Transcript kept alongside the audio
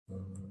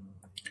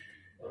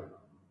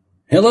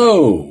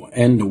Hello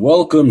and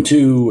welcome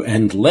to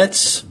And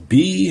Let's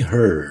Be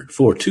Heard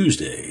for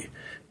Tuesday,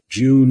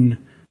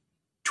 June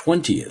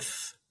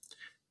 20th,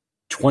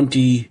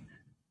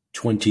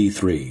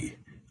 2023.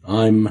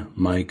 I'm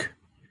Mike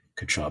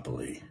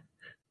Caccioppoli.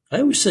 I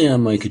always say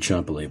I'm Mike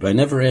Caccioppoli, but I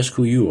never ask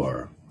who you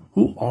are.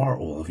 Who are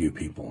all of you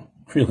people?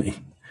 Really?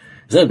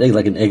 Is that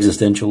like an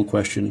existential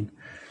question?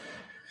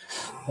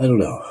 I don't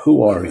know.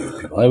 Who are you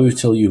people? I always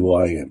tell you who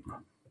I am.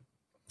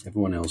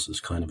 Everyone else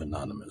is kind of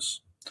anonymous.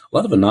 A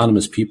lot of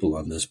anonymous people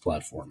on this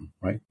platform,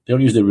 right? They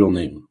don't use their real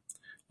name.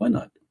 Why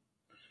not?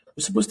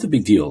 What's the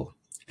big deal?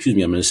 Excuse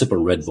me, I'm going to sip a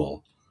Red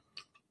Bull.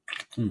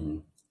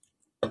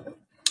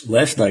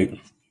 Last night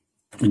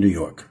in New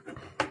York.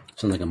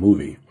 Sounds like a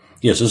movie.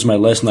 Yes, this is my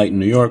last night in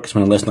New York. It's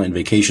my last night in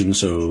vacation,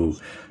 so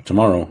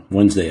tomorrow,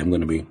 Wednesday, I'm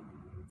going to be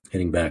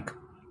heading back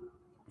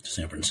to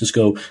San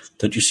Francisco.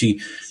 Don't you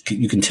see?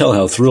 You can tell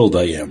how thrilled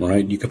I am,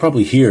 right? You can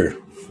probably hear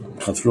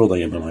how thrilled I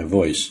am in my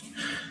voice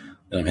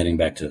that I'm heading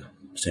back to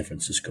San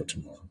Francisco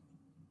tomorrow.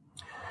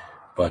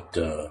 But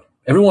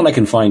everyone I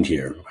can find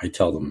here, I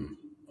tell them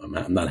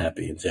I'm not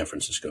happy in San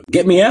Francisco.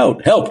 Get me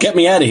out! Help! Get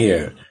me out of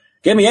here!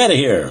 Get me out of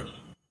here!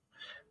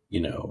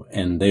 You know,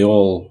 and they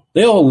all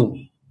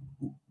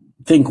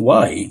think,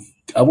 why?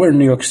 We're in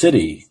New York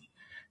City.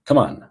 Come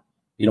on,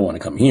 you don't want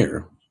to come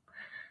here.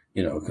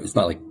 You know, it's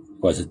not like,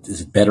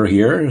 is it better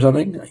here or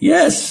something?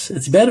 Yes,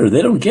 it's better.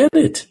 They don't get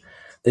it.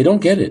 They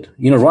don't get it.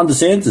 You know, Ron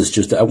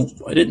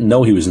DeSantis I didn't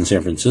know he was in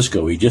San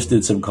Francisco. He just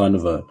did some kind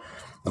of a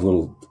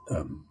little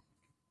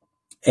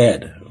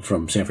ad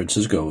from San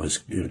Francisco, his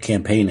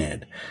campaign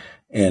ad.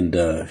 And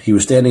he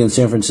was standing in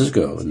San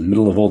Francisco in the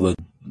middle of all the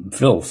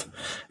filth.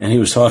 And he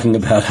was talking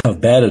about how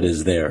bad it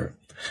is there.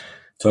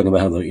 Talking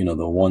about how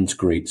the once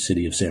great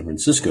city of San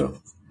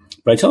Francisco.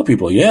 But I tell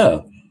people,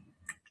 yeah,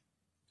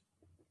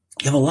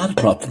 you have a lot of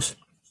problems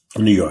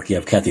in New York. You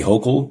have Kathy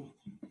Hochul.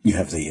 You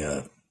have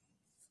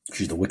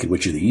she's the Wicked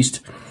Witch of the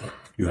East.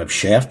 You have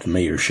Shaft,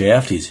 Mayor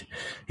Shaft. He's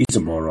a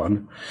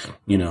moron,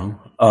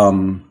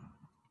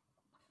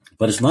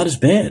 but it's not as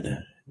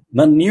bad,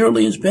 not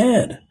nearly as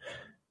bad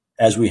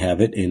as we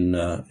have it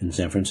in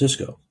San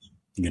Francisco.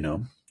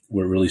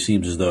 Where it really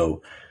seems as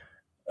though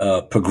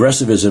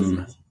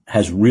progressivism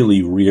has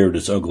really reared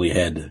its ugly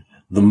head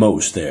the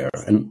most there.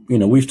 And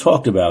we've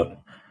talked about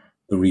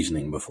the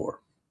reasoning before.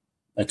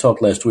 I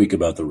talked last week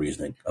about the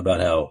reasoning,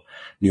 about how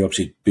New York's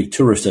a big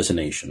tourist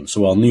destination.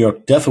 So while New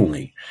York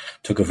definitely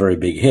took a very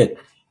big hit,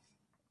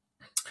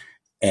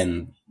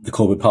 and the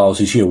COVID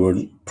policies here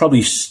were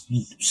probably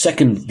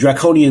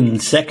draconian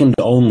second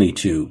only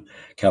to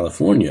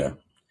California,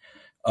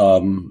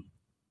 the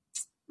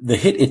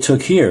hit it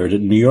took here, that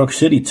New York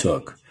City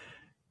took,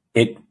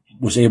 it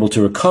was able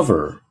to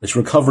recover. It's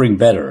recovering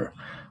better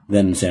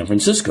than San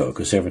Francisco,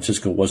 because San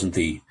Francisco wasn't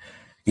the,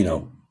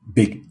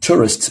 big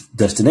tourist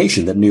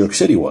destination that New York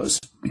City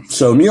was.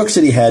 So New York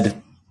City had,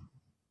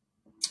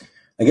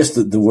 I guess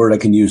the word I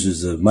can use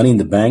is money in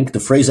the bank. The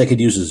phrase I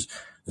could use is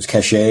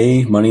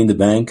cachet, money in the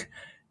bank,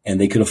 and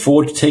they could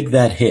afford to take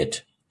that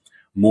hit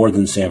more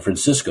than San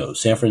Francisco.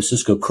 San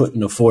Francisco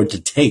couldn't afford to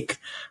take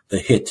the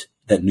hit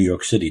that New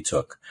York City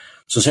took.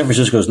 So San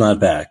Francisco is not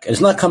back.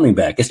 It's not coming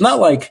back. It's not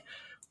like,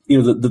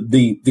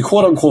 the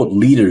quote unquote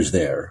leaders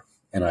there,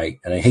 and I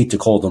hate to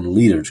call them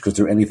leaders because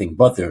they're anything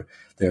but they're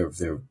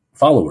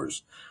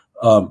followers.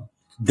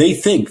 They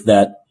think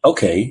that,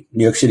 okay,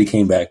 New York City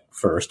came back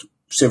first.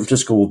 San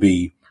Francisco will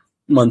be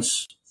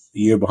months, a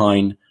year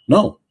behind.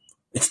 No,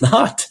 it's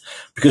not.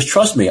 Because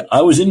trust me,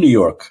 I was in New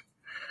York.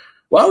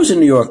 Well, I was in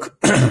New York.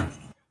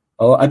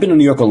 I've been in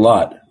New York a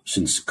lot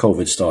since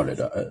COVID started.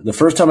 The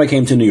first time I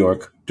came to New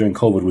York during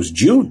COVID was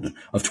June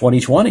of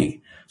 2020.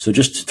 So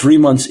just 3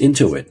 months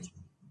into it.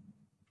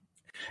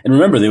 And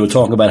remember, they were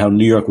talking about how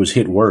New York was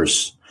hit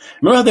worse.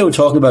 Remember how they were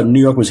talking about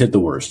New York was hit the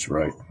worst,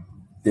 right?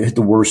 They hit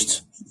the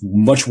worst,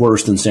 much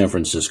worse than San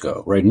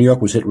Francisco, right? New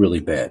York was hit really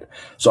bad.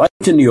 So I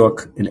went to New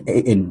York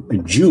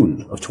in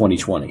June of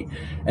 2020.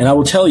 And I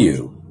will tell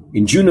you,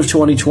 in June of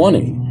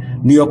 2020,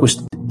 New York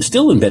was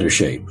still in better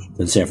shape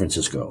than San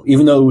Francisco,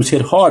 even though it was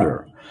hit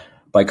harder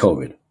by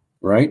COVID,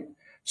 right?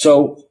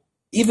 So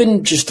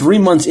even just 3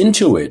 months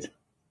into it,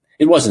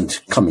 it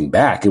wasn't coming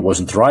back. It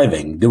wasn't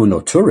thriving. There were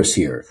no tourists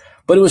here,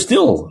 but it was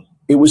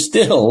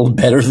still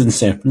better than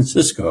San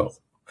Francisco.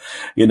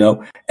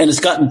 And it's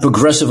gotten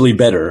progressively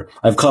better.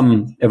 I've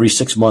come every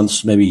 6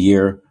 months, maybe a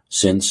year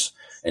since,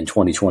 in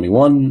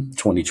 2021,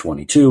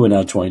 2022, and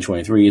now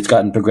 2023. It's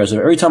gotten progressive.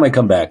 Every time I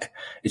come back,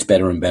 it's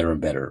better and better and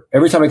better.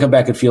 Every time I come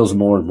back, it feels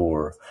more and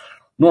more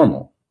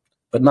normal,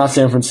 but not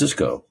San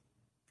Francisco.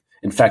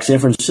 In fact, San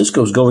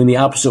Francisco is going the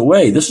opposite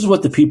way. This is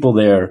what the people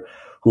there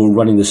who are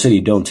running the city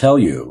don't tell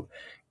you.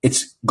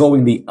 It's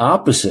going the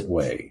opposite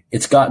way.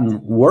 It's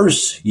gotten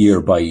worse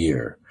year by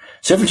year.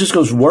 San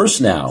Francisco's worse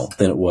now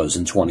than it was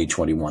in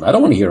 2021. I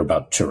don't want to hear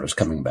about tourists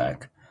coming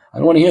back. I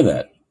don't want to hear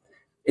that.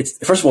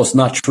 First of all, it's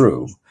not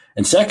true.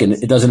 And second,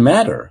 it doesn't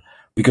matter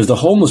because the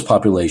homeless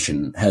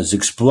population has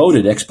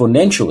exploded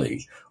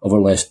exponentially over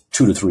the last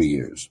 2 to 3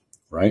 years,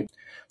 right?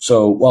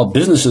 So while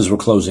businesses were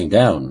closing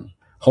down,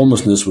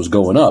 homelessness was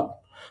going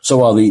up. So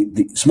while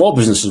the small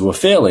businesses were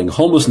failing,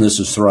 homelessness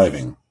is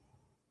thriving.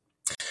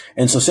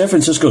 And so San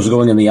Francisco is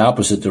going in the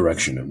opposite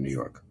direction of New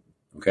York.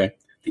 Okay.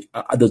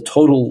 The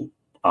total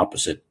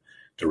opposite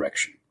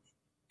direction.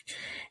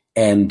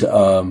 And,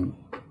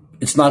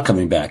 it's not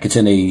coming back. It's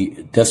in a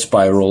death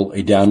spiral,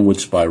 a downward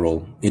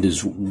spiral. It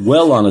is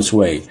well on its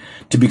way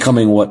to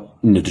becoming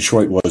what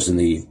Detroit was in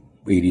the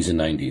 80s and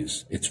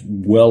 90s. It's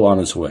well on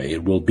its way.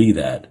 It will be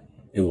that.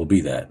 It will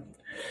be that.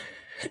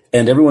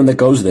 And everyone that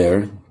goes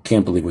there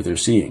can't believe what they're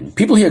seeing.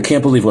 People here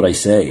can't believe what I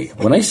say.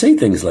 When I say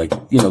things like,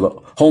 the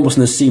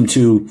homelessness seem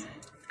to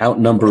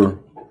outnumber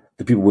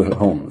the people with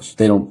homeless,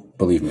 they don't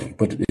believe me,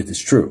 but it is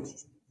true.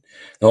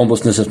 The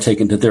homelessness have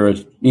taken that there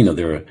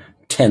are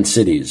 10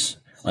 cities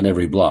on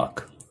every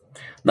block.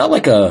 Not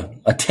like a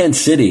tent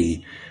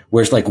city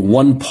where it's like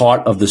one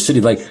part of the city,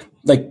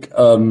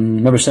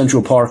 remember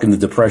Central Park in the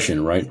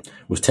Depression, right?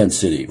 Was tent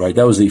city, right?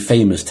 That was the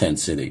famous tent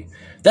city.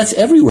 That's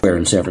everywhere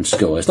in San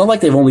Francisco. It's not like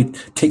they've only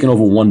taken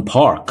over one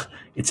park.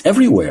 It's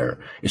everywhere.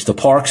 It's the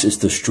parks, it's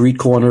the street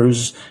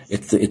corners,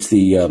 it's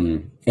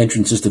the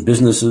entrances to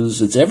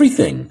businesses, it's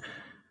everything,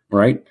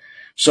 right?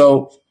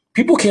 So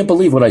people can't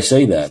believe when I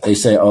say that. They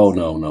say, oh,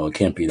 no, it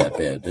can't be that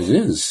bad. It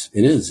is.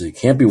 It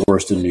can't be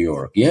worse than New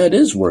York. Yeah, it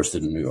is worse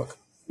than New York.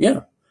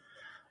 Yeah.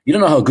 You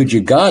don't know how good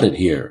you got it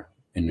here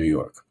in New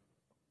York.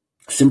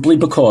 Simply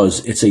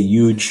because it's a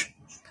huge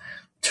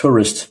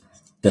tourist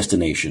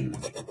destination.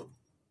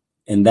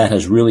 And that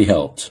has really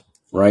helped,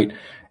 right?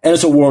 And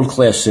it's a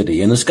world-class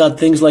city. And it's got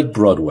things like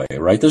Broadway,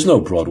 right? There's no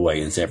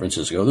Broadway in San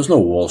Francisco. There's no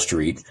Wall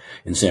Street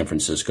in San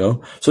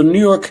Francisco. So New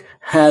York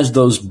has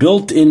those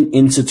built-in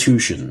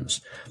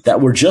institutions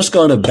that were just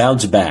going to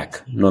bounce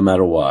back no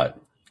matter what,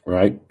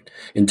 right?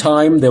 In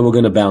time, they were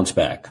going to bounce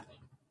back.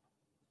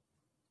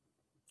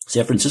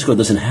 San Francisco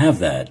doesn't have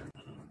that.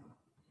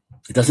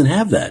 It doesn't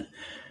have that.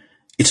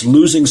 It's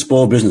losing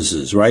small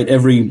businesses, right?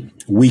 Every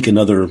week,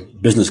 another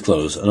business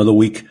closes. Another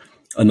week,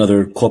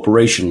 another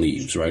corporation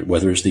leaves, right?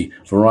 Whether it's the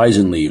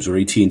Verizon leaves or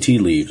AT&T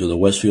leaves or the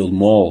Westfield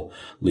Mall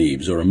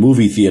leaves or a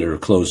movie theater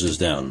closes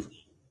down.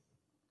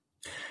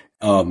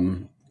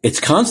 It's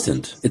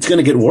constant. It's going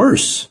to get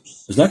worse.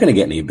 It's not going to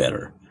get any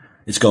better.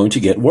 It's going to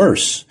get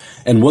worse.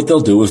 And what they'll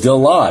do is they'll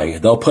lie.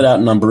 They'll put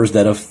out numbers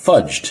that are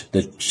fudged,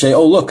 that say,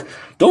 oh, look,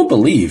 don't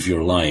believe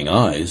your lying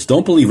eyes.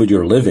 Don't believe what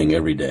you're living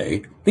every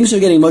day. Things are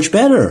getting much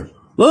better.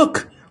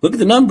 Look at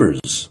the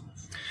numbers.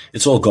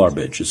 It's all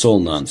garbage. It's all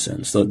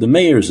nonsense. The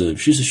mayor's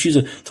she's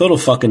a total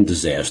fucking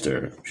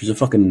disaster. She's a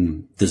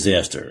fucking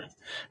disaster,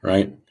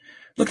 right?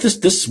 Look,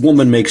 this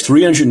woman makes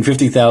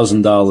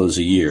 $350,000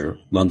 a year,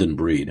 London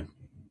Breed.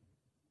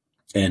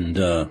 And,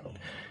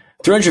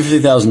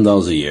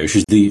 $350,000 a year.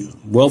 She's the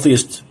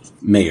wealthiest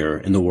mayor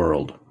in the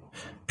world.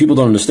 People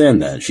don't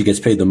understand that. She gets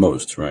paid the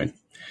most, right?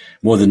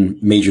 More than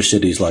major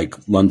cities like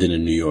London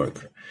and New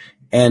York.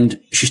 And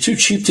she's too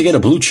cheap to get a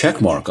blue check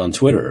mark on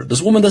Twitter.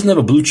 This woman doesn't have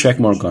a blue check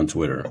mark on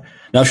Twitter.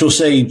 Now she'll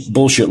say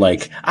bullshit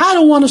like, I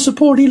don't want to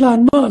support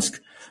Elon Musk.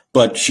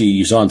 But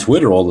she's on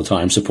Twitter all the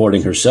time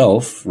supporting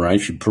herself, right?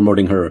 She's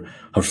promoting her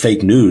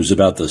fake news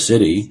about the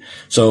city.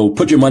 So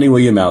put your money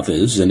where your mouth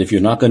is. And if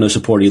you're not going to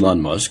support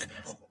Elon Musk,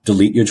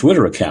 delete your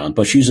Twitter account.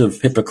 But she's a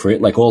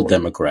hypocrite like all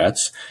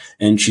Democrats.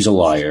 And she's a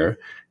liar.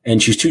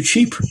 And she's too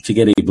cheap to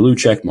get a blue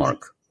check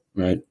mark,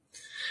 right?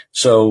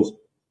 So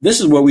this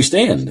is where we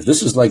stand.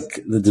 This is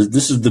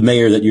this is the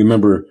mayor that you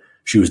remember.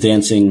 She was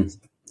dancing.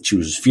 She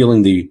was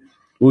feeling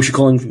what was she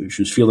calling?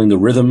 She was feeling the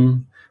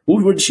rhythm.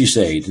 What did she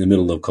say in the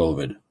middle of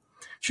COVID?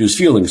 She was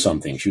feeling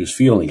something. She was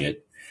feeling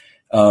it.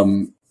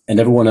 And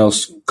everyone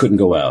else couldn't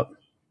go out.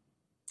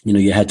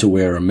 You had to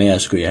wear a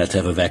mask or you had to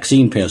have a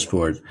vaccine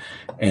passport.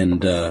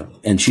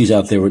 And she's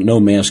out there with no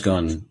mask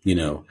on,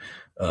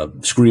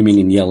 screaming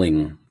and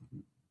yelling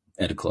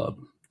at a club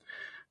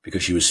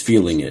because she was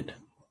feeling it.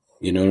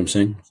 You know what I'm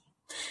saying?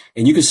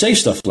 And you can say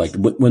stuff like,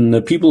 when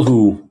the people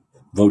who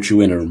vote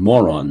you in are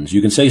morons,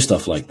 you can say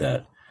stuff like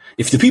that.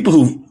 If the people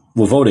who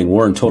were voting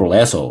weren't total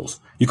assholes,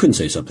 you couldn't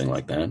say something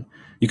like that.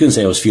 You couldn't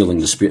say I was feeling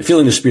the spirit.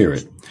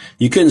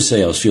 You couldn't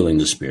say I was feeling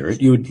the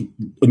spirit. You would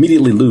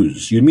immediately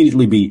lose. You'd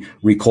immediately be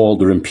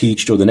recalled or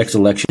impeached, or the next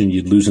election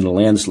you'd lose in a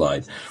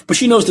landslide. But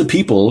she knows the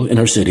people in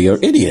her city are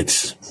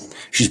idiots.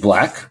 She's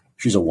black.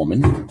 She's a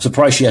woman.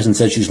 Surprised she hasn't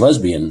said she's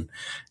lesbian.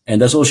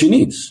 And that's all she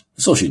needs.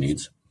 That's all she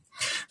needs.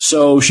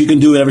 So she can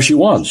do whatever she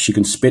wants. She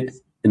can spit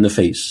in the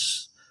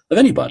face of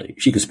anybody.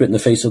 She can spit in the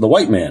face of the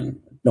white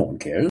man. No one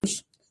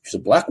cares. She's a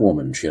black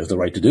woman. She has the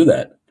right to do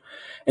that.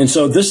 And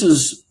so this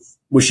is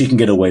what she can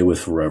get away with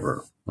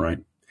forever, right?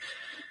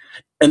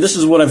 And this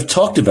is what I've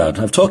talked about.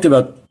 I've talked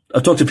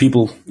to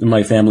people in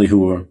my family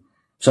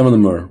some of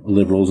them are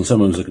liberals and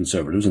some of them are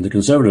conservatives. And the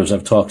conservatives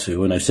I've talked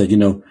to, and I've said,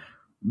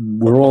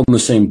 we're all in the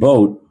same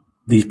boat.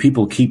 These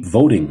people keep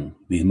voting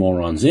these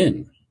morons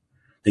in.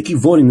 They keep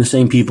voting the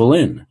same people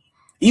in.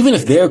 Even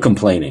if they're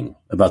complaining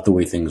about the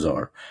way things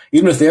are,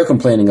 even if they're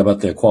complaining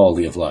about their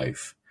quality of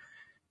life,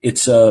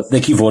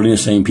 they keep voting the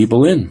same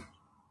people in.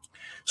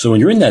 So when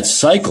you're in that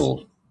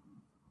cycle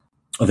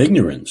of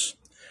ignorance,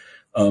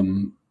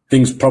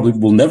 things probably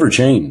will never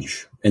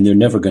change and they're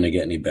never going to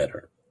get any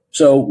better.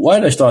 So why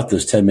did I start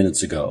this 10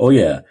 minutes ago? Oh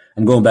yeah,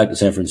 I'm going back to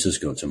San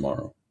Francisco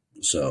tomorrow.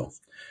 So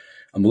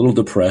I'm a little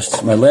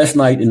depressed. My last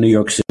night in New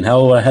York City.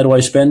 How do I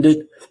spend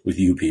it? With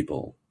you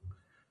people.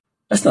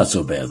 That's not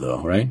so bad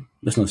though, right?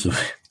 That's not so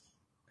bad.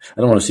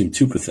 I don't want to seem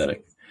too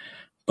pathetic,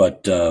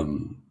 but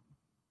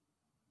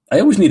I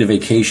always need a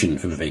vacation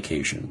from a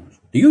vacation.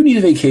 Do you need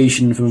a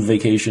vacation from a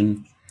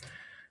vacation?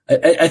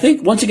 I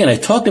think, once again, I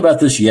talked about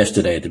this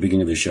yesterday at the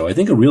beginning of the show. I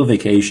think a real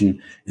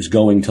vacation is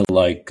going to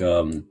like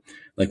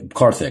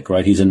Karthik,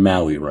 right? He's in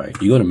Maui, right?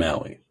 You go to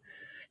Maui.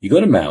 You go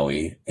to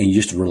Maui and you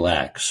just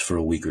relax for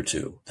a week or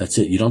two. That's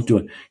it. You don't do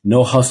it.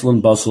 No hustle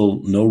and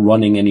bustle, no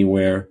running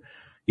anywhere.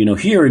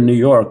 Here in New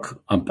York,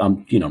 I'm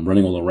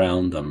running all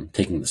around. I'm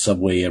taking the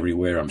subway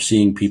everywhere. I'm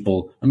seeing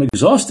people. I'm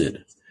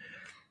exhausted.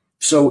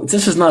 So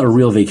this is not a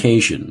real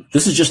vacation.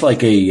 This is just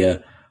like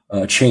a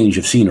change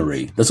of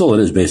scenery. That's all it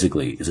is,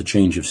 basically, is a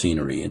change of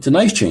scenery. It's a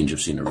nice change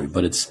of scenery,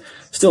 but it's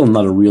still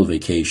not a real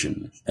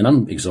vacation. And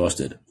I'm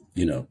exhausted,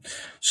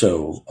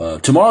 So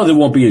tomorrow there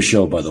won't be a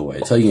show, by the way.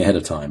 I'll tell you ahead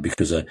of time,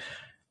 because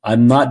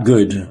I'm not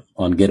good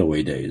on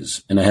getaway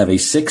days. And I have a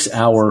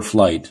 6-hour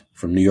flight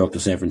from New York to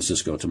San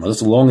Francisco tomorrow.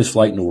 That's the longest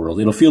flight in the world.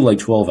 It'll feel like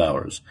 12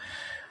 hours,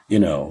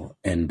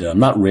 and I'm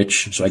not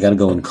rich, so I got to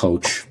go and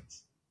coach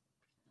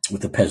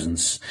with the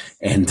peasants,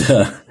 and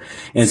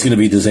it's going to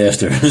be a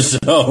disaster.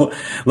 So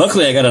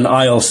luckily I got an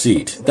aisle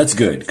seat. That's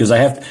good, because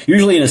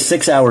usually in a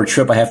 6-hour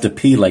trip, I have to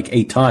pee like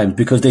 8 times,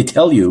 because they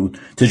tell you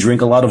to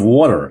drink a lot of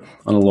water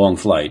on a long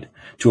flight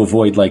to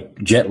avoid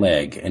like jet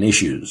lag and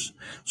issues.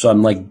 So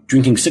I'm like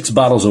drinking 6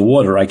 bottles of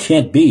water. I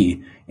can't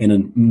be in a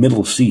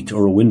middle seat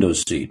or a window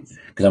seat,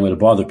 because I'm going to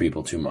bother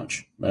people too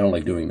much. I don't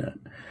like doing that.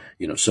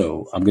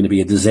 So I'm going to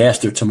be a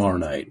disaster tomorrow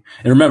night.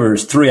 And remember,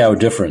 it's 3-hour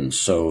difference.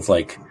 So if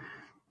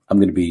I'm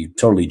going to be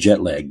totally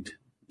jet lagged.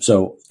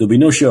 So there'll be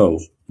no show.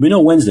 There'll be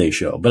no Wednesday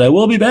show, but I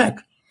will be back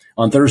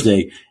on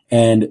Thursday,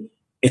 and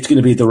it's going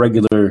to be at the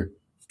regular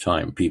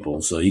time,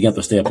 people. So you have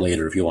to stay up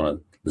later if you want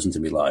to listen to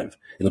me live.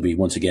 It'll be,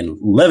 once again,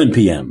 11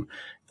 p.m.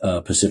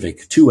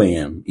 Pacific, 2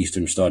 a.m.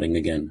 Eastern, starting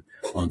again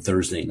on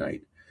Thursday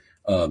night.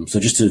 So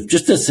just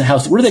as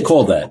house, what do they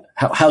call that?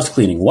 House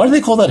cleaning. Why do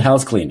they call that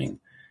house cleaning?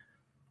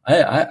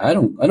 I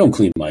don't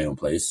clean my own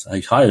place. I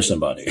hire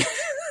somebody.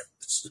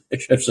 I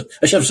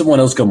should have someone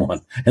else come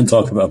on and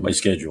talk about my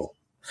schedule.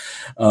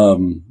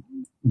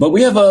 But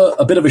we have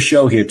a bit of a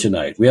show here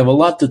tonight. We have a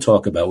lot to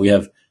talk about. We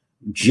have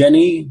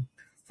Jenny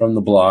from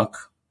the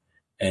block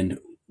and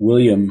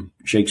William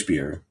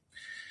Shakespeare.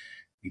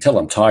 You can tell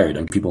I'm tired.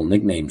 I'm people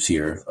nicknames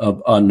here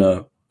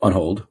on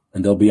hold,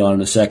 and they'll be on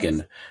in a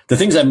second. The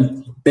things I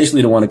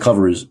basically don't want to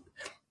cover is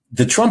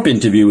the Trump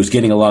interview is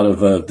getting a lot of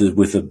Bret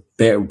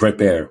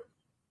Baier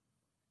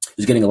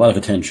is getting a lot of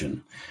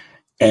attention,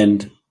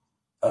 and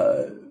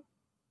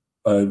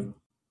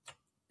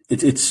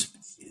it's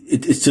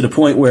to the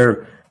point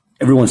where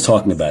everyone's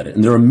talking about it,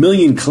 and there are a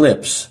million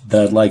clips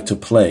that I'd like to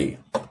play.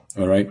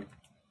 All right,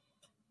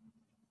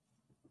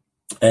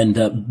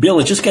 and Bill,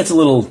 it just gets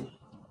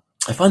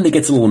I find it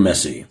gets a little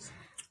messy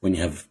when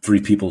you have 3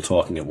 people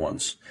talking at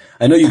once.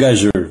 I know you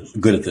guys are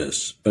good at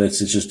this, but it's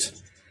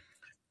just,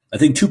 I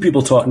think 2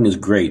 people talking is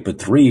great, but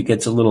 3, it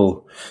gets then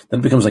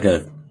it becomes like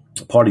a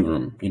party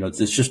room.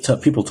 It's just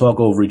people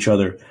talk over each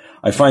other.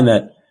 I find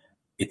that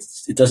it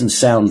doesn't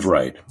sound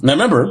right. And I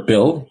remember,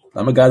 Bill,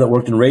 I'm a guy that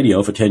worked in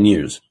radio for 10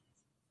 years,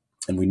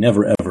 and we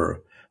never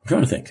ever, I'm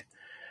trying to think,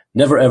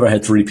 never ever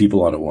had 3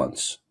 people on at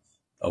once.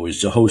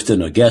 Always a host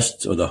and a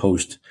guest, or the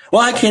host.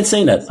 Well, I can't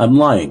say that. I'm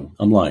lying.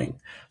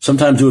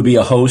 Sometimes it would be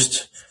a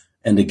host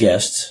and a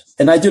guest.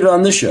 And I did it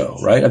on this show,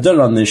 right? I've done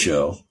it on this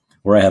show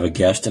where I have a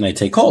guest and I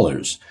take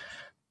callers,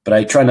 but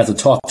I try not to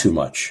talk too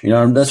much.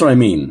 That's what I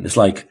mean. It's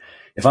like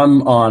if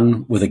I'm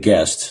on with a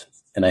guest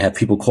and I have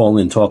people call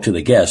in, talk to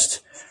the guest,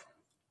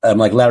 I'm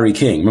like Larry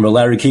King. Remember,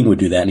 Larry King would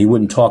do that, and he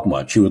wouldn't talk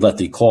much. He would let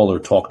the caller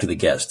talk to the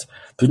guest.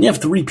 But when you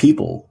have 3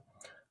 people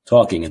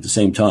talking at the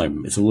same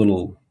time, it's a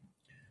little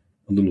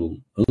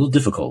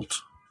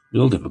difficult.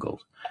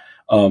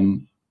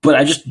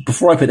 But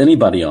before I put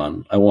anybody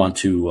on, I want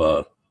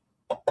to,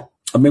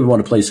 I maybe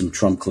want to play some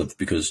Trump clips,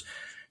 because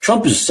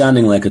Trump is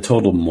sounding like a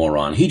total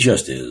moron. He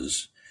just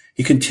is.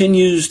 He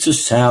continues to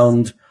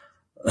sound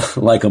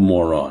like a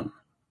moron.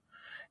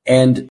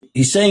 And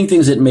he's saying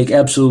things that make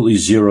absolutely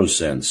zero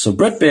sense. So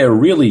Bret Baier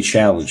really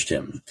challenged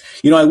him.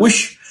 I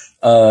wish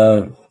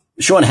Sean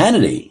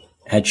Hannity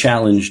had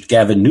challenged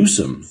Gavin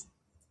Newsom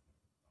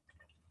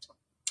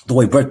the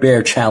way Bret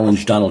Baier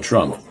challenged Donald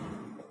Trump.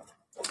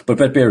 But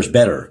Bret Baier is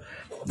better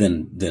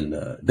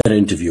better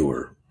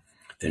interviewer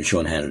than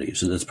Sean Hannity,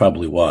 so that's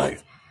probably why.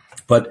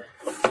 But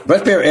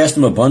Bret Baier asked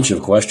him a bunch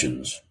of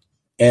questions,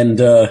 and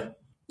the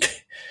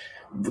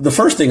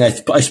first thing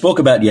I spoke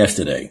about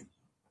yesterday,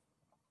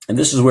 and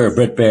this is where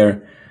Bret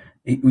Baier,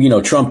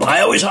 Trump,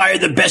 I always hire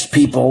the best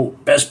people,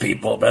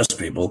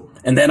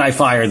 and then I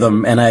fire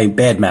them and I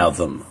badmouth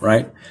them,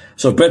 right?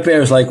 So Bret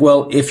Baier is like,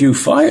 well, if you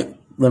fire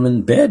them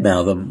and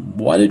badmouth them,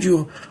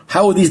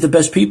 how are these the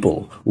best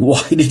people?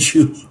 Why did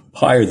you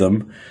hire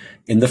them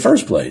in the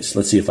first place?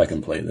 Let's see if I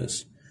can play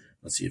this.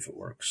 Let's see if it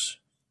works.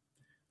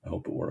 I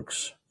hope it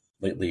works.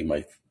 Lately,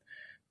 my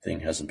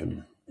thing hasn't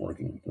been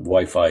working. The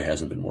Wi-Fi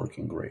hasn't been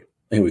working great.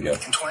 Here we go.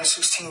 In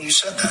 2016, you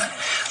said that.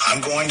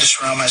 I'm going to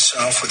surround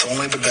myself with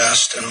only the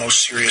best and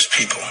most serious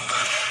people.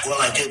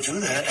 Well, I did do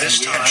that. This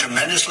and we time, had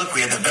tremendous. Look,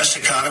 we had the best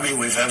economy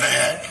we've ever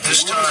had.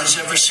 This the world has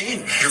ever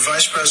seen. Your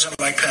Vice President,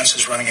 Mike Pence,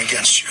 is running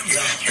against you.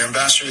 Yeah. Your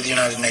Ambassador to the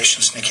United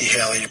Nations, Nikki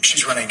Haley,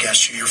 she's running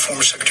against you. Your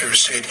former Secretary of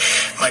State,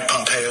 Mike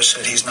Pompeo,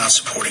 said he's not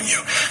supporting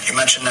you. You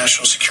mentioned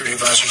National Security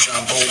Advisor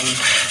John Bolton.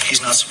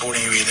 He's not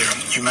supporting you either.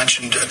 You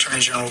mentioned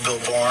Attorney General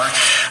Bill Barr,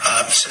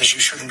 says you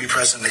shouldn't be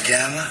president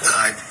again.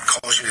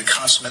 Calls you a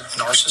consummate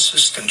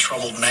narcissist and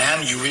troubled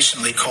man. You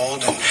recently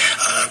called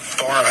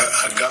Barr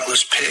a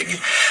gutless pig. Your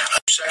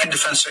second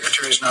defense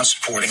secretary is not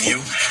supporting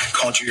you,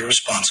 called you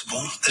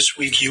irresponsible. This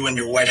week, you and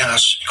your White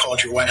House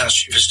called your White House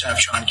Chief of Staff,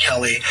 John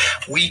Kelly,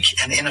 weak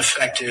and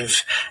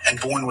ineffective and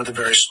born with a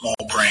very small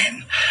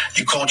brain.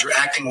 You called your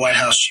acting White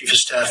House Chief of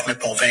Staff,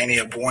 Mick Mulvaney,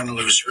 a born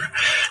loser.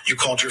 You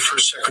called your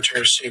first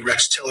Secretary of State,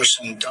 Rex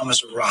Tillerson, dumb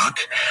as a rock.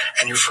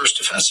 And your first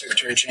Defense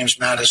Secretary, James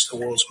Mattis, the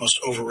world's most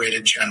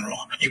overrated general.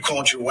 You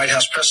called your White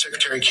House Press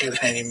Secretary, Kayleigh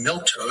Kennedy,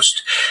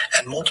 milquetoast,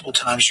 and multiple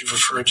times you've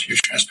referred to your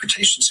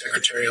Transportation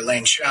Secretary,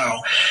 Elaine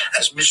Chao,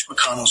 as Mitch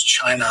McConnell's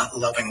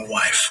China-loving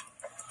wife.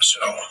 So,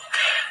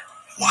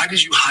 why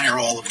did you hire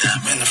all of them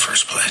in the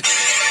first place?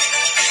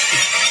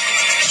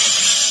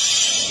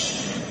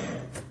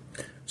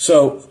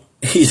 So,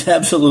 he's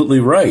absolutely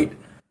right.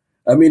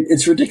 I mean,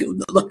 it's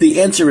ridiculous. Look,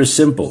 the answer is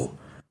simple.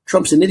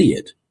 Trump's an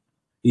idiot.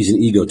 He's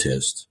an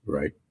egotist,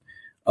 right?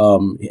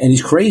 And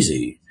he's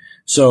crazy.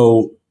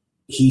 So,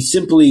 he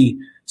simply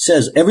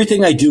says,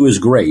 everything I do is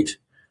great,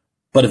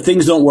 but if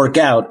things don't work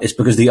out, it's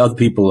because the other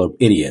people are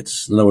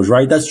idiots. In other words,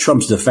 right? That's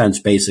Trump's defense,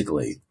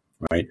 basically,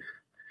 right?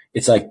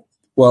 It's like,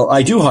 well,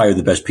 I do hire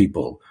the best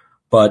people,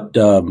 but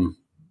then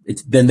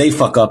they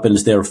fuck up and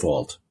it's their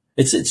fault.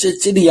 It's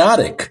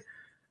idiotic.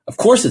 Of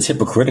course it's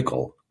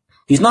hypocritical.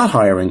 He's not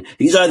hiring.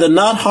 He's either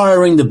not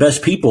hiring the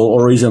best people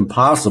or he's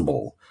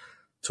impossible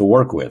to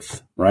work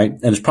with, right?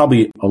 And it's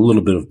probably a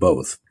little bit of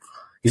both.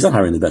 He's not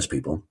hiring the best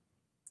people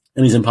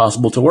and he's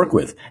impossible to work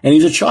with. And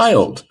he's a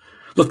child.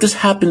 Look, this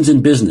happens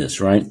in business,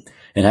 right?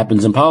 It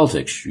happens in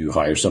politics. You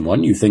hire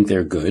someone, you think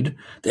they're good.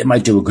 They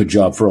might do a good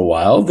job for a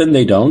while, then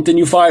they don't, then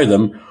you fire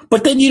them.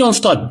 But then you don't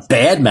start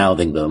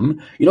bad-mouthing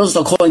them. You don't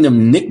start calling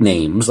them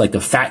nicknames like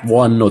the fat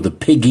one or the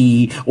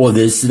piggy or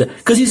this,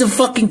 because he's a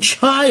fucking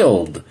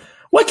child.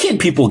 Why can't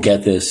people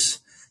get this?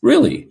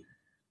 Really?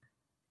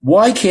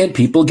 Why can't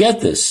people get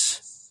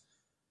this?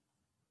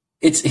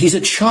 He's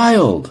a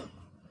child.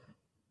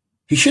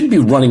 He shouldn't be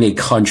running a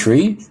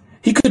country.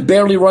 He could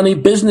barely run a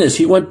business.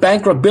 He went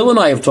bankrupt. Bill and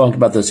I have talked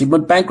about this. He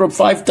went bankrupt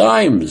 5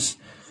 times.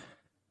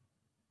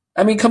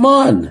 I mean, come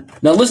on.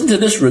 Now listen to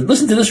this.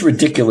 Listen to this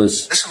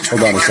ridiculous.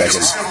 Hold on a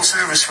second.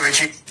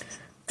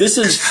 This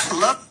is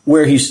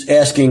where he's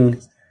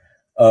asking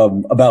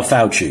about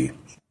Fauci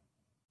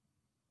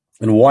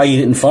and why he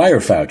didn't fire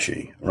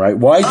Fauci, right?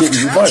 Why didn't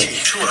you fire him?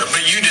 Sure,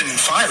 but you didn't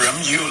fire him.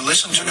 You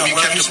listened to him. No,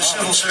 well, he's a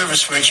civil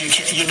service,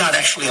 Rich. You're not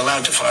actually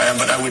allowed to fire him,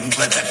 but I wouldn't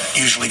let that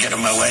usually get in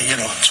my way. You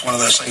know, it's one of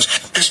those things.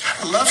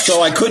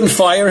 So I couldn't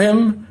fire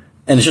him,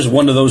 and it's just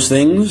one of those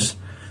things?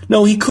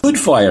 No, he could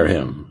fire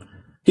him.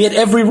 He had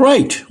every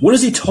right. What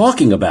is he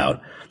talking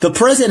about? The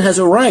president has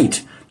a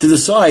right to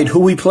decide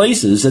who he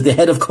places at the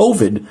head of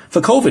COVID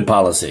for COVID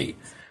policy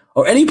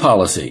or any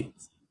policy.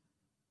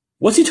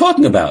 What's he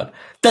talking about?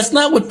 That's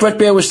not what Bret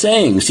Baier was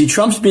saying. See,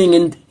 Trump's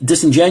being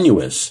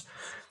disingenuous.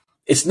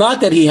 It's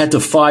not that he had to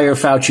fire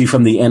Fauci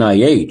from the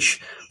NIH.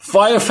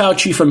 Fire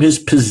Fauci from his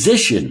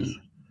position.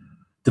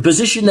 The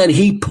position that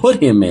he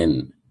put him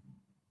in.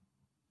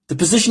 The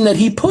position that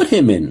he put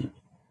him in.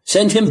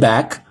 Send him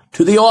back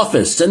to the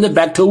office. Send him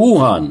back to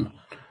Wuhan.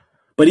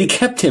 But he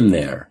kept him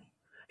there.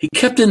 He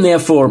kept him there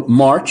for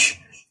March,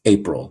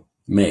 April,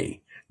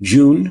 May,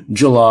 June,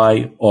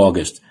 July,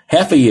 August.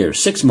 Half a year,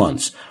 6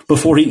 months,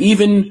 before he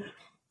even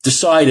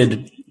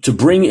decided to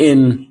bring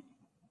in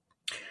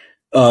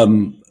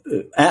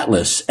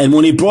Atlas. And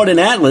when he brought in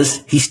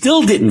Atlas, he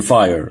still didn't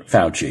fire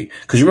Fauci.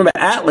 Because remember,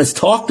 Atlas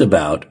talked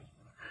about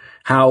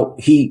how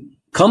he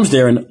comes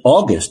there in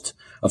August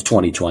of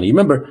 2020.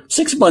 Remember,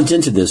 6 months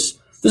into this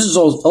is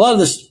all, a lot of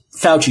this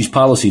Fauci's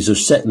policies are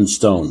set in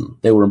stone.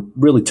 They were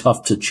really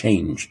tough to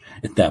change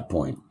at that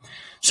point.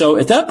 So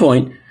at that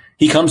point,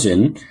 he comes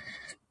in,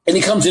 and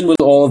he comes in with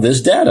all of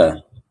this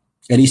data.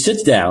 And he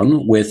sits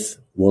down with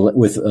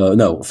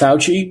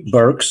Fauci,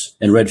 Birx,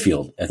 and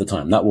Redfield at the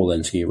time, not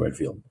Walensky or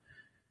Redfield.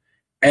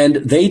 And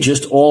they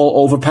just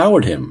all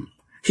overpowered him.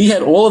 He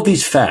had all of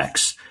these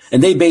facts,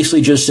 and they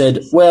basically just said,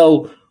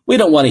 well, we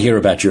don't want to hear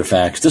about your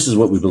facts. This is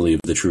what we believe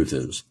the truth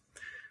is.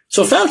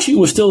 So Fauci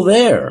was still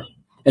there,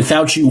 and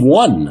Fauci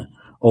won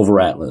over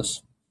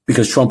Atlas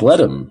because Trump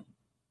let him.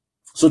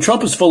 So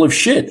Trump is full of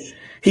shit.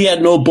 He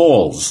had no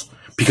balls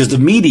because the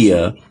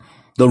media,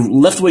 the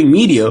left-wing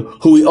media,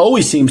 who he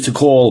always seems to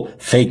call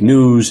fake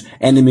news,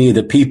 enemy of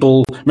the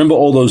people. Remember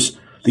all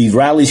the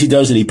rallies he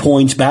does and he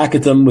points back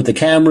at them with the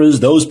cameras,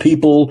 those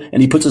people,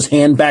 and he puts his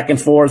hand back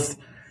and forth.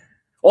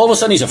 All of a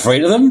sudden he's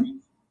afraid of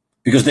them.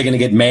 because they're going to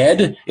get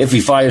mad if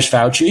he fires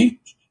Fauci.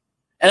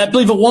 And I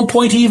believe at one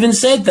point he even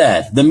said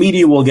that the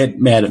media will get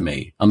mad at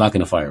me. I'm not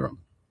going to fire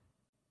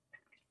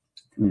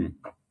him.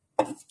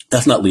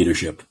 That's not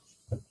leadership.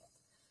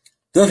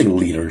 Nothing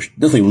leadership.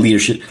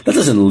 That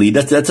doesn't lead.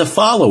 That's a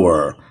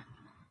follower.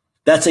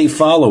 That's a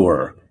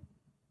follower.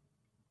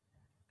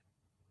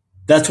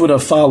 That's what a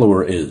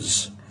follower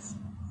is.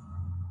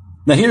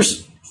 Now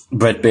here's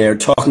Bret Baier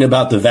talking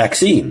about the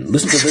vaccine.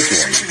 Listen to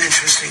this one. Such an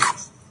interesting.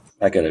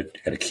 I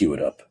gotta cue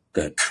it up.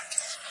 Go ahead.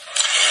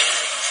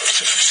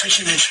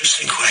 Such an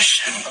interesting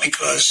question,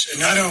 because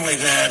not only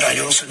that, I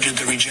also did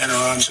the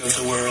Regenerons of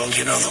the world,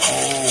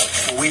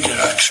 we did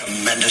a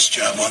tremendous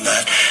job on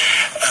that.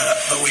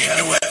 But we had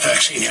a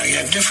vaccine. You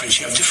have different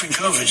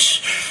COVIDs.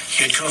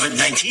 You had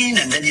COVID-19,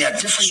 and then you had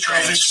different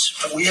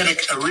COVIDs. But we had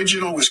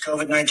original was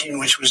COVID-19,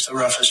 which was the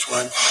roughest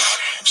one.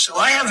 So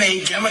I have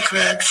a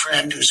Democrat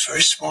friend who's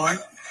very smart.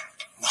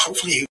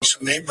 Hopefully he was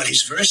from me, but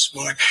he's very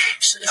smart.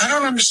 He said, I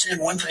don't understand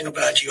one thing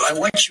about you. I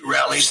watch your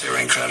rallies. They're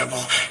incredible.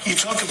 You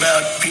talk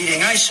about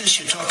beating ISIS.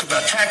 You talk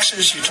about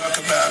taxes. You talk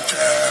about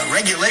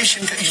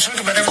regulation. You talk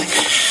about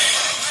everything.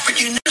 But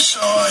you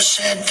never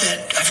said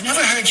that. I've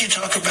never heard you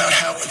talk about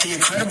how the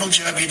incredible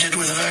job you did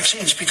with the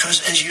vaccines,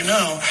 because, as you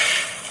know,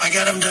 I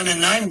got them done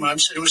in 9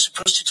 months, and it was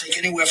supposed to take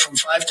anywhere from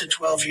 5 to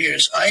 12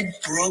 years. I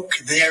broke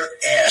their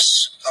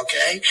ass,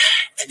 okay?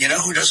 And you know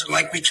who doesn't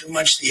like me too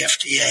much? The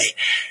FDA,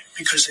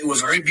 because they were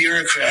very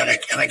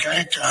bureaucratic, and I got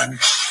it done.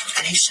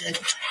 And he said,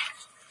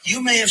 you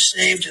may have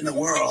saved in the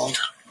world,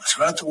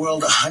 throughout the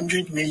world,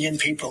 100 million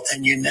people,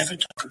 and you never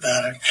talk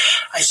about it.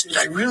 I said,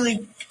 I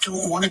really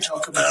don't want to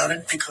talk about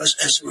it, because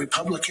as a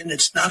Republican,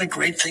 it's not a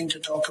great thing to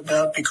talk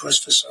about, because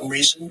for some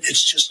reason,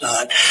 it's just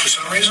not. For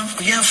some reason?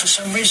 Yeah, for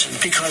some reason,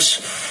 because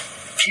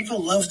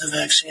people love the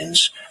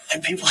vaccines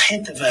and people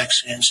hate the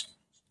vaccines.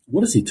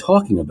 What is he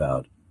talking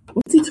about?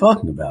 What's he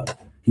talking about?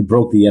 He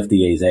broke the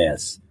FDA's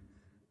ass.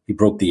 He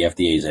broke the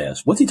FDA's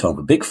ass. What's he talking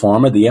about? Big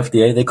Pharma, the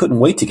FDA, they couldn't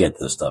wait to get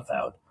this stuff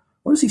out.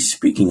 What is he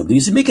speaking of?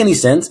 Does it make any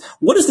sense?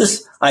 What is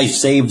this? I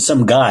saved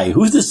some guy.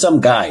 Who's this some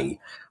guy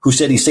who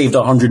said he saved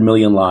 100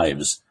 million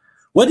lives?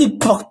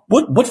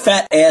 What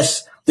fat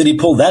ass did he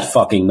pull that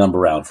fucking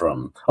number out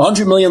from?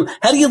 100 million?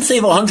 How do you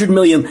save 100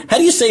 million? How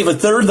do you save a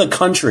third of the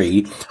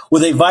country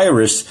with a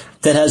virus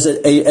that has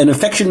an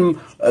infection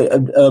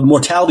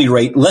mortality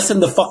rate less than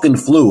the fucking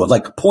flu of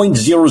like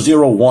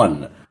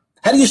 0.001?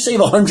 How do you save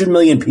 100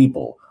 million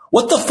people?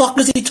 What the fuck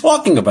is he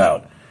talking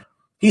about?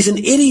 He's an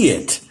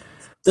idiot.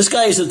 This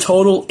guy is a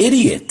total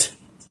idiot.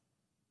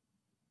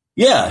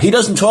 Yeah, he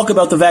doesn't talk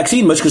about the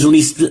vaccine much, because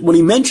when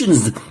he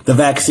mentions the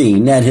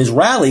vaccine at his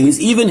rallies,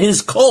 even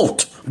his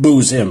cult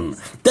boos him.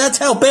 That's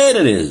how bad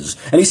it is.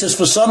 And he says,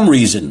 for some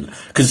reason,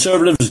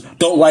 conservatives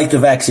don't like the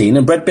vaccine.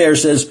 And Bret Baier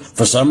says,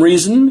 for some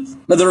reason?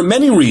 Now, there are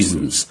many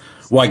reasons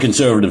why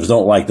conservatives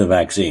don't like the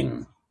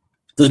vaccine.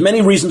 There's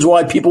many reasons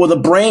why people with a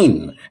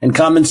brain and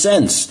common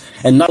sense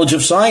and knowledge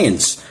of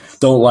science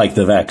don't like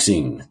the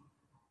vaccine.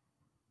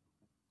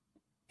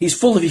 He's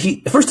full of,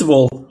 first of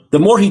all, the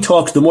more he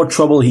talks, the more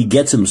trouble he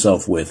gets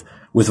himself with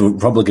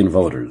Republican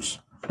voters.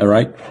 All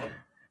right?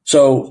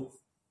 So,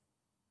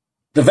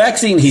 the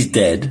vaccine, he's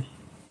dead,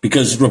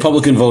 because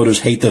Republican voters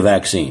hate the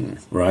vaccine,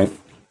 right?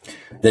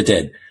 They're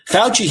dead.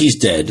 Fauci, he's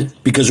dead,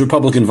 because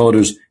Republican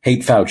voters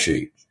hate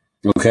Fauci.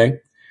 Okay?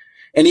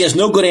 And he has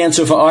no good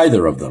answer for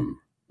either of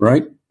them,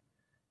 right?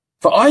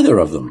 For either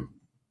of them.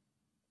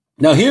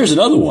 Now, here's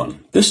another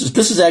one. This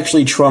is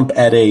actually Trump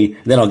then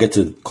I'll get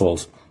to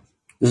calls.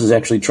 This is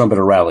actually Trump at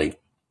a rally.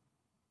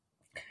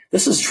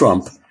 This is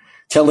Trump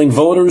telling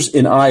voters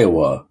in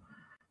Iowa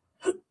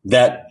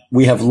that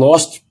we have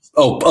lost.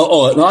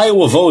 An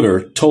Iowa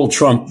voter told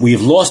Trump,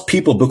 we've lost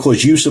people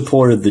because you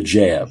supported the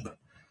jab.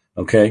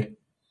 Okay?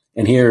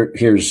 And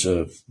here's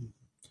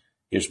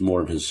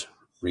more of his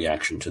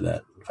reaction to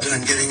that.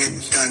 And getting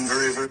it done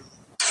very, very.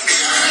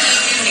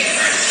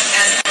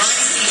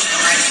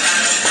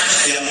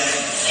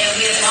 And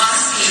we have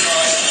lost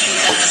people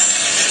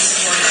because we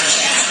supported the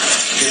jab.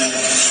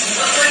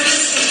 What do you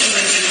think you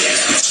would do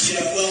different?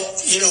 Yeah, well,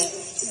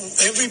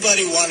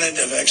 everybody wanted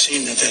a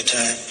vaccine at that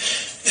time.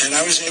 And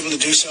I was able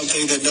to do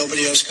something that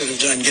nobody else could have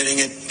done, getting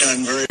it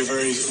done very,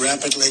 very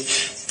rapidly.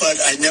 But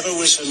I never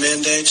was for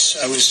mandates.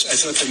 I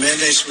thought the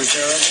mandates were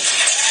terrible.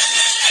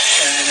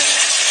 And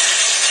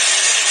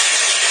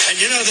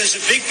there's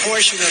a big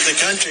portion of the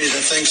country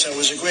that thinks that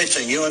was a great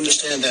thing. You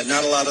understand that.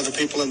 Not a lot of the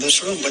people in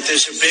this room, but there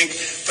is a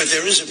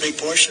big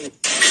portion.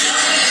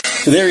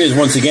 So there he is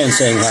once again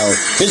saying how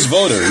his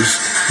voters,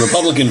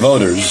 Republican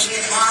voters,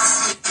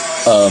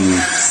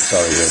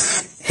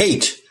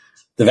 hate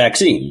the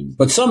vaccine,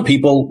 but some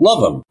people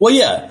love them. Well,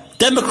 yeah,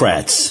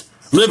 Democrats,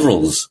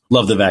 liberals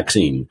love the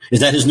vaccine.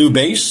 Is that his new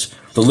base?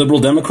 The liberal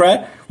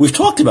Democrat? We've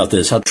talked about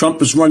this, how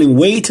Trump is running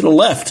way to the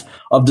left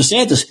of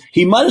DeSantis.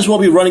 He might as well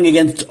be running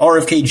against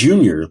RFK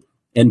Jr.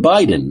 and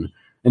Biden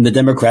in the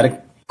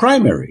Democratic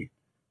primary.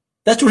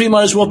 That's what he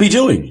might as well be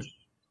doing.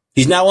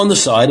 He's now on the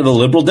side of a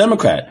liberal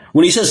Democrat.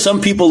 When he says some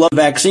people love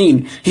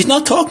vaccine, he's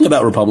not talking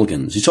about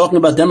Republicans. He's talking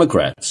about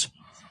Democrats.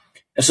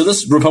 And so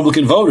this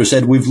Republican voter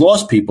said, we've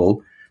lost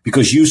people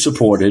because you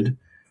supported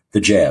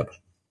the jab,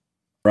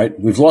 right?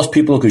 We've lost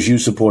people because you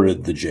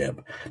supported the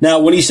jab. Now,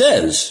 when he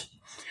says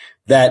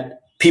that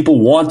people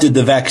wanted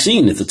the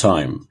vaccine at the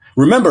time,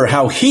 remember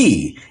how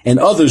he and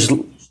others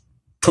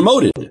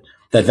promoted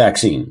that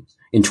vaccine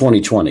in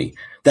 2020,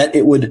 that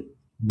it would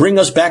bring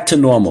us back to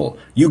normal.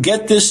 You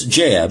get this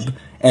jab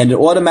and it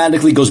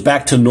automatically goes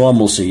back to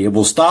normalcy. It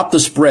will stop the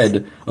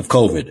spread of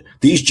COVID.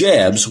 These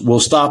jabs will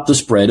stop the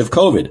spread of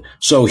COVID.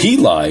 So he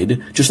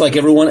lied, just like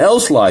everyone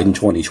else lied in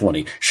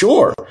 2020.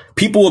 Sure,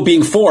 people were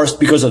being forced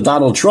because of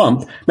Donald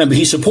Trump. Remember,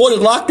 he supported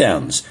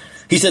lockdowns.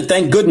 He said,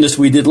 thank goodness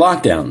we did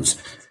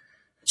lockdowns.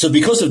 So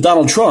because of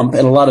Donald Trump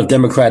and a lot of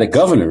Democratic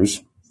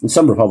governors, and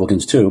some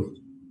Republicans too,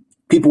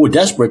 people were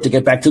desperate to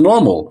get back to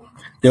normal.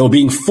 They were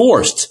being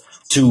forced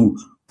to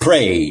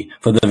pray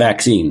for the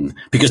vaccine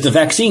because the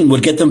vaccine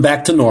would get them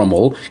back to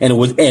normal and it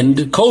would end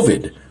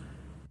COVID,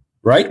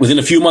 right? Within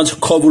a few months,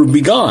 COVID would be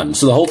gone.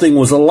 So the whole thing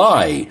was a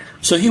lie.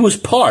 So he was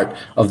part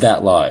of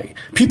that lie.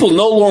 People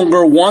no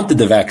longer wanted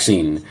the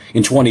vaccine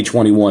in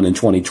 2021 and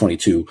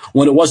 2022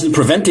 when it wasn't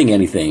preventing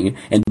anything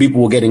and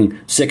people were getting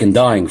sick and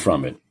dying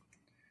from it.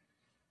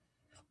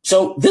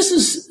 So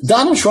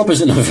Donald Trump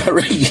is in a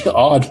very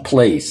odd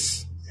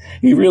place.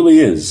 He really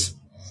is.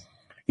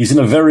 He's in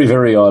a very,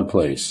 very odd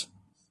place.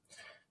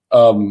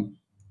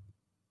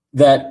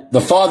 That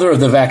the father of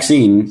the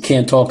vaccine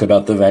can't talk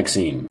about the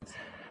vaccine,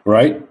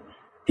 right?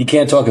 He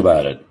can't talk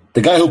about it.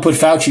 The guy who put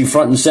Fauci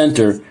front and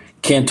center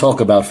can't talk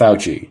about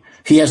Fauci.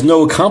 He has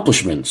no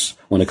accomplishments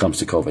when it comes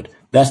to COVID.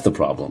 That's the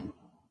problem,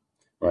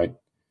 right?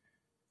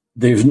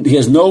 He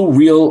has no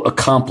real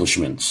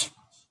accomplishments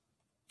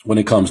when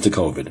it comes to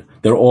COVID.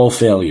 They're all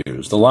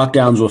failures. The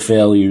lockdowns were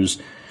failures.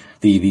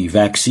 The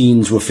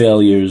vaccines were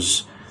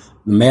failures.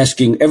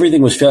 Masking,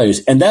 everything was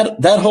failures. And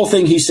that whole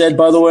thing he said,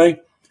 by the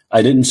way,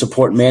 I didn't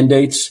support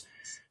mandates.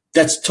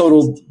 That's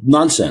total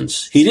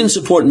nonsense. He didn't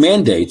support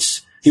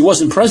mandates. He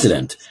wasn't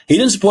president. He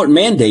didn't support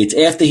mandates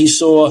after he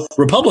saw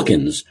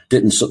Republicans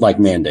didn't like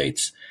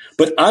mandates.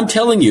 But I'm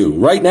telling you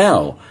right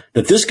now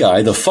that this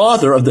guy, the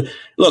father of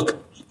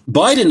look,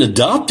 Biden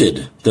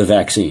adopted the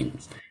vaccine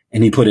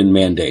and he put in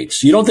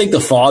mandates. You don't think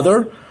the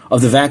father of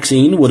the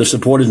vaccine would have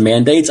supported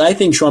mandates? I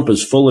think Trump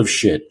is full of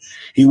shit.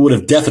 He would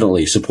have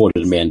definitely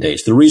supported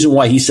mandates. The reason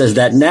why he says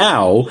that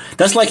now,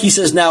 that's like he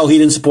says now he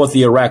didn't support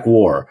the Iraq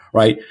war,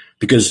 right?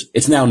 Because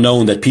it's now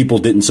known that people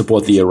didn't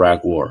support the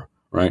Iraq war,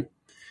 right?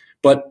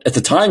 But at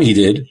the time he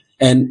did.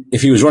 And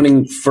if he was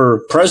running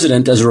for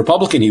president as a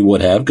Republican, he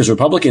would have, because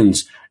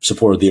Republicans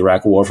supported the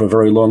Iraq war for a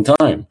very long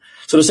time.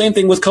 So the same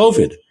thing with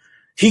COVID.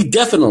 He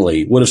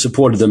definitely would have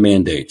supported the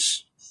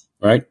mandates,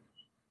 right?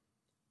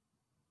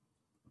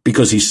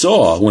 Because he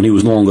saw when he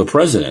was no longer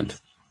president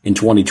in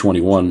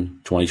 2021,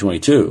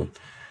 2022,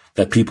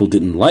 that people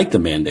didn't like the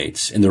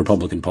mandates in the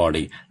Republican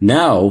Party.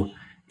 Now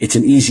it's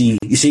an easy,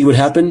 you see what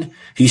happened?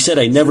 He said,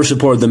 I never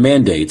supported the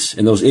mandates,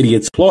 and those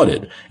idiots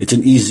applauded. It's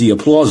an easy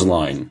applause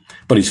line,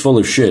 but he's full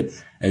of shit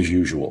as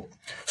usual.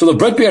 So the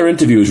Bret Baier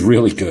interview is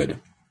really good.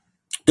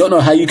 Don't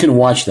know how you can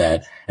watch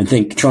that and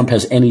think Trump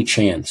has any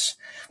chance,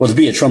 well, to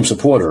be a Trump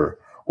supporter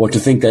or to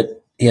think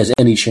that he has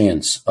any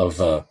chance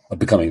of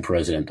becoming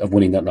president, of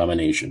winning that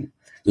nomination.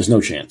 There's no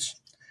chance.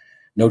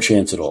 No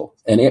chance at all.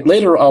 And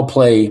later I'll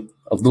play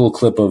a little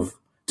clip of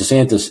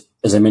DeSantis,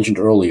 as I mentioned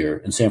earlier,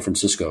 in San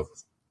Francisco,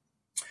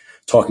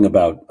 talking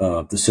about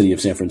the city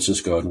of San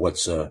Francisco and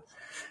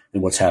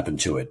what's happened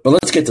to it. But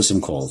let's get to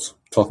some calls.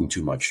 Talking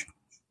too much.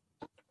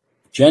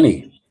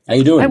 Jenny, how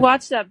you doing? I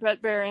watched that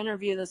Bret Baier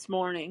interview this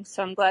morning,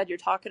 so I'm glad you're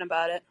talking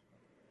about it.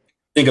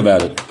 Think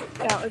about it.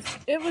 Yeah,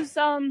 it was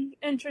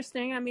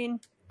interesting. I mean,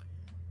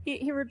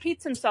 he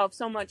repeats himself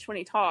so much when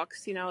he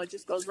talks. You know, it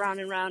just goes round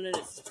and round, and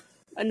it's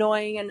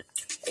annoying. And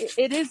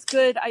it is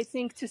good, I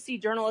think, to see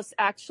journalists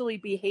actually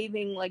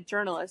behaving like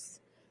journalists.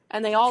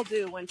 And they all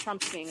do when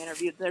Trump's being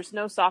interviewed. There's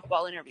no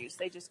softball interviews.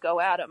 They just go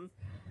at him.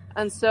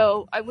 And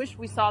so I wish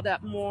we saw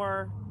that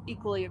more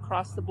equally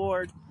across the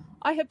board.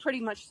 I have pretty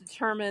much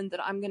determined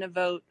that I'm going to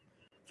vote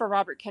for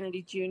Robert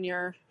Kennedy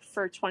Jr.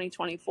 for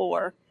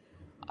 2024.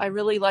 I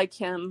really like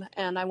him,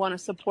 and I want to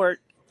support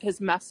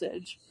his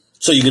message.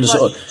 So you're going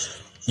to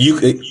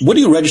what are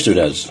you registered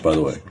as, by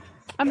the way?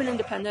 I'm an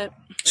independent.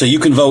 So you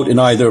can vote in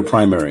either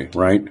primary,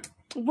 right?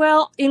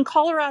 Well, in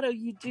Colorado,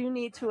 you do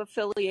need to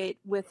affiliate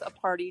with a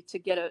party to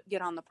get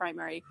on the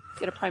primary,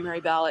 get a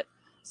primary ballot.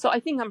 So I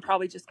think I'm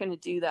probably just going to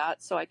do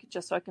that so I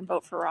can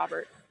vote for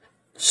Robert.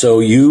 So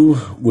you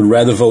would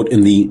rather vote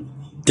in the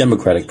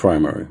Democratic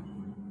primary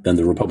than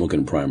the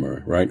Republican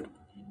primary, right?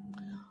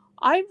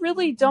 I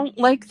really don't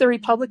like the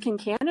Republican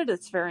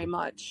candidates very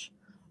much.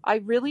 I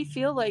really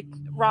feel like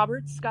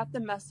Robert's got the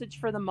message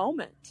for the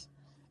moment.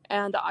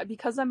 And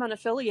because I'm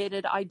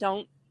unaffiliated, I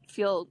don't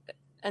feel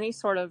any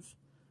sort of,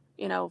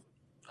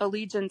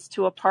 allegiance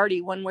to a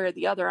party one way or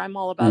the other. I'm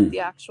all about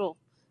the actual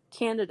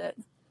candidate.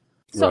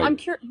 So right.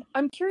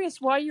 I'm curious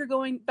why you're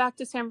going back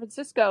to San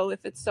Francisco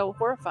if it's so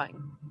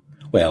horrifying.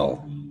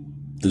 Well,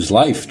 there's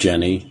life,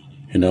 Jenny.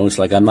 It's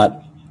like I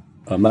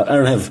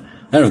don't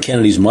have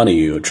Kennedy's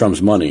money or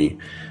Trump's money,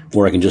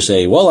 Or I can just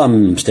say, well,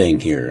 I'm staying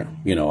here.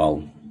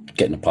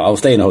 I'll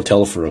stay in a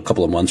hotel for a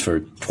couple of months for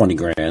 20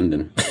 grand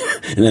and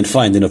then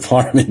find an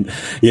apartment,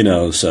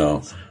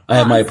 so I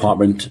have my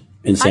apartment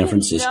in San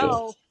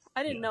Francisco.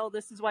 I didn't know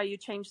this is why you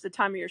changed the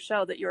time of your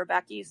show, that you were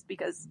back east,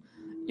 because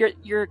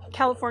your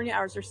California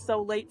hours are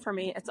so late for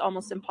me. It's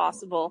almost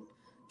impossible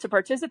to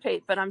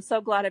participate, but I'm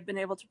so glad I've been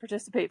able to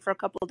participate for a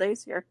couple of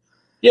days here.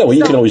 Yeah, well,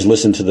 you can always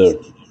listen to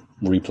the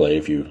replay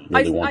if you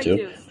really want to. I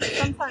do.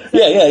 Sometimes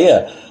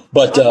yeah.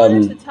 But I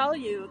wanted to tell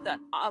you that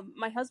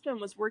my husband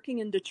was working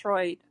in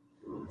Detroit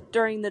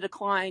during the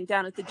decline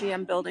down at the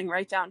GM building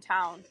right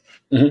downtown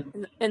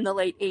in the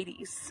late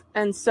 80s.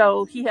 And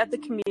so he had the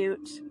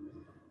commute,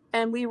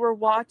 and we were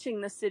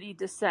watching the city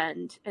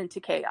descend into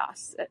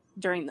chaos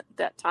during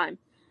that time.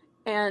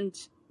 And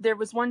there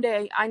was one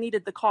day I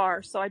needed the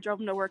car, so I drove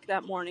him to work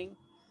that morning.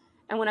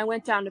 And when I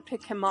went down to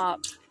pick him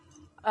up,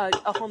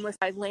 a homeless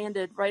guy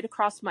landed right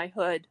across my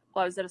hood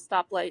while I was at a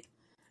stoplight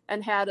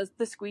and had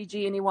the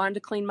squeegee, and he wanted to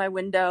clean my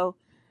window.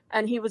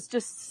 And he was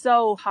just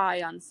so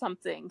high on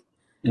something.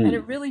 And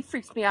it really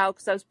freaks me out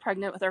because I was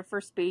pregnant with our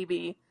first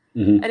baby.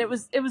 And it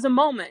was a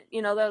moment,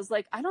 that I was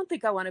like, I don't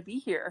think I want to be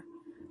here.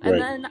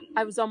 And then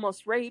I was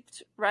almost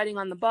raped riding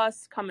on the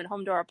bus, coming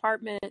home to our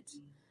apartment.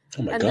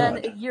 Oh my God.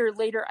 Then a year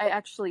later, I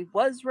actually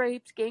was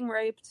raped, gang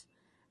raped.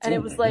 And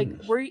it was like,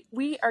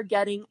 we are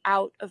getting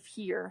out of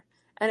here.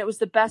 And it was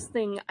the best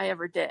thing I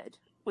ever did,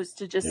 was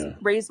to just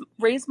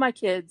raise my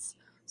kids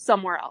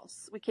somewhere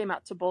else. We came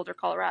out to Boulder,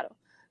 Colorado.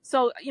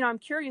 So, I'm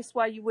curious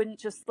why you wouldn't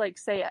just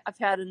say, I've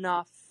had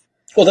enough.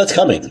 Well, that's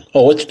coming.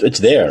 Oh, it's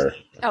there.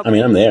 Okay. I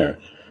mean, I'm there.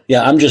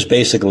 Yeah, I'm just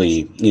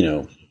basically,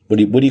 what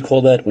do you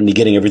call that when you're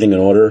getting everything in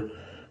order?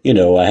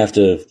 I have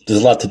to.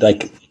 There's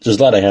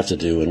a lot I have to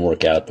do and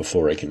work out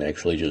before I can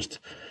actually just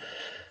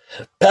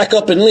pack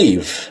up and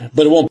leave.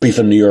 But it won't be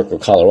from New York or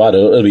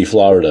Colorado. It'll be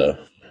Florida.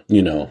 I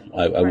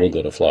will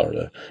go to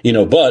Florida.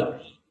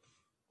 But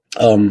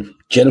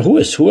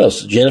who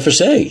else? Jennifer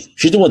Say.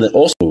 She's the one that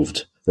also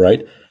moved,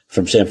 right,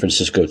 from San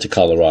Francisco to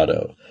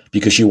Colorado,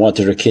 because she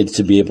wanted her kids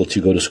to be able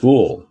to go to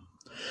school,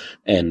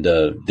 and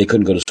they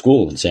couldn't go to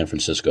school in San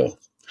Francisco.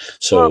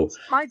 So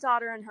my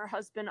daughter and her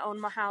husband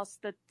own a house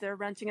that they're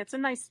renting. It's a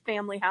nice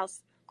family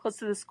house close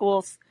to the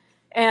schools,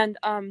 and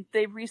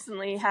they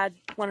recently had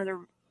one of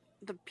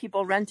the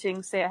people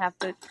renting say I have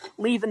to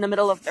leave in the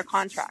middle of their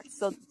contract.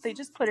 So they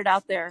just put it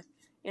out there,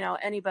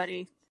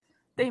 anybody.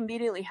 They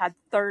immediately had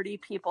 30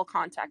 people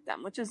contact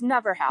them, which has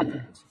never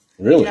happened.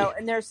 Really?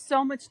 And there's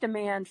so much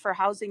demand for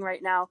housing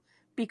right now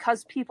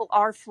because people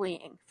are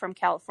fleeing from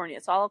California.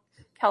 It's all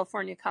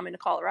California coming to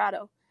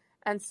Colorado.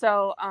 And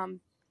so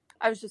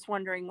I was just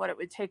wondering what it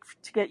would take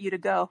to get you to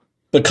go.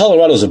 But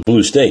Colorado's a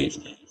blue state.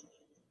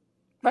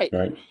 Right.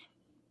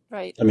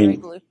 I mean,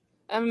 blue.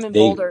 I'm in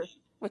Boulder,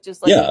 which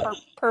is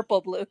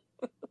purple blue.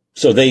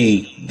 So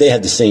they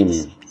had the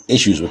same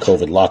issues with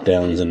COVID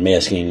lockdowns and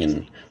masking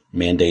and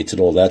mandates and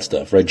all that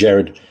stuff, right?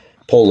 Jared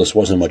Polis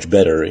wasn't much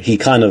better. He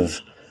kind of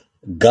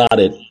got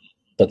it,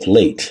 but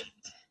late.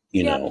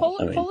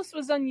 Polis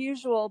was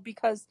unusual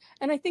because,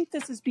 and I think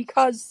this is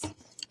because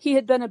he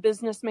had been a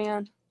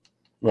businessman,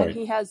 right, and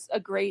he has a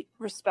great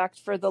respect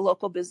for the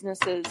local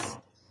businesses.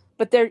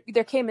 But there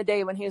came a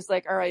day when he was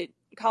like, all right,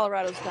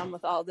 Colorado's done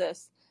with all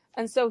this.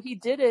 And so he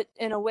did it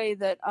in a way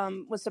that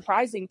was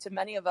surprising to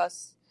many of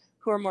us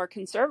who are more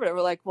conservative.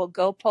 We're like, well,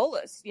 go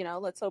Polis,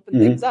 let's open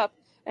things up.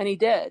 And he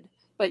did.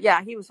 But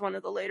yeah, he was one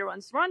of the later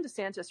ones. Ron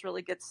DeSantis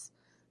really gets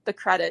the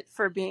credit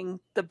for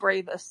being the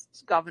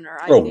bravest governor,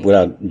 I think.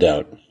 Without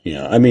doubt.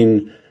 I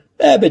mean,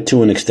 Abbott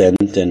to an extent,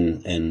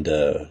 and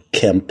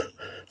Kemp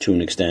to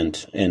an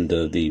extent, and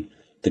the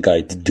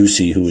guy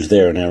Ducey, who was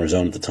there in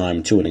Arizona at the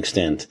time, to an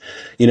extent.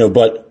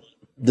 But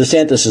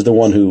DeSantis is the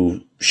one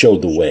who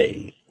showed the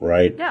way,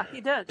 right? Yeah, he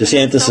did.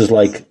 DeSantis is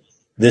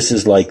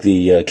like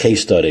the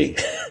case study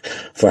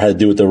for how to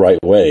do it the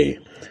right way,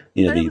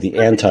 the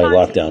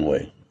anti-lockdown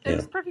way. It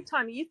was perfect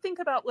timing. You think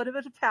about what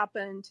would have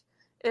happened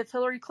if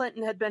Hillary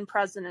Clinton had been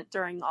president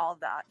during all of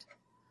that.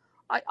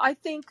 I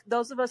think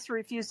those of us who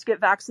refused to get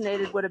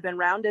vaccinated would have been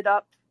rounded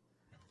up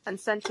and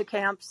sent to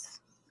camps.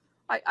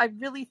 I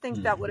really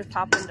think that would have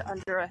happened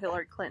under a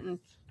Hillary Clinton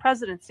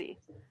presidency.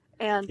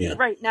 And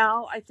right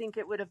now, I think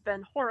it would have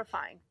been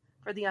horrifying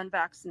for the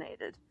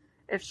unvaccinated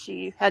if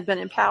she had been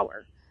in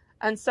power.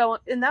 And so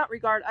in that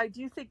regard, I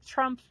do think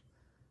Trump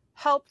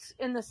helped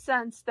in the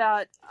sense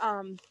that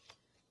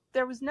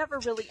there was never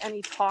really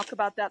any talk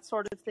about that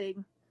sort of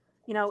thing.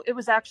 It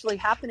was actually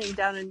happening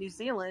down in New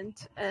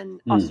Zealand and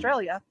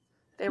Australia.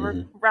 They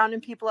were rounding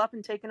people up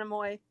and taking them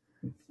away.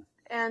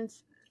 And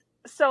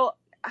so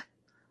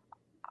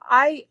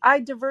I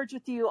diverge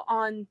with you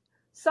on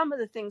some of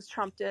the things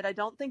Trump did. I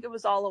don't think it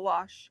was all a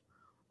wash.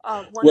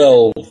 One of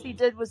the things he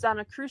did was on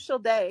a crucial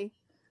day.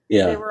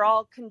 Yeah. They were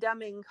all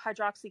condemning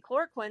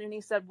hydroxychloroquine, and he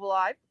said, well,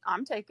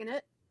 I'm taking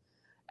it.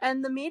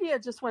 And the media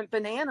just went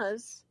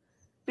bananas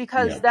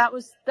because that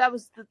was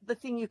the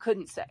thing you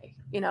couldn't say.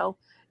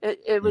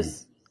 It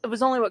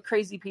was only what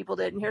crazy people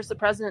did. And here's the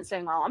president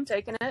saying, well, I'm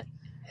taking it.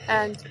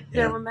 And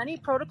there were many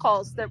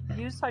protocols that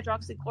used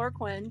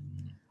hydroxychloroquine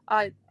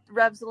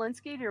Rev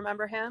Zelensky, do you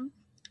remember him?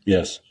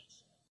 Yes.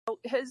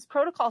 His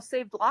protocol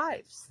saved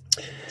lives.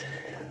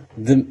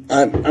 I'm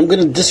going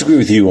to disagree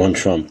with you on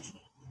Trump,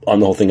 on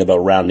the whole thing about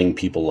rounding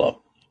people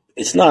up.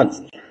 It's not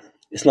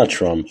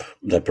Trump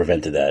that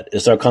prevented that.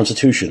 It's our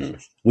Constitution.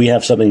 We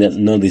have something that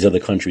none of these other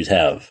countries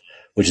have,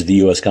 which is the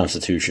U.S.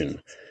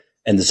 Constitution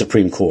and the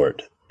Supreme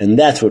Court. And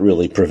that's what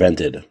really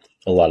prevented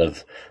a lot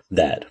of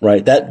that,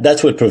 right?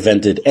 That's what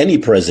prevented any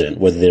president,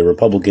 whether they're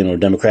Republican or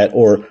Democrat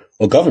or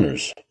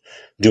governors,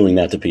 doing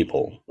that to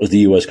people, was the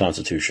U.S.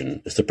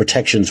 Constitution. It's the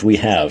protections we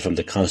have from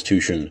the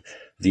Constitution of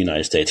the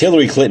United States.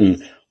 Hillary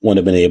Clinton wouldn't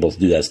have been able to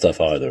do that stuff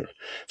either.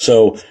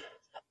 So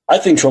I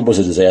think Trump was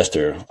a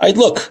disaster. I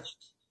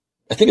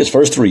think his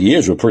first 3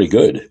 years were pretty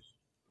good.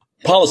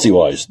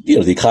 Policy-wise,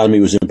 the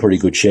economy was in pretty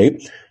good shape.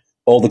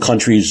 All the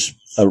countries,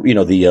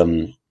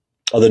 the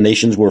other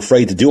nations were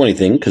afraid to do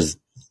anything because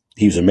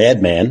he was a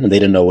madman and they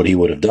didn't know what he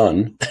would have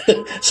done.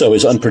 So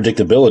his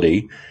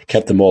unpredictability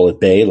kept them all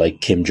at bay,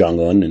 like Kim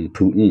Jong-un and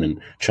Putin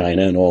and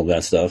China and all of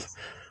that stuff.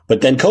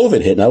 But then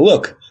COVID hit. Now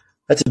look,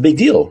 that's a big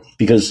deal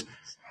because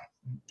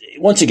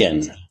once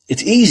again,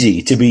 it's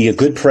easy to be a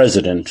good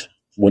president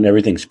when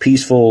everything's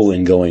peaceful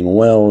and going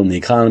well and the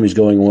economy's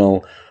going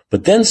well.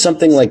 But then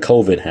something like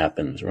COVID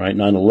happens, right?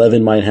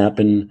 9/11 might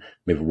happen.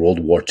 Maybe World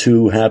War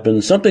II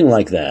happens, something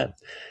like that.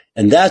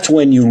 And that's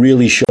when you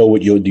really show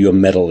what your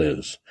mettle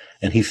is.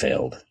 And he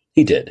failed.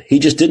 He did. He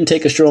just didn't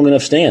take a strong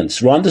enough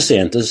stance. Ron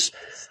DeSantis,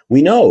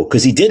 we know,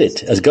 because he did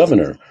it as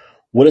governor,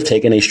 would have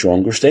taken a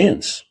stronger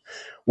stance.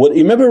 You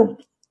remember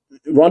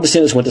Ron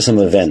DeSantis went to some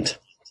event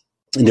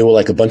and there were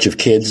like a bunch of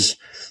kids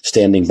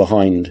standing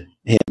behind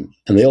him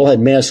and they all had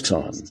masks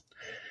on.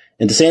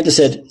 And DeSantis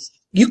said,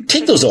 you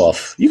take those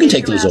off. You can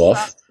take those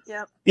off.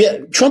 Yep. Yeah.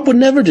 Trump would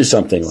never do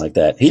something like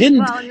that. He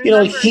didn't,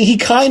 he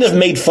kind of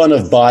made fun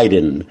of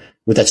Biden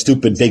with that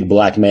stupid big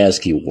black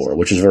mask he wore,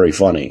 which is very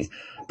funny.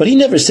 But he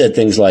never said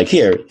things like,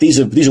 here, these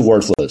are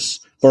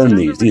worthless. Burn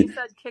these. When he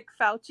said kick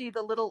Fauci,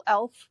 the little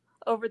elf,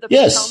 over the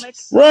Yes, Potomac?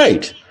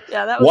 right.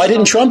 Yeah, that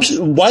was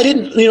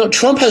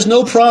Trump has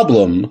no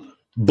problem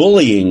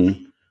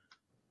bullying,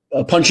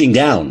 punching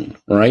down,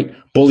 right?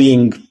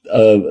 Bullying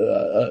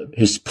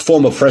his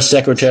former press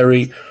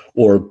secretary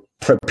or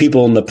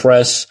people in the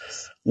press.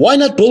 Why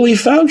not bully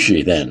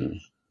Fauci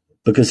then?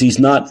 Because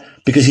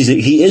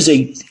he is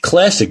a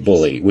classic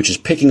bully, which is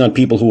picking on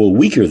people who are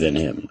weaker than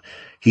him.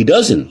 He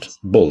doesn't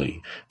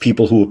bully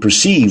people who are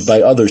perceived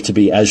by others to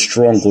be as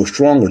strong or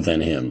stronger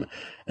than him.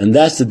 And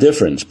that's the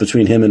difference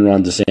between him and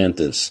Ron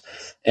DeSantis.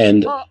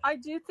 Well, I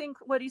do think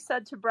what he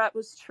said to Brett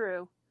was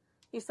true.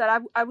 He said,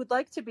 I would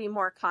like to be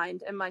more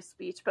kind in my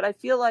speech, but I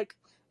feel like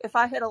if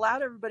I had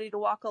allowed everybody to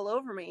walk all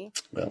over me,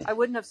 I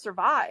wouldn't have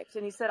survived.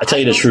 And he said, I'll tell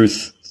you the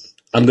truth.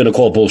 I'm going to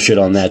call bullshit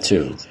on that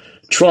too.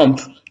 Trump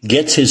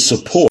gets his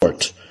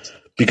support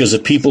because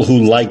of people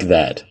who like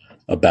that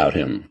about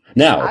him.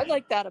 Now, I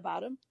like that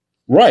about him.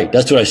 Right.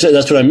 That's what I said.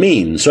 That's what I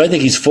mean. So I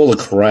think he's full of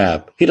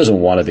crap. He doesn't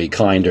want to be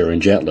kinder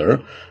and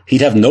gentler.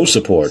 He'd have no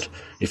support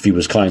if he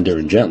was kinder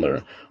and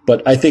gentler.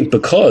 But I think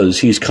because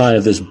he's kind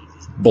of this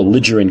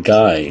belligerent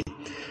guy,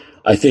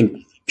 I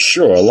think,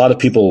 sure, a lot of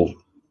people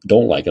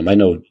don't like him. I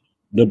know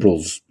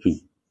liberals who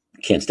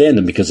can't stand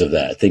him because of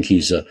that. I think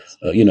he's a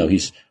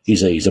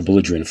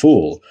belligerent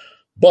fool.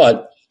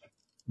 But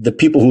the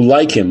people who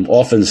like him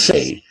often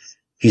say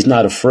he's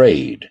not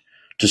afraid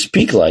to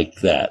speak like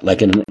that,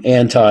 like in an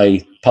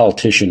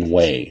anti-politician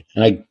way.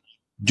 And I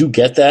do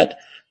get that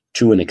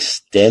to an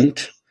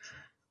extent,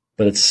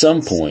 but at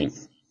some point,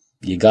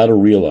 you got to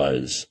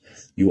realize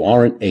you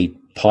aren't a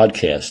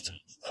podcast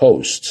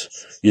host.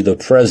 You're the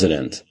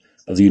president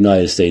of the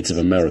United States of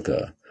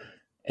America,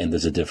 and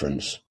there's a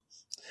difference.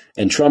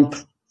 And Trump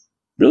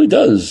really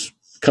does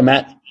come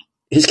at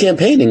his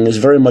campaigning is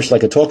very much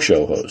like a talk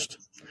show host,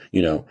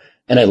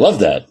 and I love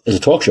that as a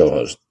talk show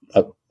host.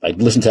 I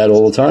listen to that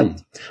all the time.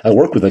 I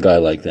work with a guy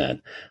like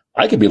that.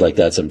 I could be like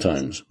that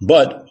sometimes.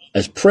 But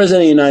as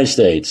president of the United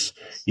States,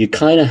 you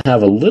kind of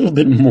have a little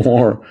bit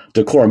more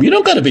decorum. You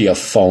don't got to be a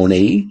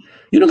phony.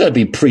 You don't got to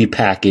be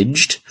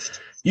prepackaged.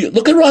 You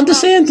look at Ron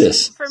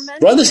DeSantis.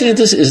 Ron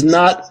DeSantis is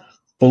not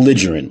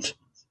belligerent,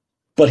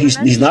 but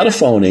he's not a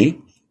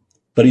phony,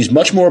 but he's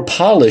much more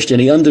polished and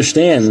he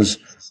understands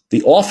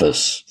the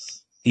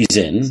office he's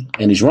in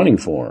and he's running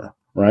for,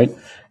 right?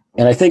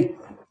 And I think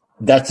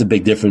that's the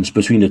big difference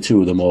between the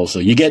two of them also.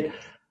 You get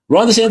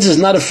Ron DeSantis is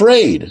not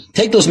afraid.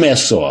 Take those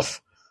masks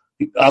off.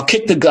 I'll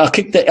kick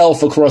the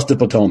elf across the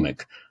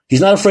Potomac. He's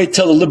not afraid to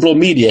tell the liberal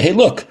media, hey,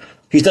 look,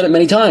 he's done it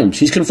many times.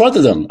 He's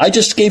confronted them. I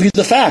just gave you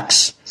the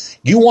facts.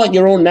 You want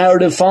your own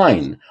narrative?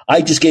 Fine.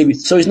 I just gave you.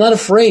 So he's not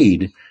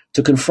afraid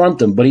to confront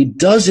them, but he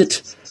does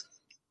it.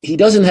 He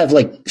doesn't have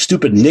like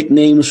stupid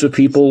nicknames for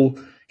people.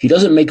 He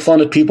doesn't make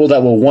fun of people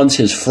that were once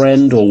his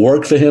friend or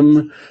worked for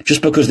him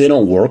just because they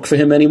don't work for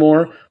him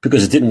anymore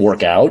because it didn't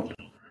work out.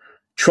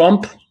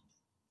 Trump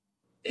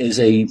is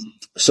a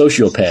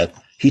sociopath.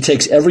 He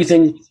takes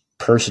everything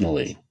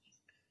personally.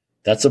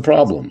 That's a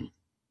problem.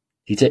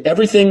 He takes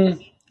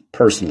everything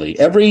personally.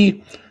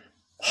 Every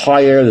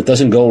hire that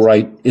doesn't go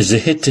right is a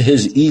hit to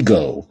his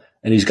ego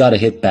and he's got to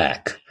hit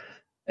back.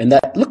 And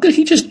that, look at,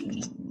 he just,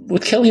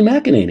 with Kelly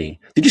McEnany,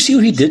 did you see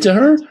what he did to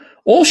her?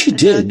 All she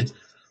did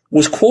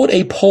was quote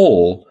a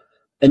poll,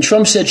 and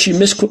Trump said she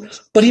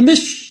but he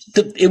missed,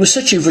 it was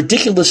such a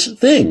ridiculous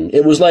thing.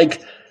 It was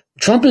like,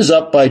 Trump is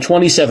up by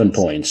 27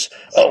 points.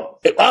 Oh,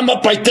 I'm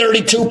up by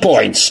 32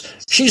 points.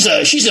 She's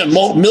a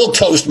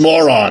milquetoast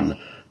moron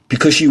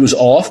because she was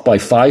off by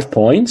 5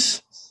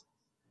 points.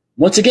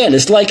 Once again,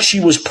 it's like she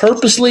was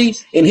purposely,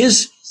 in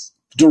his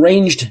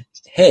deranged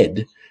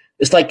head,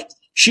 it's like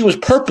she was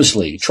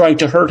purposely trying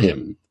to hurt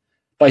him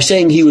by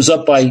saying he was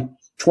up by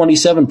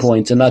 27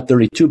 points and not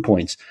 32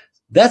 points.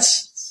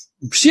 That's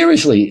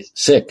seriously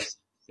sick.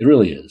 It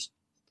really is.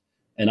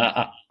 And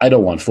I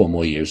don't want 4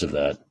 more years of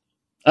that.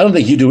 I don't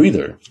think you do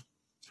either.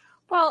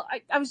 Well,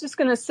 I was just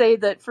going to say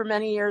that for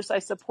many years I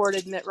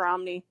supported Mitt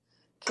Romney,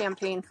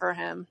 campaigned for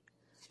him.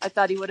 I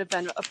thought he would have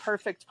been a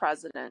perfect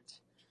president.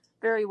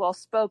 Very well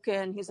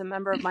spoken. He's a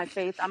member of my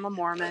faith. I'm a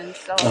Mormon,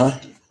 so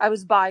I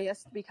was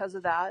biased because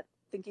of that,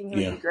 thinking he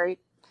would be great.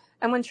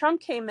 And when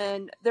Trump came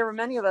in, there were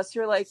many of us who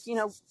were like,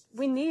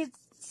 we need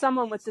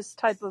someone with this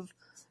type of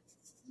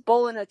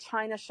bull in a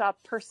china shop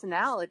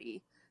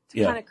personality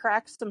to kind of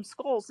crack some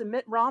skulls. And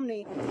Mitt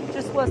Romney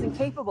just wasn't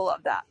capable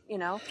of that,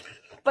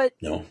 But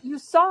you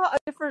saw a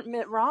different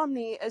Mitt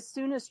Romney as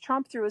soon as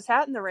Trump threw his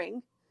hat in the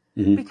ring,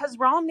 because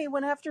Romney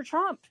went after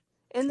Trump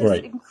in this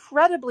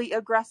incredibly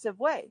aggressive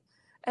way.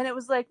 And it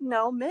was like,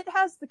 no, Mitt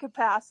has the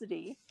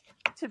capacity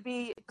to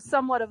be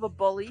somewhat of a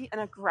bully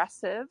and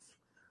aggressive,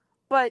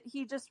 but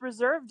he just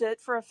reserved it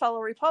for a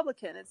fellow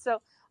Republican. And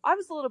so I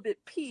was a little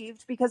bit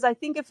peeved because I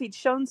think if he'd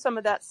shown some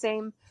of that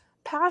same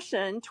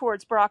passion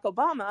towards Barack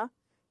Obama,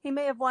 he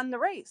may have won the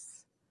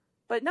race.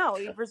 But no,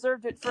 he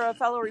reserved it for a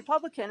fellow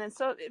Republican. And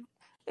so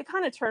it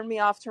kind of turned me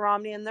off to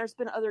Romney. And there's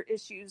been other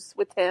issues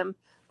with him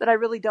that I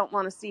really don't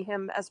want to see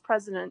him as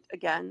president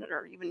again,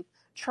 or even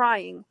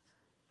trying.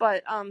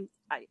 But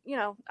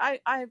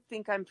I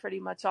think I'm pretty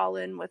much all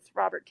in with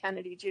Robert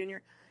Kennedy Jr.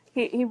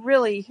 He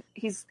really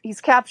he's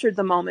captured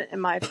the moment, in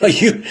my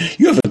opinion.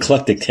 You have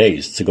eclectic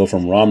taste to go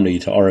from Romney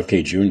to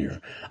RFK Jr.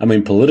 I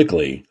mean,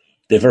 politically,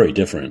 they're very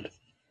different.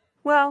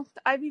 Well,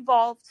 I've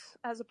evolved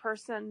as a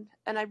person,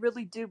 and I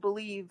really do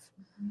believe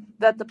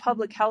that the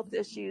public health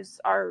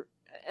issues are,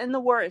 and the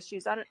war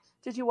issues.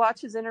 Did you watch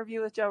his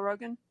interview with Joe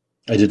Rogan?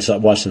 I did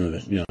watch some of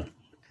it, yeah.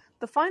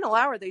 The final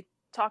hour, they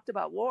talked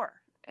about war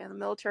and the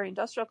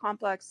military-industrial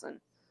complex and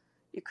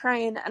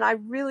Ukraine, and I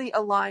really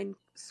align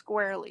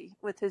squarely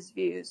with his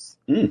views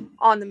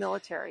on the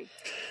military.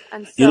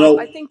 And so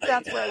I think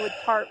that's where I would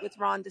part with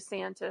Ron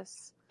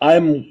DeSantis. I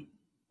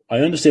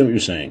understand what you're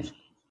saying.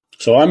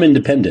 So I'm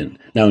independent.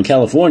 Now in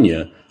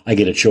California, I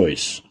get a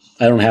choice.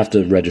 I don't have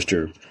to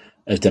register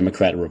as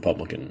Democrat or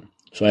Republican.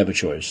 So I have a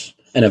choice.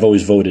 And I've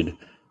always voted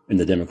in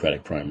the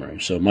Democratic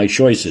primary. So my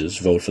choice is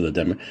vote for the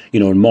Democrat.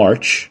 In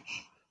March,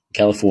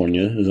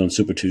 California is on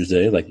Super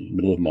Tuesday, like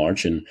middle of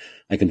March, and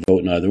I can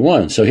vote in either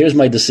one. So here's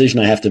my decision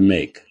I have to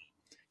make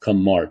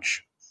come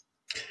March.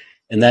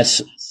 And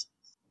that's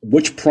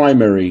which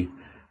primary.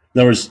 In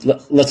other words,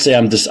 let's say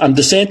I'm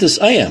DeSantis.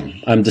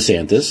 I'm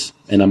DeSantis,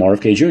 and I'm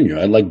RFK Jr.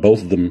 I'd like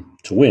both of them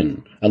to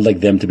win. I'd like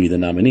them to be the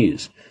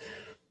nominees.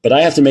 But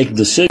I have to make a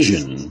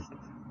decision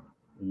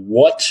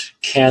what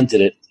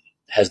candidate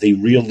has the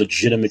real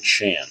legitimate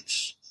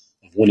chance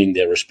of winning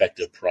their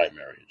respective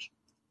primaries.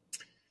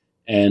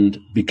 And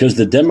because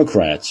the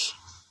Democrats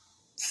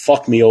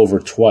fucked me over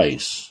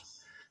twice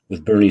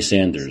with Bernie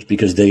Sanders,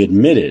 because they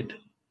admitted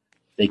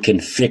they can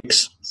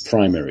fix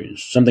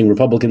primaries, something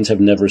Republicans have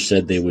never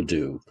said they would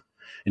do.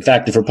 In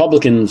fact, if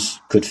Republicans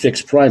could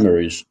fix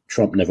primaries,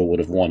 Trump never would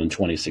have won in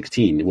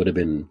 2016. It would have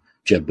been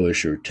Jeb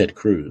Bush or Ted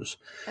Cruz.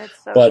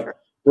 That's so true.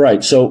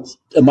 Right. So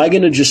am I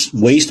going to just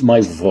waste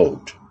my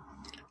vote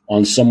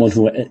on someone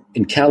who,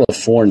 in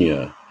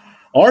California,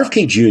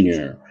 RFK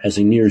Jr. has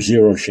a near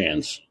zero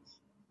chance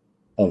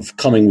of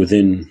coming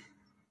within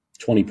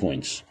 20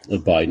 points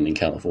of Biden in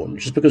California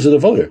just because of the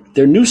voter.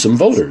 They're Newsom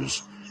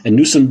voters. And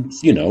Newsom,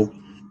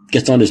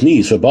 gets on his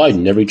knees for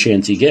Biden every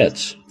chance he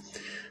gets.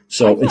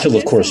 So until,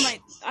 of course...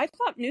 I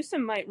thought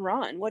Newsom might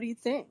run. What do you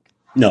think?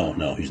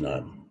 No, he's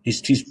not.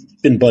 He's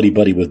been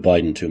buddy-buddy with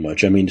Biden too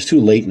much. I mean, it's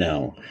too late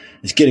now.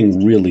 It's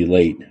getting really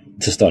late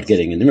to start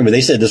getting in. Remember, they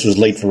said this was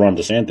late for Ron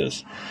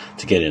DeSantis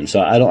to get in.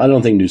 So I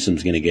don't think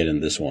Newsom's going to get in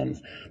this one.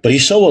 But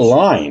he's so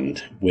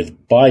aligned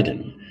with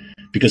Biden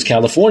because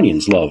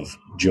Californians love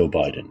Joe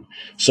Biden.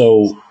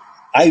 So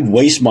I'd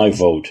waste my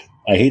vote.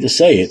 I hate to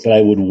say it, but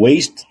I would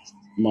waste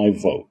my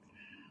vote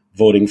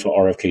voting for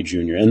RFK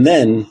Jr. And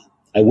then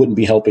I wouldn't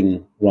be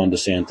helping Ron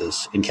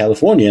DeSantis in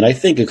California. And I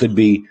think it could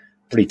be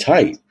pretty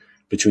tight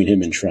between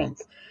him and Trump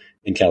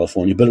in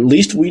California. But at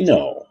least we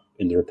know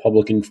in the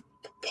Republican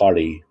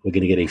Party, we're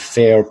going to get a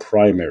fair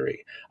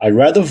primary. I'd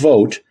rather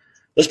vote.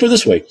 Let's put it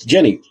this way,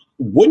 Jenny,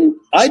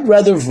 I'd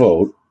rather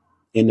vote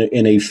in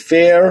a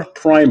fair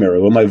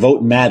primary where my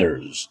vote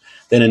matters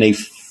than in a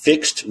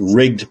fixed,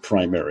 rigged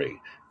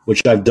primary,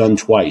 which I've done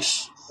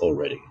twice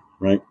already,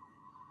 right?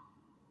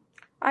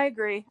 I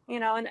agree.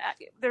 And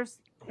there's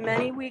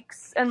many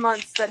weeks and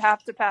months that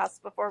have to pass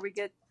before we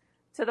get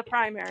to the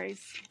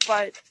primaries.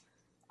 But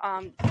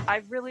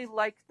I really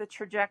like the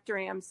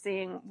trajectory I'm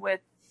seeing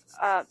with,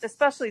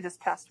 especially this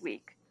past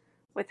week,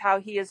 with how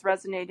he is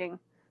resonating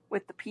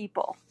with the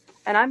people.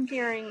 And I'm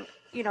hearing,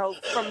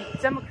 from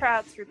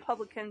Democrats,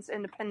 Republicans,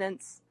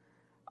 Independents,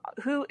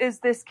 who is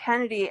this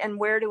Kennedy, and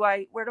where do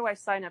I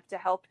sign up to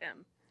help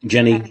him?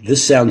 Jenny,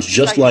 this sounds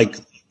just like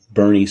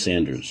Bernie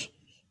Sanders.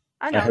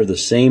 I heard the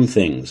same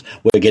things.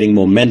 We're getting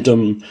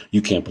momentum.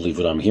 You can't believe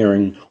what I'm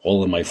hearing.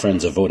 All of my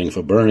friends are voting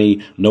for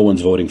Bernie. No one's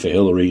voting for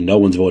Hillary. No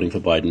one's voting for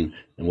Biden.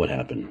 And what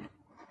happened?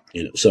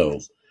 So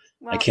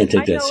I can't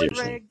take that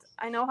seriously.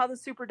 I know how the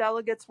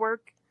superdelegates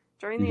work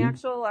during the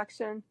actual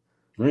election.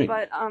 Right.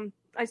 But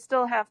I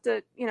still have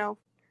to,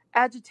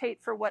 agitate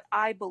for what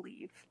I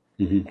believe.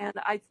 And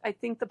I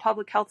think the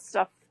public health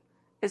stuff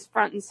is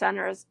front and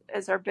center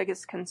as our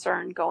biggest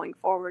concern going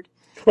forward.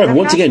 Right, but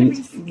once again,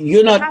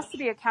 there has to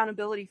be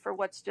accountability for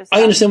what's just.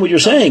 I understand what you're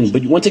saying,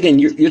 but once again,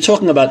 you're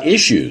talking about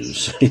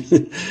issues.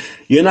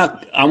 You're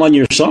not. I'm on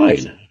your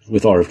side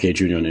with RFK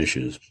Jr. on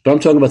issues, but I'm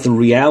talking about the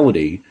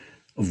reality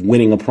of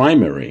winning a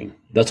primary.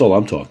 That's all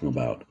I'm talking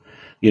about.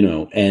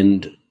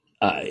 And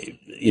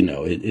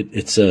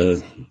it's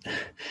a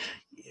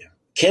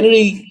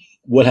Kennedy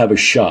would have a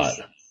shot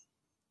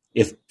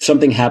if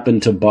something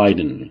happened to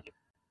Biden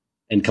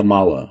and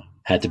Kamala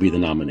had to be the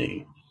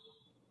nominee.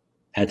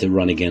 Had to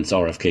run against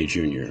RFK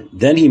Jr.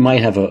 Then he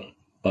might have a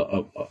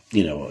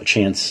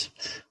chance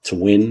to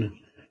win.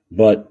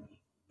 But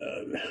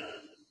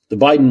the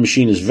Biden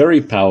machine is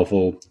very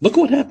powerful. Look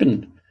what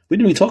happened. We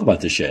didn't even talk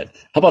about this yet.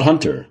 How about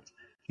Hunter?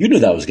 You knew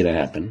that was going to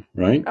happen,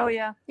 right? Oh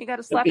yeah, you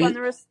got a slap on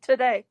the wrist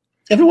today.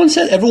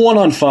 Everyone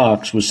on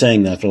Fox was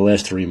saying that for the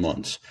last 3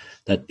 months,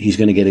 that he's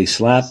going to get a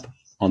slap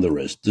on the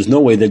wrist. There's no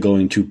way they're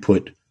going to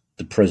put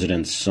the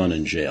president's son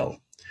in jail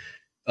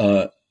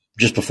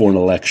just before an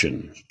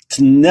election. It's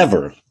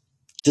never.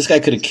 This guy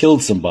could have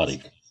killed somebody.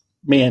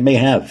 May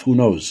have. Who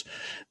knows?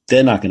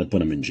 They're not going to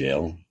put him in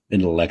jail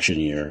in an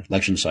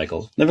election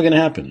cycle. Never going to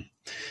happen.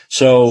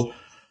 So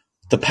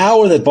the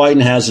power that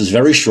Biden has is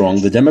very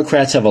strong. The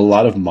Democrats have a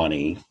lot of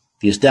money.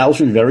 The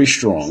establishment very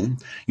strong.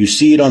 You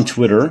see it on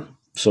Twitter,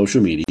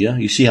 social media.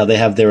 You see how they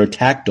have their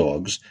attack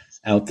dogs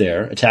out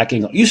there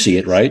attacking. You see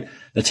it, right?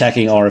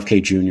 Attacking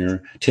RFK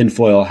Jr.,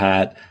 tinfoil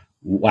hat,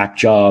 whack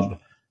job.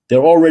 They're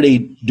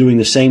already doing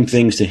the same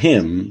things to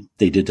him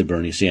they did to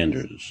Bernie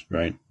Sanders,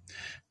 right?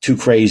 Too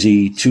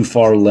crazy, too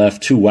far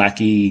left, too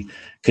wacky,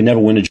 can never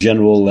win a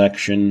general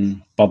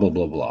election, blah, blah,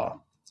 blah, blah.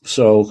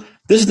 So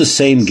this is the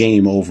same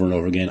game over and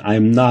over again.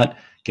 I'm not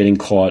getting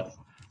caught.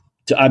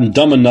 I'm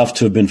dumb enough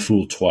to have been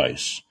fooled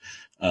twice.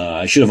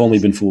 I should have only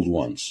been fooled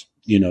once,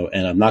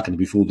 and I'm not going to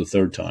be fooled the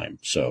third time.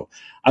 So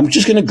I'm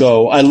just going to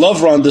go. I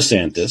love Ron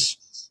DeSantis.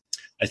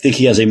 I think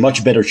he has a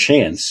much better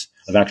chance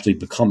of actually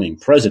becoming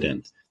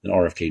president than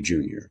RFK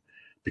Jr.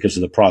 because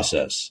of the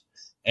process.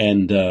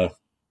 And I'm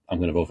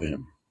going to vote for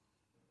him.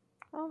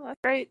 Oh, that's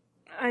great.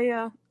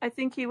 I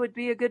think he would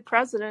be a good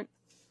president.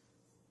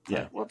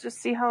 Yeah. We'll just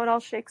see how it all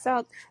shakes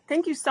out.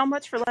 Thank you so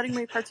much for letting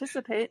me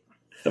participate.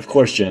 Of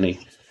course, Jenny.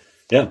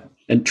 Yeah.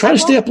 And try to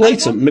stay up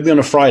late, maybe on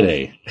a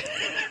Friday.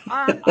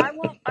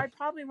 I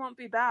probably won't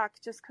be back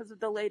just because of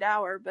the late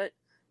hour, but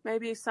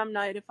maybe some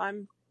night if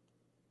I'm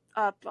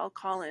up, I'll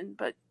call in.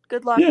 But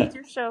good luck with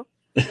your show.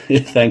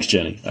 Thanks,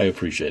 Jenny. I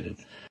appreciate it.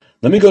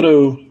 Let me go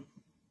to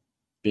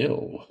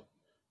Bill.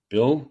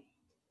 Bill?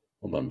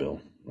 Hold on,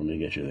 Bill. Let me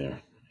get you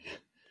there.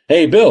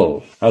 Hey,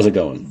 Bill. How's it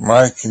going?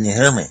 Mike, can you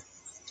hear me?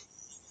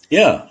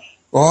 Yeah.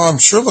 Well, I'm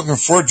sure looking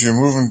forward to you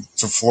moving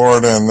to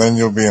Florida, and then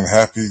you'll be in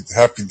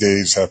happy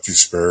days, happy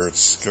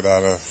spirits. Get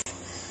out of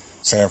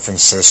San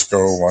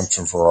Francisco once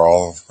and for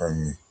all,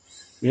 and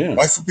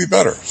life will be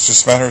better. It's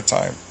just a matter of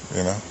time,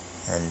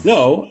 And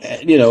no,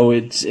 it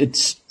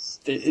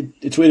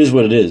is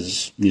what it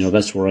is.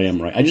 That's where I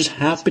am, right? I just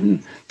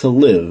happen to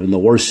live in the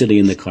worst city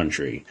in the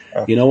country.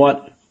 You know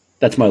what?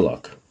 That's my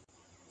luck.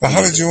 Now,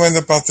 how did you end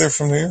up out there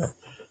from New York?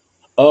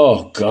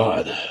 Oh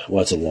God,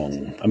 well, that's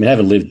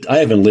I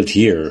haven't lived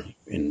here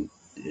in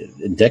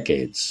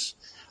decades.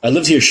 I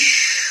lived here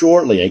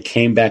shortly. I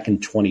came back in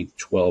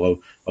 2012.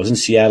 I was in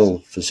Seattle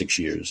for 6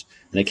 years,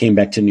 and I came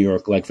back to New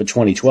York for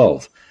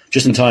 2012,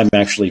 just in time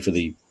actually for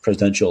the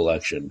presidential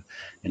election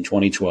in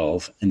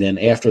 2012. And then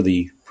after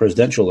the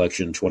presidential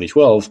election in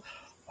 2012,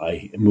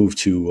 I moved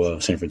to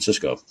San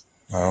Francisco.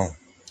 Wow.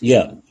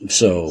 Yeah.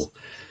 So,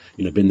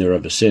 been there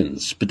ever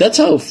since. But that's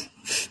how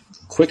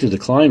quick the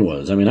decline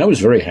was. I mean, I was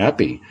very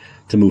happy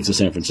to move to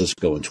San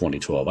Francisco in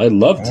 2012. I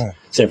loved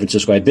San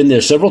Francisco. I'd been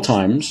there several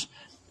times.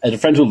 I had a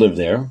friend who lived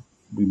there.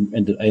 I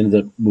ended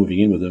up moving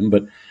in with him.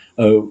 But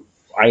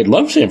I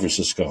loved San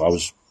Francisco. I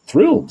was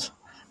thrilled.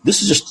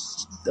 This is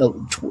just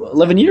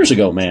 11 years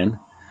ago, man.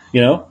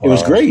 It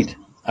was great.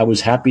 I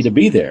was happy to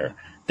be there.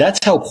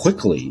 That's how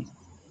quickly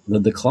the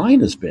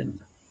decline has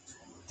been.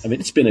 I mean,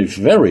 it's been a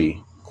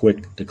very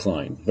quick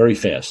decline, very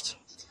fast.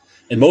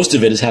 And most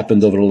of it has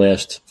happened over the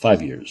last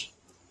 5 years.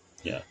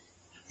 Yeah.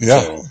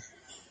 Yeah. So,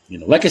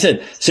 Like I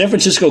said, San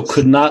Francisco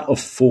could not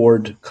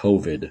afford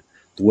COVID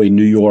the way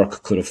New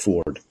York could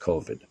afford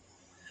COVID.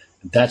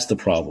 That's the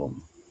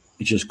problem.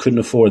 It just couldn't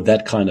afford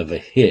that kind of a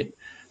hit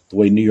the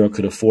way New York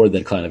could afford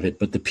that kind of hit.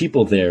 But the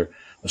people there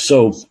are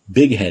so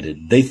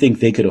big-headed. They think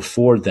they could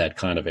afford that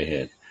kind of a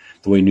hit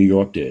the way New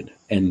York did.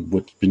 And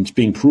what's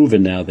being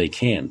proven now, they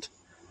can't.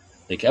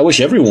 I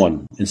wish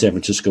everyone in San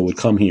Francisco would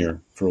come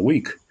here for a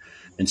week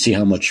and see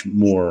how much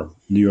more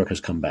New York has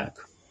come back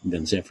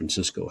than San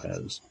Francisco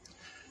has.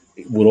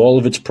 With all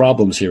of its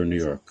problems here in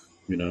New York,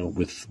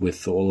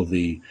 with all of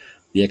the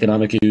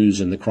economic issues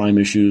and the crime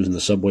issues and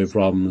the subway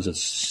problems,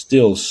 it's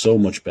still so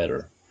much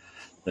better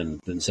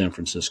than San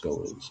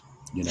Francisco is,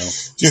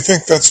 Do you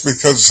think that's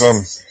because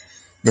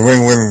New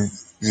England,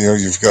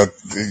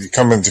 you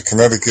come into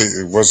Connecticut,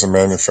 it was a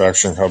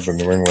manufacturing hub in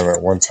New England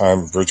at one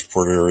time,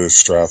 Bridgeport area,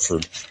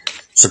 Stratford,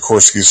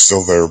 Sikorsky's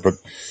still there,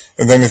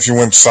 and then if you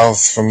went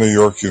south from New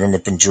York, you'd end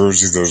up in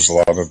Jersey. There's a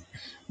lot of,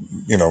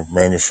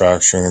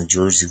 manufacturing in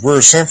Jersey.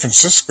 Whereas San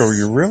Francisco,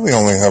 you really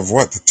only have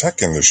the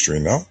tech industry,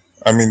 no?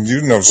 I mean, San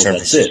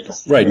Francisco.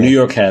 That's it. Right. Yeah. New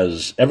York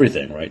has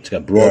everything, right? It's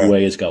got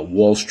Broadway, It's got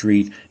Wall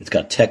Street, it's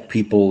got tech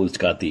people, it's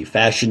got the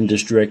fashion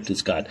district,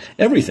 it's got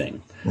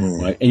everything,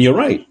 right? And you're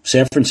right.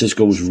 San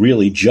Francisco was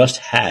really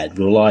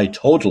relied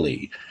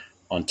totally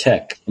on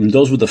tech. I mean,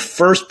 those were the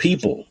first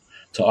people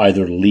to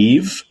either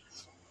leave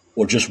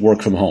or just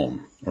work from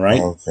home,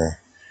 right? Okay.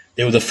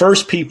 They were the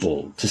first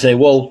people to say,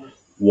 well,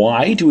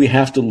 why do we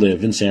have to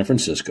live in San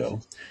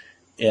Francisco?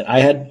 And I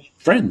had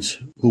friends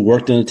who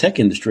worked in the tech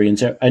industry.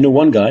 And I know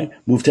one guy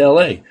moved to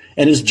L.A.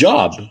 and his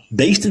job,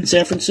 based in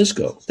San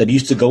Francisco, that he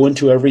used to go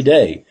into every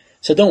day,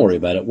 said, don't worry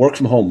about it. Work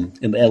from home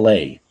in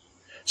L.A.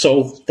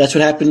 So that's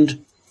what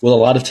happened with a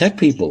lot of tech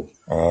people.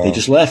 They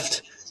just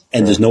left,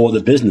 and there's no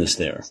other business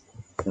there,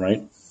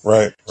 right?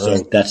 Right. So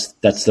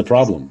that's the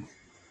problem.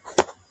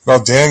 Now,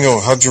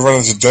 Daniel, how'd you run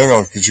into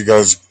Daniel? Because you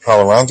guys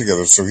pal around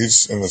together, so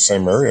he's in the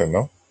same area,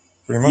 no?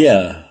 Pretty much?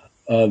 Yeah.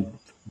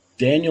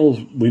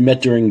 Daniel, we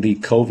met during the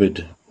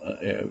COVID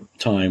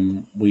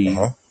time. We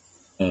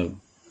were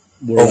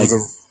over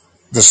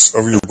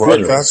your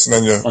broadcast, and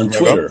then you on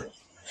Twitter. Up?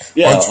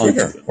 Yeah, on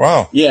Twitter.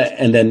 Wow. Yeah,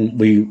 and then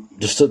we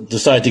just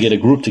decided to get a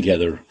group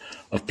together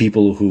of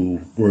people who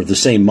were of the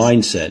same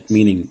mindset,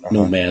 meaning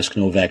no mask,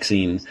 no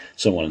vaccine,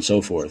 so on and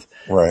so forth.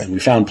 Right. And we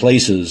found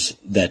places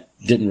that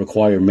didn't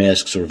require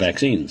masks or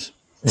vaccines.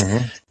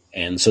 Mm-hmm.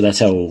 And so that's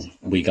how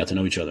we got to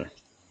know each other.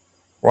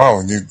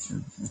 Wow, and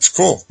it's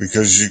cool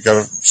because you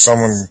got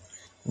someone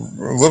a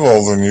little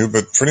older than you,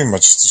 but pretty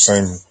much the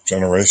same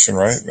generation,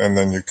 right? And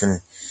then you can,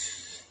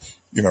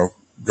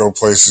 go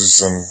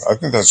places, and I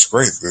think that's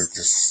great.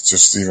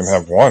 Just to even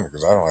have one,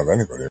 because I don't have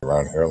anybody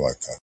around here like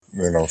that.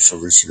 So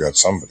at least you got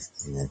somebody.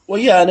 Well,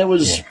 yeah, and it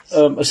was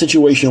a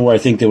situation where I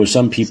think there were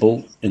some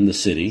people in the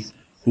city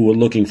who were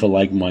looking for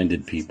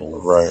like-minded people.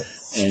 Right.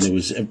 And it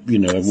was,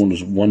 everyone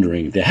was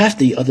wondering, there have to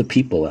be other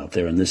people out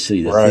there in this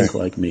city that think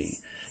like me.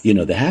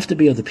 There have to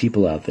be other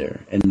people out there.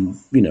 And,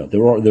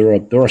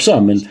 there are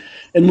some.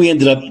 And we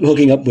ended up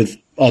hooking up with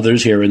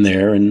others here and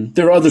there. And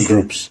there are other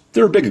groups.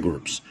 There are bigger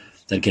groups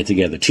that get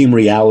together. Team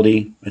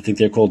Reality, I think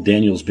they're called.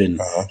 Daniel's been,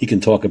 he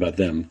can talk about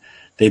them.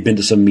 They've been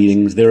to some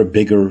meetings. They're a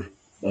bigger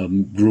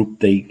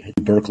group. They hit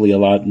Berkeley a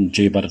lot, and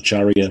Jay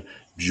Bhattacharya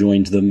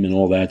joined them and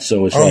all that.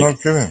 So it's no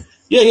kidding.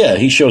 Yeah.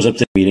 He shows up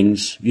to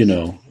meetings,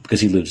 because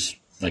he lives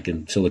like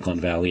in Silicon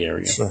Valley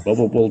area. Sure.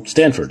 Well,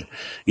 Stanford,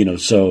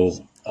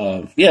 so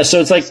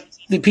it's like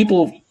the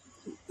people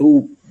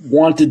who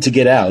wanted to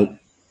get out,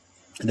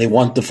 they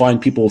want to find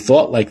people who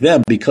thought like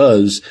them,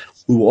 because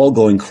we were all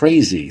going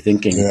crazy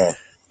thinking,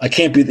 I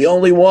can't be the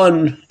only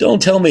one.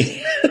 Don't tell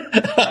me.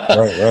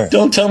 Right.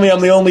 Don't tell me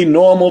I'm the only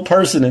normal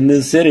person in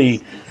this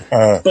city.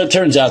 But it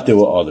turns out there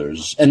were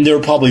others, and there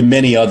were probably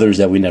many others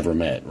that we never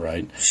met,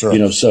 right?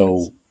 Sure.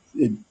 So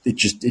it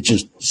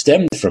just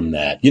stemmed from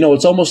that.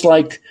 It's almost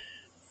like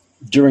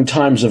during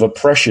times of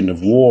oppression,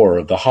 of war,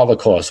 of the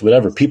Holocaust,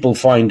 whatever, people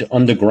find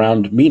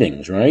underground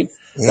meetings, right?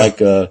 Yeah. Like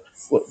the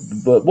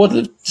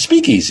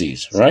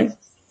speakeasies, right?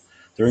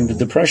 During the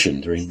Depression,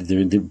 during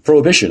the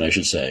Prohibition, I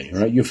should say,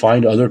 right? You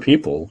find other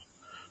people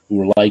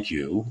who are like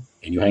you,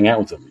 and you hang out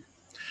with them,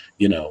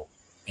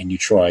 and you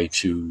try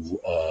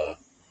to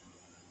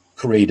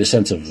create a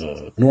sense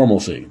of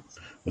normalcy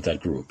with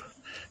that group,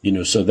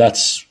 so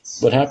that's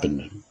what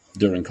happened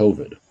during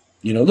COVID.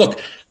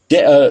 Look,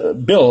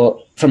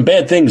 Bill, from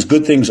bad things,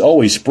 good things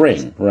always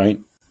spring, right?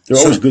 There are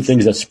always good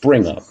things that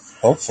spring up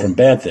from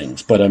bad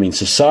things. But I mean,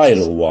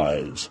 societal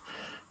wise,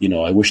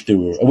 I wish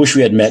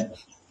we had met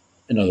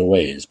in other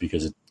ways,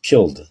 because it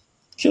killed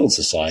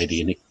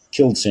society, and it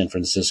killed San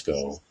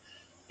Francisco.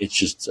 It's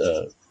just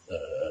a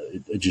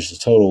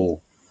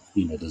total,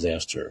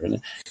 disaster.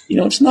 And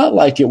it's not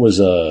like it was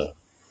a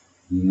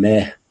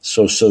meh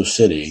so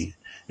city.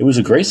 It was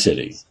a great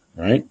city,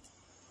 right?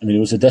 I mean, it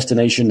was a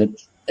destination that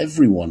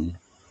everyone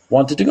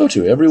wanted to go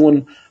to.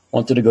 Everyone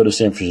wanted to go to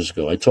San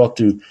Francisco. I talked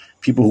to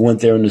people who went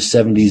there in the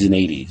 70s and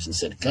 80s and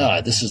said,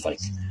 God, this is like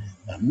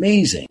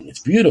amazing. It's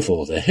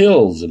beautiful. The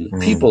hills and the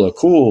people are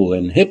cool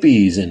and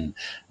hippies and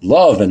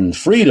love and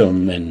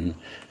freedom and,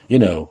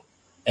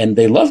 and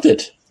they loved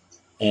it.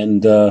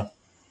 And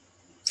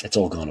it's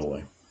all gone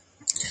away.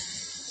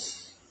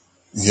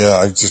 Yeah,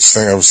 I was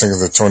thinking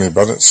of the Tony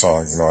Bennett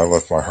song, I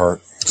left my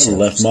heart. I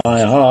left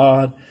my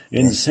heart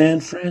in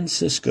San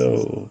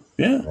Francisco.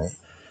 Yeah,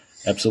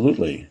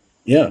 absolutely.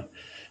 Yeah.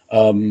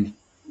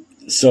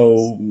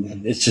 So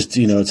it's just,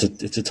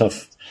 it's a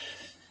tough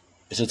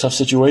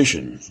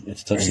situation.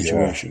 It's a tough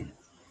situation.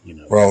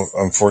 Well,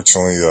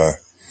 unfortunately,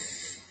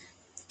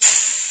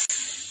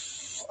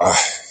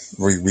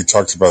 we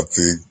talked about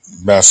the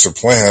master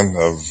plan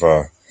of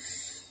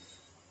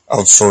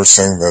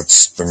outsourcing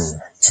that's been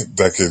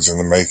decades in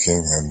the making,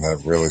 and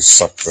that really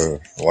sucked the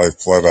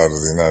lifeblood out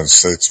of the United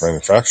States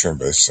manufacturing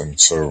base. And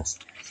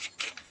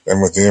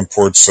with the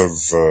imports of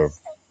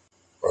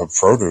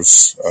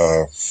produce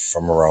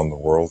from around the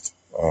world,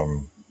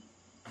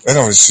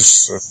 it's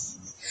just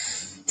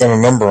done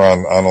a number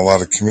on a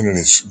lot of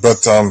communities.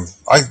 But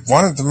I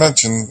wanted to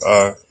mention,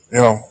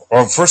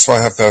 well, first of all,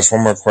 I have to ask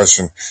one more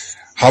question.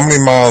 How many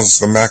miles,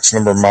 the max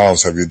number of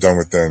miles, have you done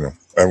with Daniel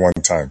at one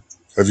time?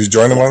 Have you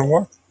joined him on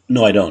one?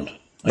 No, I don't.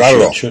 Not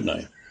at all. Shouldn't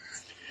I?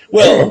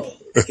 Well,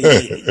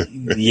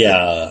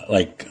 yeah,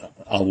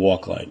 I'll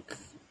walk a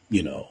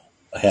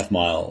half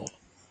mile,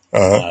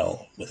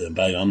 mile with him,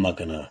 but I'm not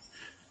gonna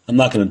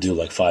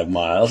do 5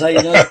 miles.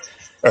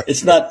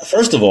 It's not.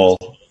 First of all,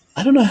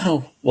 I don't know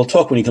how. We'll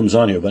talk when he comes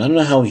on here, but I don't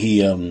know how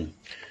he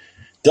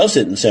does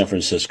it in San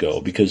Francisco,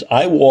 because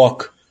I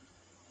walk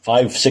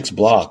 5-6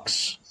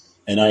 blocks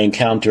and I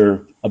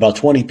encounter about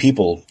 20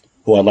 people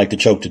who I'd like to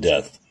choke to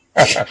death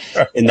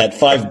in that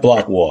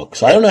 5-block walk.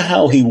 So I don't know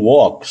how he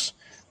walks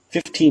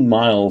 15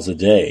 miles a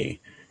day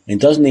and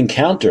doesn't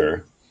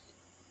encounter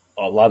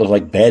a lot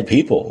of bad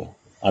people.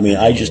 I mean,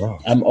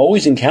 I'm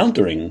always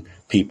encountering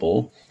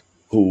people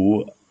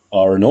who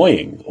are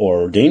annoying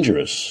or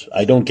dangerous.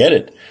 I don't get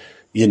it.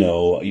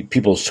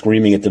 People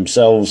screaming at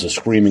themselves or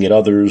screaming at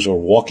others or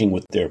walking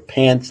with their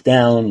pants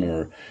down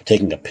or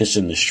taking a piss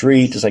in the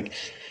street. It's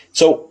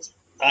so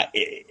I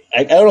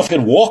don't know if I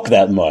can walk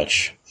that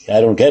much.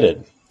 I don't get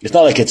it. It's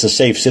not like it's a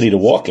safe city to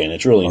walk in.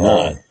 It's really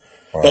not.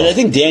 Wow. But I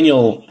think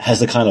Daniel has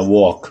the kind of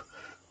walk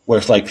where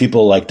it's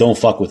people don't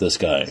fuck with this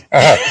guy.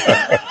 I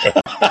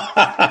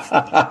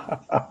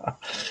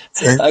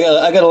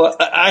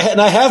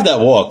have that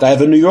walk. I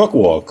have a New York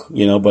walk,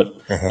 but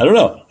I don't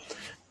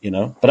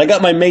know, but I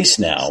got my mace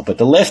now. But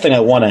the last thing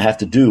I want to have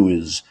to do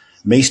is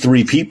mace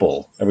 3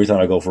 people every time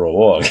I go for a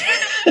walk.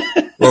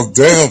 Well,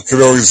 Daniel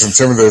could always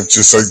intimidate,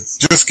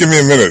 just give me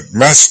a minute,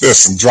 mash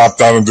this and drop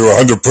down and do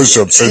 100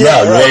 push-ups. Say, you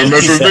want to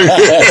mess with me?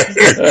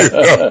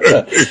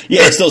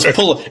 Yeah, it's those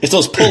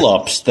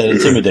pull-ups that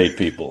intimidate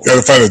people. Got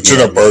to find a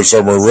chin-up bar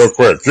somewhere real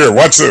quick. Here,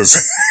 watch this.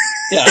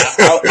 Yeah,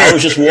 I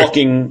was just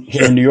walking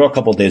here in New York a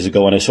couple of days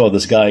ago, and I saw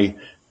this guy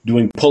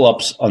doing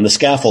pull-ups on the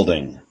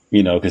scaffolding,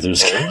 because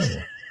there's...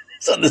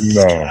 It's on the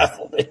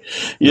scaffolding.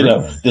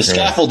 There's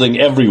scaffolding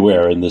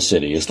everywhere in the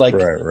city. It's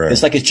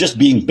it's like it's just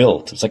being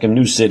built. It's like a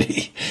new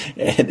city.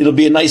 And it'll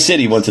be a nice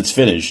city once it's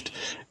finished.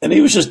 And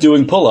he was just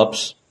doing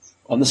pull-ups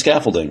on the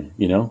scaffolding,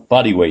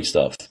 body weight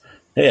stuff.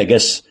 Hey, I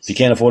guess if you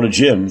can't afford a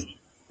gym,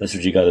 that's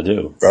what you got to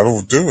do.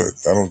 That'll do it.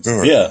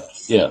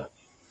 Yeah,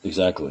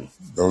 exactly.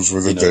 Those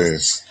were the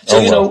days.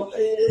 So,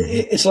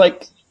 it's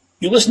like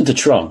you listen to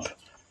Trump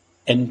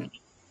and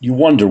you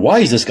wonder,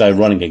 why is this guy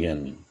running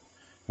again?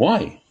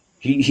 Why?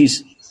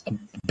 He's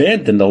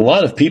abandoned a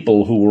lot of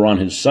people who were on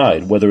his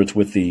side, whether it's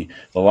with the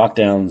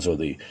lockdowns or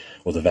the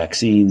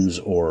vaccines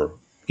or,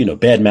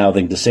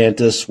 bad-mouthing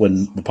DeSantis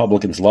when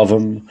Republicans love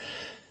him.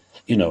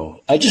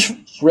 I just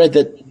read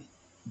that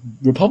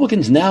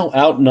Republicans now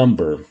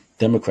outnumber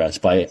Democrats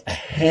by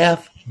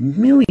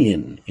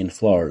 500,000 in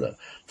Florida,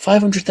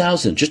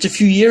 500,000. Just a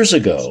few years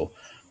ago,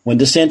 when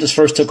DeSantis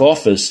first took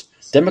office,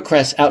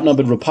 Democrats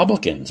outnumbered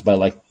Republicans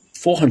by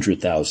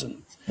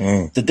 400,000.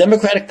 The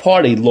Democratic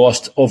Party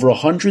lost over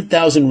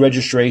 100,000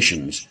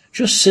 registrations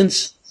just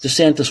since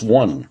DeSantis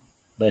won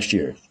last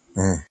year.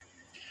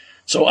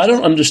 So I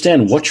don't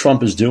understand what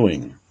Trump is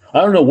doing.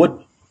 I don't know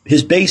what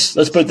his base,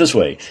 let's put it this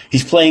way,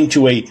 he's playing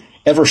to a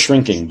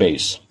ever-shrinking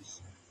base.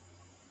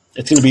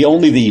 It's going to be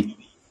only the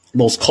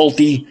most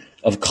culty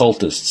of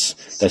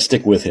cultists that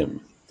stick with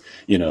him,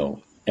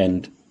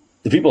 and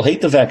the people hate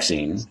the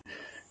vaccine.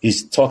 He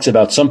talks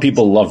about some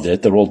people loved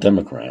it. They're all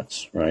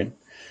Democrats, right?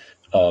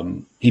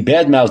 He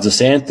badmouths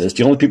DeSantis.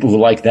 The only people who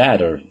like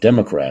that are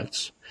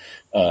Democrats.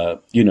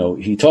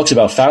 He talks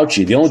about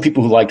Fauci. The only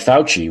people who liked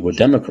Fauci were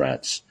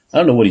Democrats. I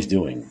don't know what he's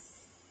doing.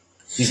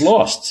 He's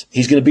lost.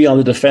 He's going to be on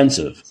the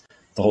defensive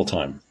the whole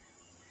time.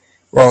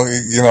 Well, I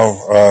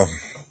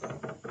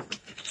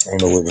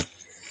don't know whether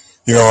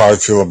you know how I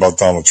feel about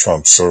Donald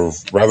Trump. So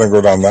rather than go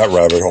down that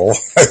rabbit hole,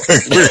 I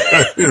think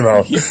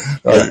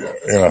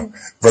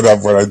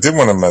But what I did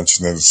want to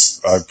mention is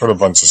I put a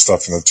bunch of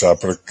stuff in the chat,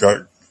 but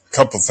a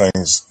couple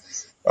things.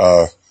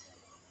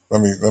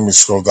 Let me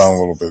scroll down a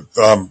little bit.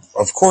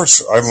 Of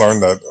course, I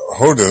learned that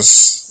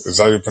HOTUS Is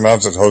that how you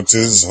pronounce it?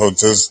 Hotez?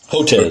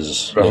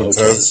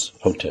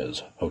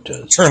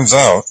 Hotez. Turns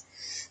out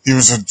he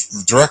was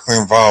directly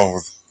involved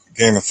with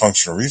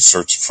gain-of-function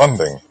research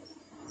funding.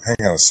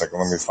 Hang on a second.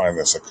 Let me find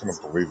this. I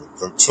couldn't believe it.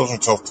 The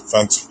Children's Health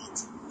Defense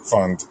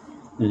Fund.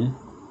 Mm-hmm.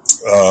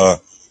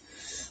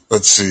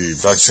 Let's see.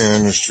 Vaccine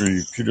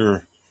industry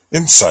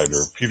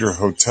insider Peter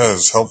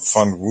Hotez helped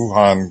fund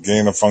Wuhan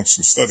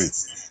gain-of-function study.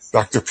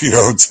 Dr. Peter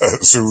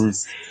Hotez, who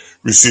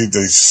received a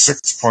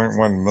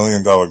 $6.1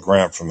 million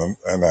grant from the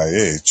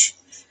NIH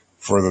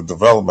for the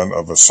development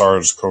of a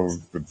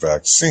SARS-CoV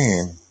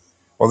vaccine.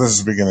 Well, this is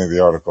the beginning of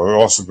the article. It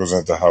also goes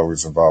into how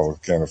he's involved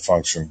with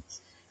gain-of-function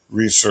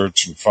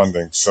research and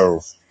funding.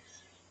 So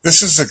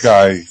this is a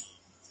guy,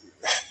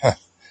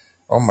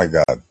 oh my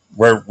God,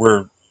 where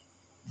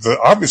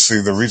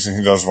obviously the reason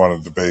he doesn't want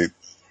to debate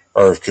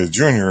RFK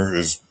Jr.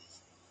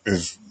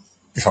 is,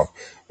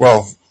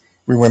 well,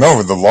 we went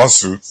over the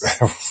lawsuit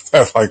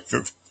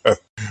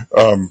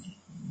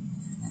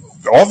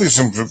all these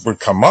things would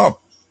come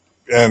up,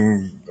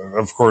 and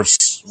of course,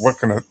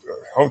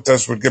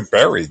 Hotez would get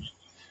buried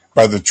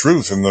by the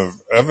truth and the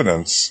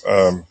evidence.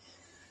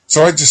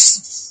 So I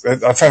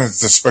find it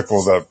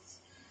despicable that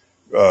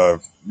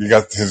you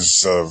got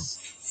his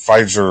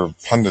Pfizer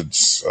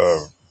pundits,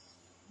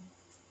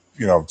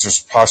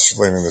 just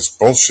postulating this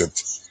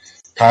bullshit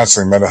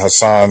constantly. Mehdi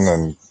Hasan,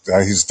 and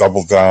he's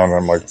doubled down.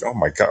 I'm like, oh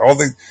my God, all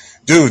the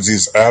dudes,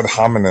 these ad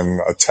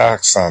hominem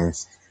attacks on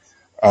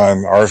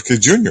RFK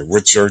Jr.,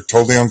 which are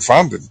totally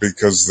unfounded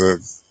because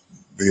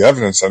the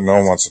evidence that no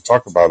one wants to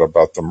talk about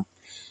the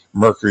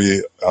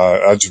mercury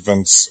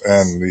adjuvants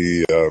and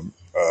the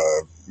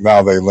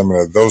now they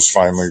eliminated those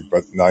finally,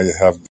 but now you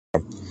have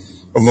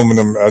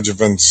aluminum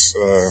adjuvants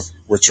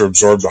which are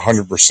absorbed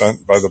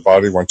 100% by the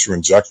body once you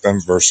inject them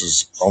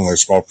versus only a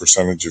small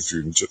percentage if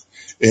you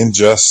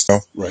ingest.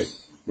 Right.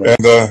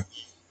 And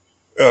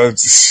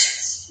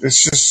it's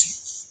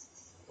just,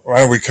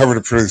 well, we covered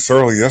it pretty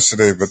thoroughly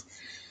yesterday, but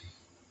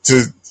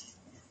the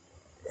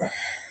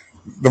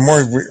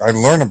more I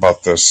learn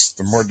about this,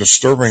 the more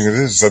disturbing it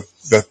is that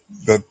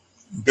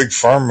Big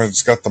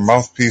Pharma's got the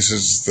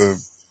mouthpieces,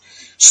 the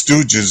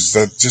stooges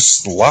that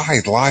just lie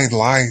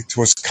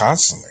to us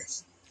constantly,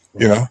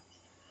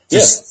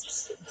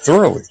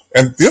 thoroughly.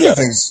 And the other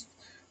things,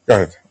 go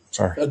ahead.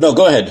 Sorry. No,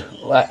 go ahead.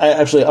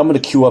 I'm going to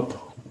queue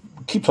up.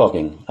 Keep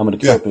talking. I'm going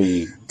to queue up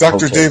a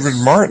Dr. David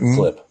Martin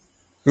clip,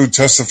 who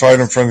testified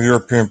in front of the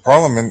European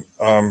Parliament.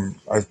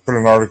 I put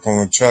an article in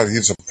the chat.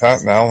 He's a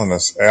patent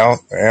analyst,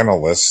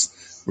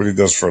 what he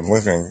does for a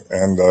living,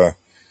 and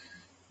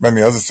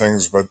many other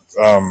things. But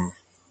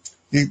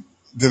he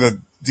did a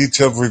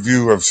detailed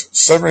review of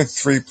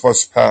 73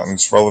 plus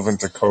patents relevant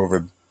to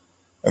COVID,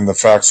 and the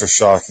facts are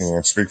shocking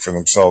and speak for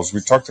themselves.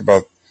 We talked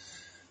about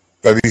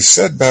that. He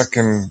said back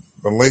in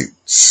the late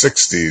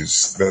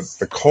 60s that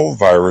the cold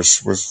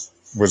virus was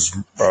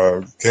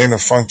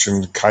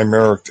gain-of-function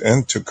chimeric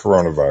into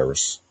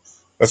coronavirus.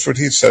 That's what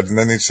he said. And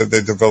then he said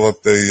they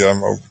developed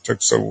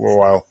took a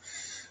while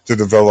to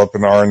develop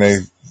an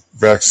RNA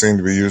vaccine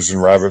to be used in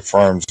rabbit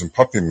farms and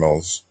puppy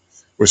mills,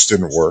 which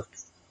didn't work.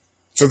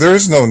 So there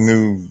is no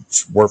new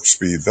warp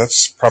speed.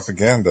 That's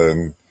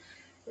propaganda.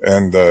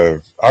 And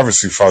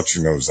obviously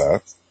Fauci knows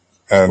that.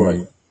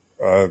 And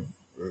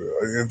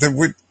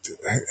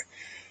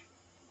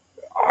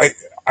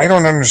I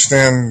don't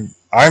understand.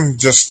 I'm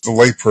just a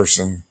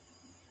layperson,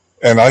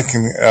 and I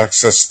can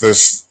access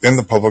this in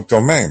the public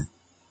domain.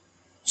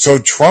 So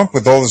Trump,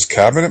 with all his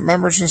cabinet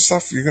members and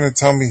stuff, you're going to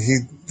tell me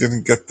he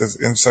didn't get the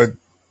inside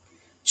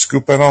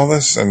scoop on all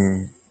this?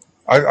 And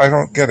I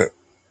don't get it,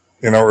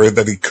 or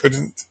that he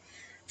couldn't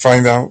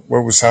find out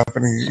what was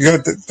happening. You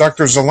had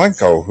Dr.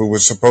 Zelenko, who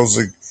was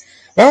supposedly,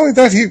 not only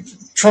that,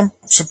 Trump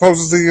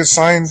supposedly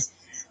assigned,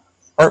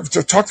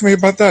 talk to me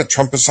about that,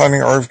 Trump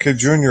assigning RFK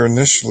Jr.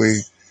 initially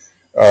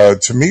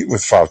to meet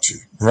with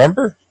Fauci.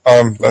 Remember?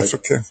 That's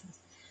what came.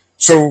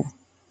 So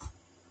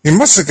he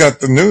must have got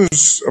the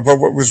news about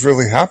what was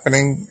really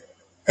happening,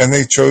 and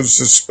they chose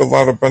to spill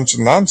out a bunch of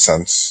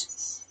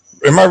nonsense.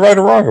 Am I right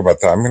or wrong about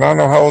that? I mean, I don't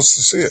know how else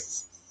to see it.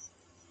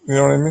 You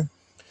know what I mean?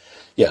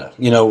 Yeah.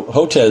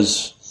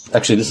 Hotez,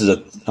 actually,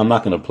 I'm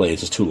not going to play it.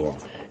 It's just too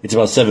long. It's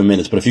about 7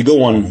 minutes. But if you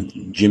go on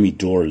Jimmy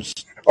Dore's.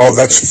 Oh,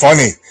 that's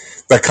funny.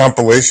 That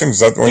compilation, is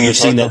that the one you've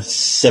seen that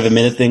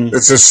 7-minute thing?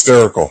 It's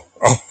hysterical.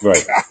 Oh,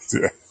 right. God,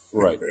 yeah.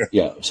 Right.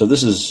 Yeah. So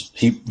this is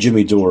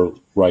Jimmy Dore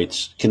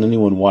writes, "Can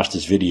anyone watch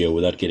this video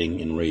without getting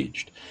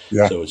enraged?"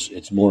 Yeah. So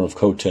it's more of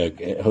Kotek,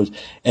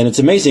 and it's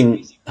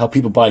amazing how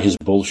people buy his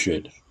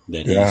bullshit.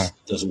 That he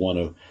doesn't want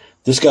to.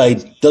 This guy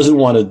doesn't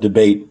want to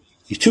debate.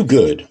 He's too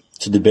good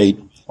to debate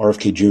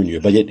RFK Jr.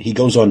 But yet he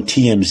goes on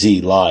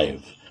TMZ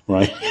Live.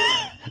 Right.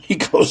 He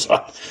goes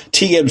on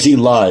TMZ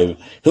Live.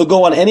 He'll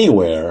go on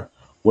anywhere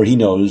where he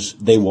knows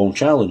they won't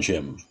challenge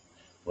him.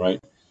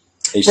 Right.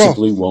 They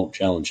simply won't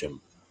challenge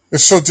him.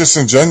 It's so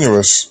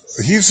disingenuous.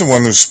 He's the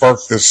one who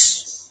sparked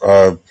this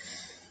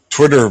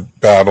Twitter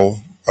battle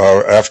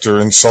after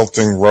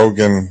insulting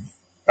Rogan,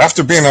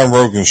 after being on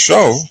Rogan's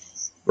show,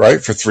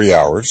 right, for 3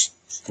 hours.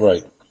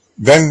 Right.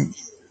 Then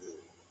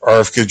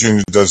RFK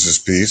Jr. does his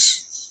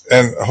piece,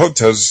 and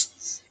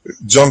Hotez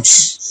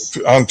jumps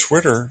on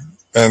Twitter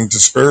and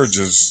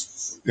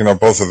disparages,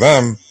 both of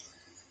them.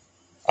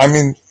 I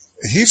mean,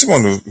 he's the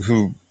one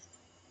who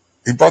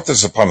he brought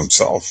this upon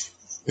himself,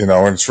 and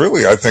it's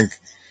really, I think,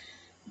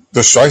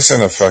 the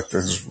Streisand effect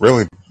has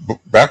really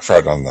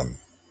backfired on them.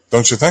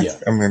 Don't you think? Yeah.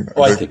 I mean,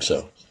 I think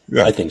so.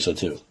 Yeah. I think so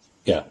too.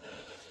 Yeah.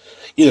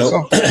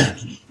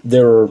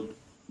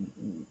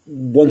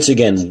 Once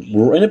again,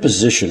 we're in a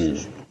position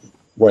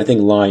where I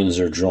think lines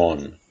are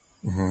drawn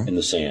in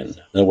the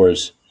sand. In other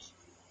words,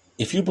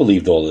 if you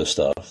believed all this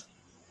stuff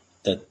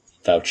that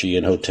Fauci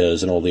and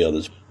Hotez and all the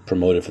others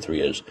promoted for 3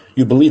 years,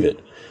 you believe it.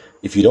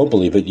 If you don't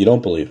believe it, you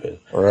don't believe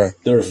it. All right.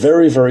 There are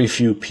very, very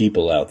few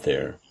people out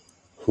there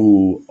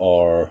who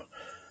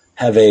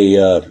have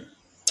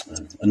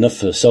enough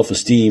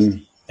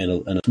self-esteem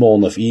and a small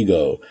enough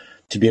ego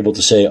to be able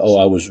to say, "Oh,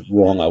 I was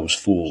wrong. I was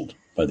fooled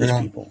by these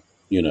people."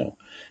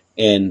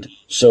 And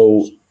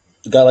so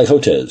a guy like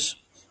Hotez,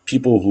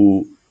 people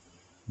who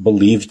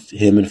believed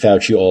him and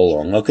Fauci all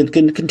along,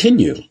 can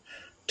continue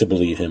to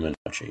believe him and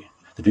Fauci.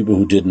 The people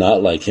who did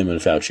not like him and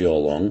Fauci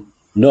all along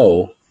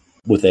know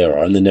what they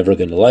are, and they're never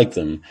going to like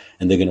them,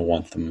 and they're going to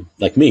want them,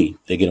 like me,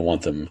 they're going to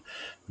want them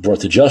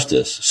brought to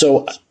justice.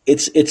 So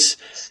it's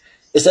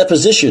that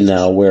position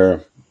now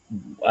where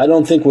I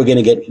don't think we're going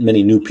to get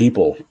many new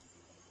people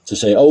to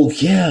say, "Oh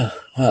yeah,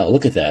 wow,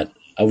 look at that.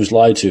 I was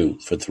lied to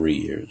for 3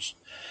 years."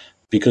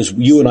 Because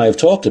you and I have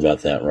talked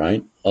about that,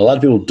 right? A lot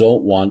of people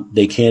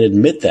they can't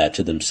admit that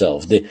to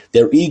themselves.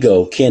 Their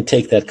ego can't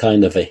take that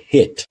kind of a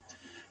hit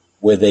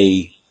where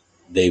they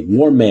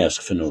wore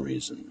masks for no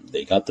reason.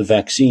 They got the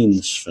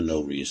vaccines for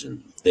no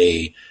reason.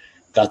 They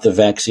got the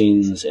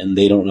vaccines and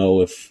they don't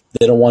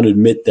want to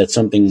admit that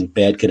something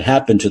bad could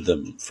happen to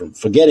them from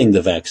forgetting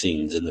the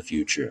vaccines in the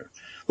future.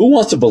 Who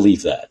wants to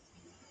believe that?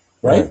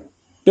 Right?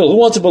 Bill, who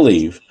wants to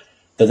believe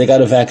that they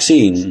got a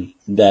vaccine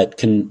that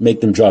can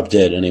make them drop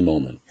dead any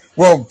moment?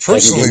 Well,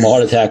 personally, like give them a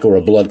heart attack or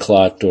a blood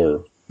clot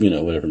or,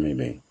 whatever it may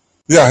be.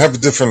 Yeah, I have a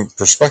different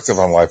perspective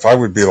on life. I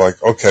would be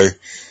like, okay,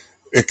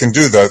 it can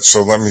do that,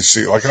 so let me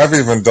see. Like, I've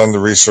even done the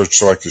research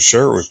so I could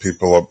share it with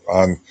people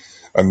on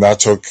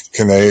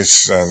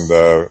nattokinase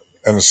and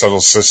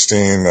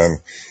N-acetylcysteine and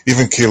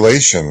even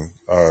chelation,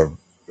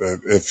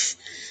 if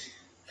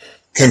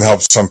can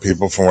help some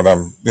people from what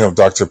I'm,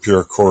 Dr.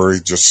 Pierre Corey,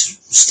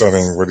 just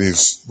studying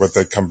what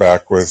they come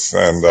back with,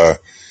 and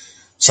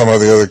some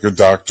of the other good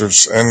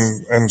doctors.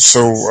 And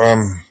so,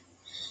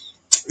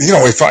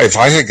 if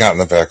I had gotten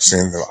the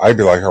vaccine, I'd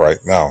be like, all right,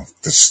 now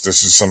this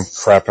is some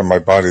crap in my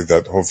body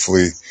that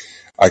hopefully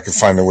I could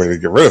find a way to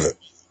get rid of it.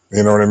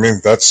 You know what I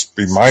mean? That's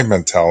be my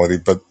mentality,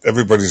 but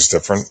everybody's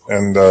different.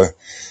 And,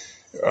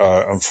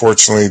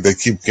 unfortunately they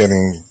keep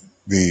getting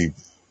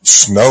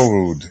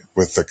snowed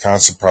with the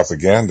constant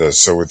propaganda.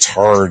 So it's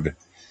hard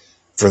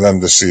for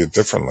them to see it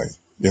differently.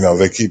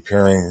 They keep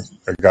hearing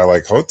a guy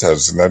like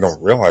Hotez and they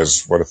don't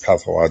realize what a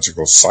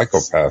pathological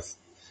psychopath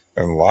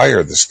and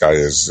liar this guy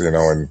is,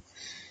 and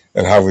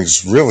how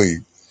he's really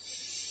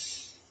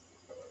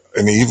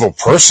an evil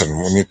person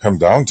when you come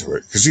down to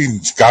it, because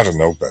he's got to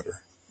know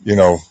better.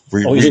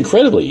 He's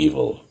incredibly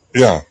evil.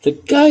 Yeah. The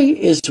guy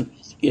is,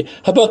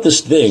 how about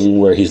this thing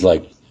where he's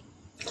like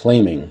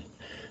claiming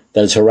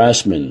that it's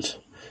harassment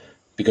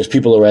because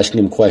people are asking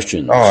him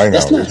questions? Oh, I know.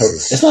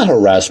 It's not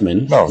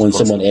harassment when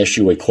someone asks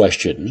you a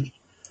question.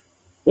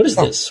 What is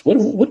this?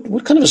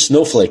 What kind of a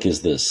snowflake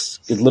is this?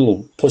 A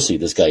little pussy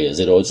this guy is.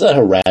 It's not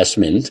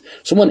harassment.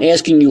 Someone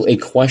asking you a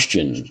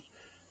question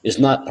is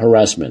not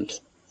harassment.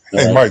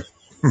 Hey, Mike,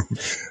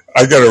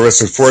 I got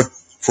arrested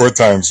four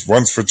times.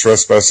 Once for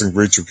trespassing,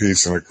 breach of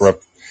peace, in a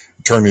corrupt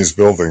attorney's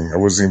building. I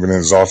wasn't even in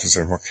his office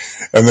anymore.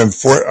 And then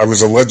I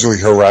was allegedly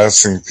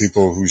harassing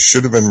people who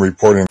should have been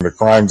reporting the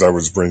crimes I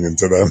was bringing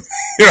to them.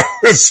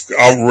 It's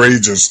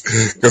outrageous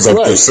because I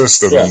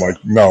persisted. Yeah. I'm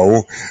like,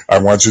 no, I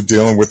want you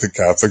dealing with the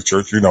Catholic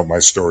Church. You know my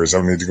stories. I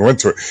don't need to go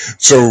into it.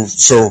 So,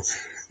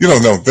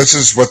 no, this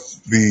is what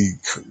the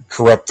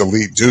corrupt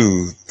elite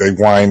do. They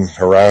whine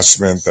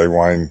harassment. They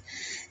whine,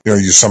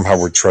 you somehow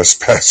were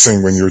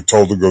trespassing when you were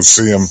told to go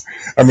see them.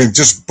 I mean,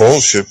 just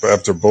bullshit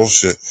after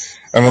bullshit.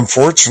 And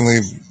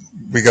unfortunately,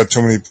 we got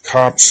too many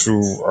cops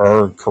who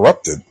are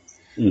corrupted.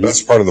 Mm-hmm.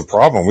 That's part of the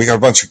problem. We got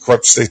a bunch of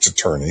corrupt state's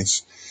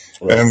attorneys.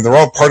 Right. And they're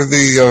all part of I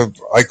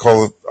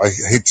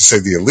hate to say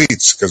the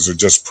elites, because they're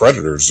just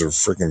predators. They're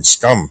freaking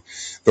scum.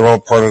 They're all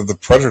part of the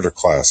predator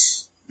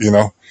class,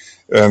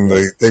 and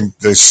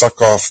they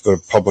suck off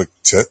the public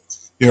tit.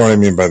 You know what I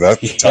mean by that?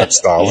 The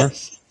tax dollar.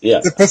 Yes. Yeah.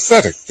 They're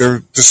pathetic.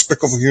 They're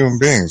despicable human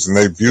beings, and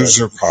they abuse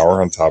their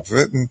power on top of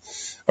it. And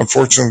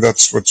unfortunately,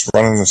 that's what's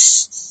running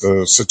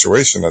the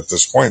situation at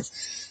this point.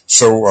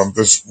 So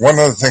there's one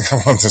other thing I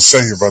wanted to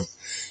say about,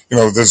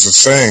 there's a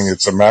saying,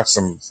 it's a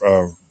maxim,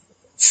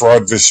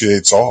 fraud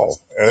vitiates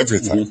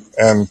everything. Mm-hmm.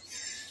 And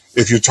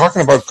if you're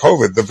talking about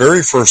COVID, the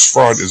very first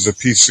fraud is the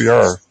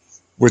PCR,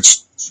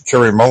 which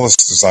Kerry Mullis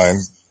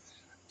designed,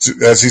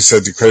 as he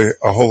said, to create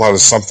a whole lot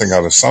of something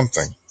out of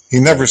something. He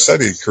never said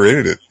he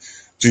created it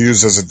to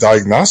use as a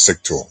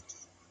diagnostic tool.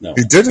 No.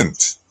 He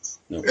didn't.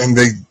 No. And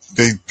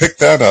they picked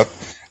that up,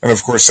 and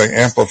of course they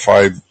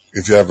amplified.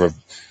 If you have a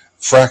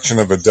fraction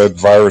of a dead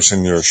virus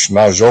in your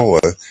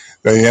schnozola,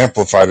 they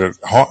amplified it.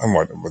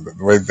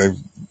 They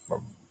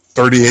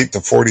 38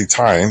 to 40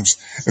 times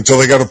until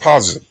they got a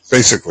positive,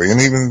 basically.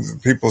 And even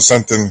people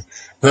sent in.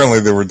 Apparently,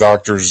 there were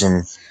doctors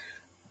and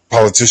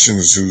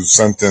politicians who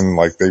sent in,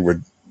 like, they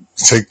would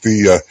take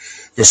the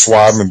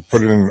swab and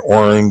put it in an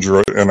orange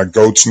or in a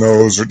goat's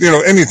nose, or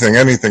anything or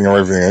everything,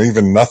 and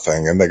even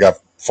nothing, and they got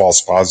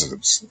false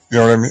positives. You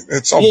know what I mean?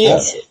 It's all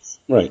bullshit.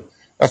 Right.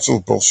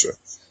 Absolute bullshit.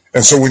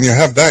 And so when you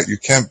have that, you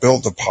can't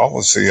build a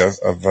policy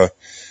of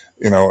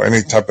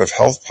any type of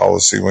health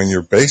policy when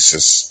your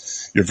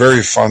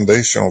very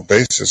foundational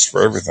basis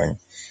for everything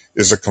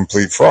is a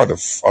complete fraud, a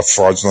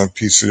fraudulent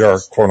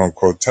PCR quote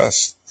unquote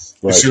test.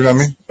 Right. You see what I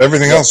mean?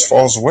 Everything else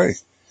falls away.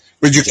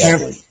 But you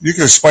can't. You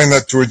can explain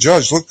that to a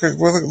judge. Look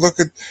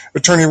at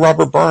Attorney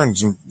Robert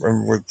Burns and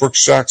with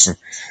Brooks Jackson.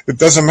 It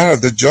doesn't matter.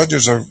 The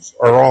judges are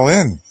all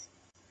in.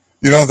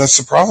 That's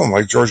the problem.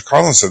 Like George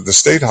Carlin said, the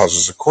state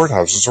houses, the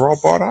courthouses are all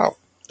bought out.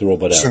 They're all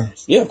bought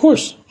out. Yeah, of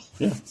course.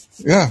 Yeah.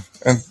 Yeah,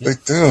 and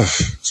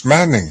it's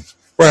maddening.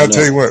 Well, I'll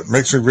tell you what, it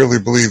makes me really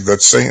believe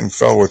that Satan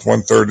fell with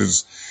 1/3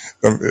 his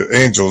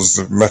angels,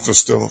 the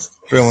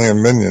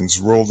Mephistophelian minions,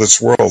 rule this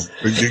world.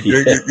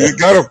 You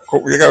gotta.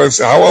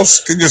 How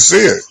else can you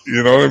see it?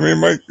 You know what I mean,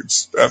 Mike?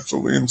 It's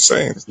absolutely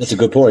insane. That's a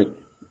good point.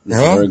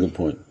 That's a very good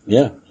point.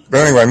 Yeah.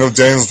 But anyway, I know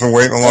Daniel's been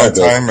waiting a long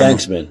time.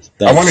 Thanks, man.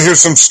 Thanks. I want to hear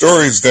some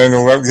stories,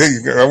 Daniel. I want to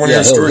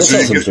hear stories. He'll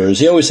tell some stories.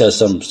 He always has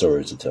some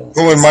stories to tell.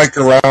 Pulling Mike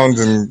around,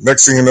 and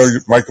next thing you know,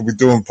 Mike will be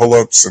doing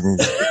pull-ups and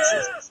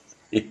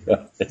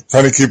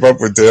trying to keep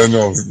up with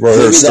Daniel.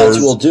 Maybe that's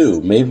what we'll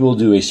do. Maybe we'll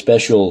do a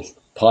special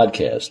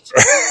podcast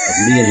of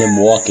me and him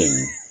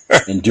walking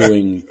and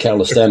doing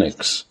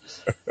calisthenics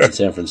in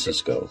San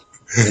Francisco.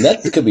 And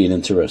that could be an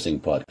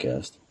interesting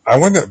podcast. I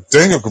wonder,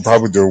 Daniel could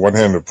probably do a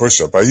one-handed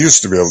push-up. I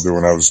used to be able to do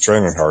when I was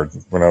training hard.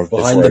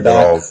 Behind the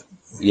back.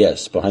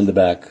 Yes, behind the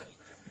back.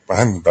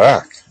 Behind the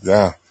back,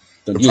 yeah.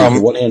 You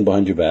do one hand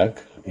behind your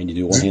back, and you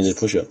do one-handed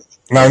push-up.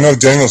 Now, I know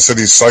Daniel said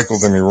he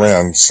cycled and he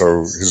ran,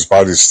 so his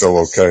body's still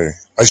okay.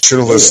 I should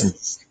have listened.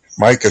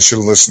 Mike, I should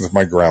have listened to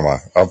my grandma.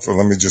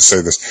 Let me just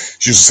say this.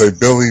 She used to say,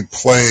 Billy,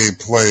 play.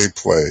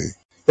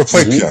 But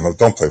play piano,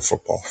 don't play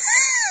football.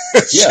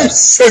 She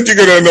said you're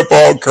going to end up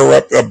all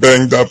corrupt,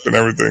 banged up and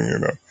everything,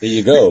 There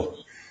you go.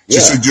 She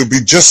said you'll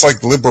be just like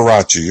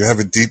Liberace. You have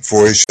a deep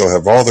voice. You'll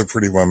have all the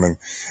pretty women.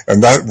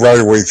 And that right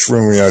away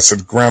threw me. I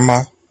said,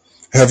 Grandma,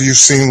 have you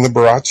seen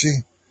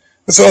Liberace?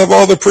 I said, I have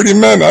all the pretty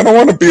men. I don't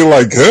want to be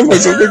like him. I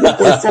said, they can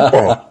play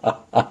football.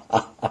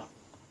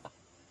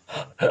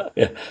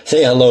 Yeah.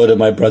 Say hello to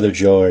my brother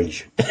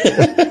George.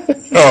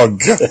 Oh,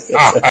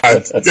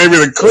 God. Gave me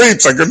the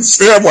creeps. I couldn't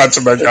stand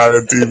watching that guy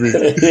on TV.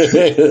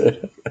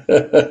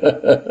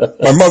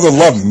 My mother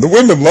loved him. The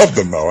women loved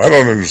him, though. I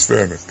don't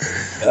understand it.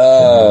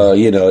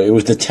 It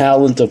was the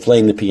talent of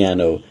playing the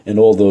piano and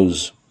all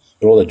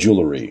the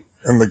jewelry.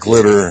 And the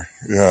glitter,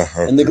 yeah.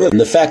 Okay. And the glitter. And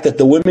the fact that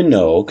the women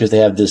know, because they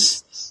have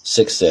this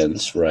sixth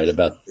sense, right,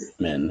 about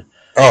men,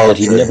 that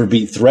he'd never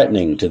be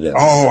threatening to them.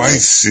 Oh, right? I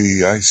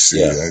see.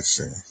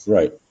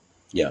 Right,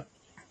 yeah.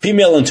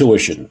 Female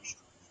intuition.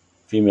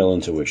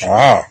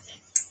 Ah.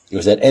 It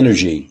was that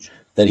energy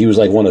that he was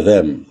like one of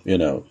them,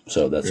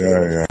 so that's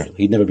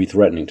he'd never be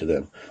threatening to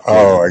them.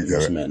 Oh, I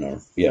get it. Men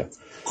are, yeah.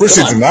 Of course,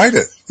 he denied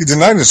it. He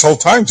denied it this whole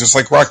time, just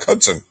like Rock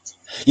Hudson.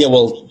 Yeah,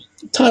 well,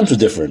 times were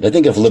different. I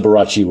think if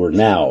Liberace were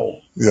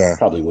now,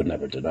 probably would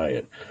never deny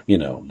it,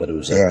 but it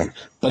was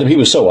but he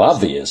was so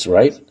obvious,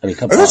 right? I mean,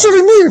 that's what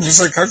I mean.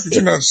 It's like, how could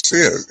you not see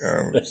it?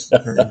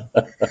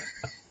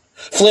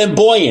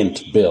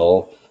 Flamboyant,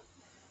 Bill.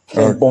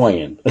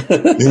 Flamboyant.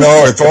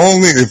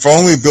 If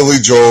only Billy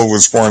Joel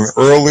was born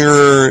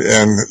earlier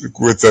and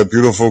with that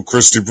beautiful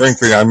Christy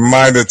Brinkley, I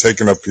might have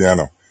taken up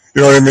piano.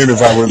 You know what I mean?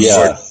 If I was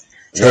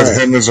had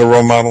him as a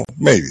role model,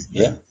 maybe.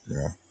 Yeah.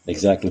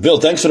 Exactly. Bill,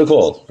 thanks for the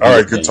call. All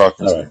right, good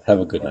talking. All right, have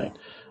a good night.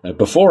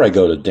 Before I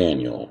go to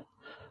Daniel,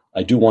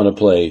 I do want to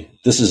play.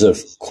 This is a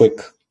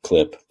quick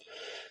clip.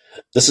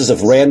 This is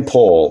of Rand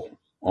Paul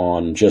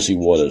on Jesse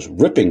Waters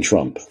ripping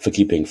Trump for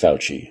keeping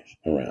Fauci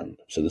around.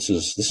 So this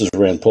is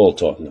Rand Paul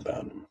talking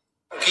about him.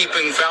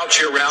 Keeping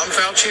Fauci around.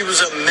 Fauci was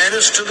a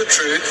menace to the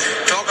truth.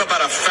 Talk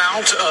about a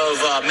fount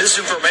of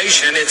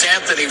misinformation. It's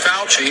Anthony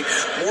Fauci.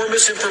 More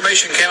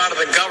misinformation came out of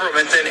the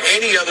government than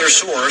any other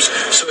source,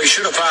 so he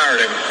should have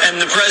fired him.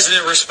 And the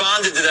president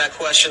responded to that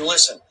question.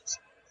 Listen.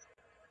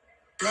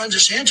 Ron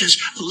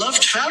DeSantis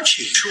loved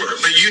Fauci. Sure,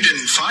 but you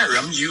didn't fire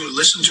him. You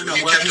listened to him.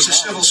 No, he's a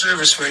civil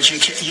service for it.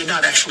 You're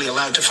not actually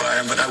allowed to fire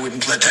him, but I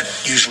wouldn't let that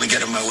usually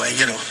get in my way.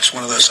 It's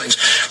one of those things.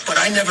 But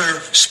I never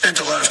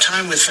spent a lot of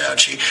time with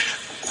Fauci.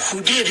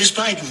 Who did is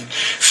Biden.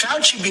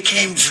 Fauci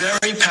became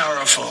very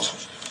powerful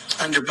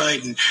under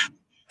Biden.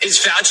 Is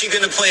Fauci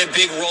going to play a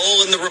big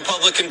role in the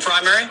Republican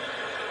primary?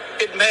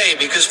 It may,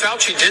 because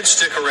Fauci did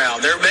stick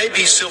around. There may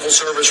be civil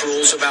service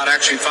rules about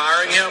actually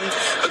firing him,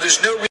 but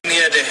there's no reason the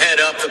had to head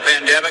up the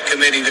pandemic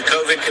committee, the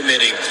COVID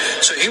committee.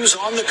 So he was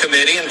on the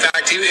committee. In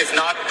fact, if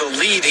not the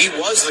lead, he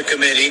was the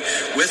committee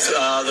with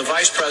the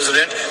vice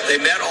president. They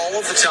met all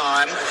of the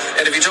time.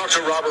 And if you talk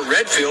to Robert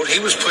Redfield,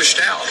 he was pushed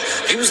out.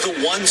 He was the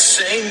one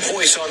sane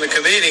voice on the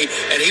committee,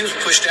 and he was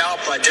pushed out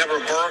by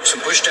Deborah Birx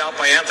and pushed out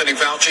by Anthony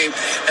Fauci.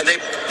 And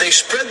they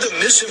spread the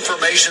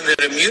misinformation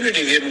that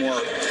immunity didn't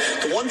work.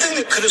 The one thing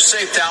that could have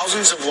saved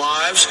thousands of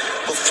lives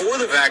before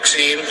the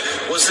vaccine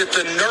was that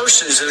the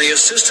nurses and the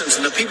assistants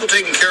and the people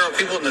taking care of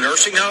people in the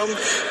nursing home,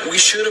 we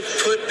should have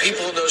put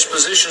people in those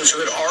positions who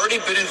had already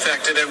been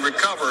infected and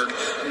recovered,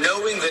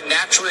 knowing that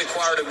naturally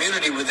acquired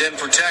immunity would then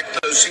protect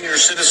those senior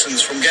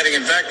citizens from getting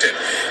infected.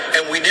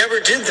 And we never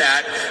did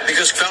that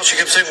because Fauci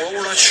kept saying, well,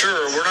 we're not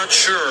sure.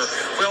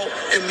 Well,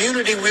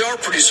 immunity we are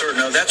pretty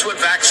certain of. That's what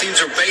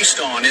vaccines are based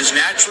on, is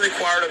naturally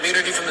acquired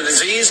immunity from the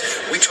disease.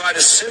 We try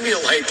to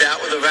simulate that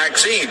with a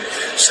vaccine.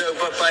 So,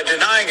 but by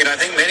denying it, I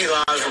think many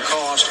lives were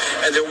cost,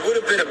 and there would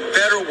have been a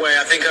better way,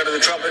 I think, under the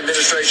Trump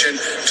administration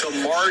to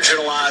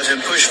marginalize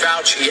and push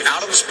Fauci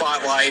out of the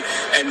spotlight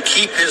and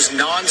keep his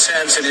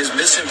nonsense and his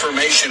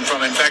misinformation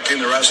from infecting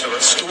the rest of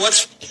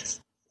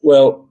us.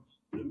 Well,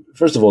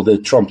 first of all,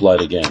 Trump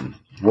lied again.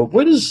 Well,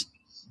 where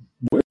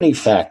are any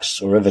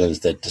facts or evidence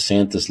that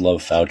DeSantis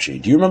loved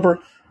Fauci? Do you remember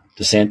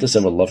DeSantis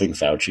ever loving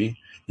Fauci?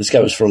 This guy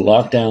was for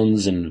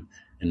lockdowns and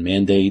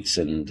mandates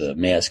and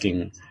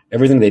masking,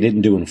 everything they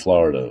didn't do in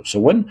Florida. So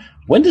when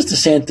does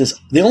DeSantis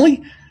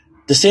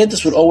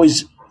would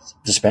always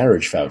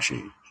disparage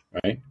Fauci,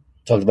 right?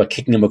 Talked about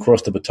kicking him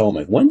across the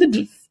Potomac. When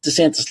did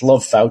DeSantis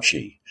love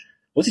Fauci?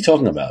 What's he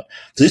talking about?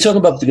 Is he talking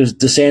about because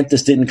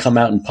DeSantis didn't come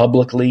out and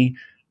publicly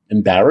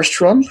embarrass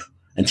Trump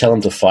and tell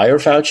him to fire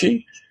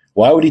Fauci?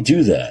 Why would he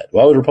do that?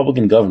 Why would a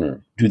Republican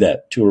governor do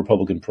that to a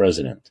Republican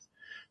president?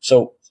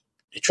 So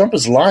Trump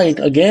is lying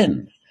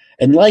again.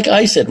 And like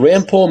I said,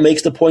 Rand Paul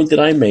makes the point that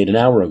I made an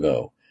hour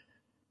ago.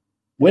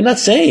 We're not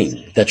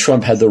saying that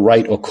Trump had the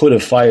right or could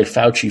have fired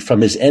Fauci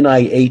from his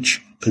NIH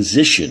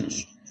position,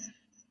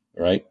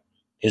 right?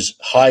 His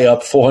high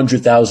up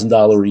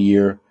 $400,000 a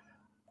year,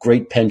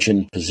 great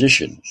pension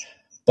position.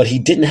 But he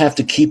didn't have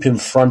to keep him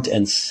front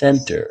and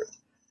center.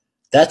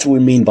 That's what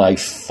we mean by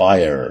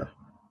fire.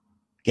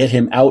 Get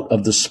him out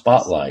of the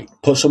spotlight.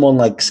 Put someone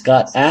like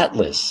Scott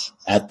Atlas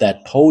at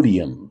that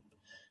podium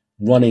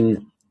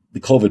running the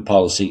COVID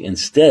policy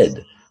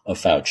instead of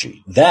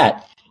Fauci.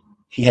 That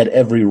he had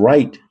every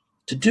right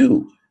to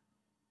do.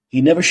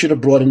 He never should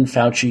have brought in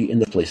Fauci in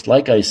the place.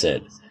 Like I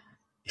said,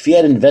 if he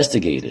had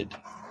investigated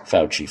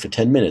Fauci for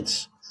 10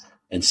 minutes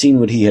and seen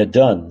what he had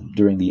done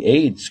during the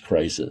AIDS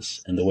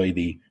crisis and the way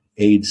the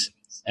AIDS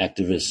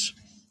activists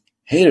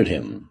hated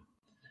him,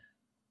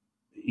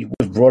 he would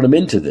have brought him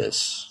into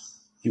this.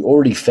 He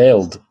already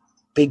failed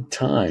big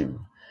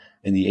time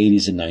in the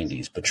 80s and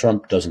 90s, but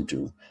Trump doesn't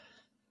do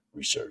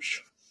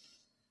research.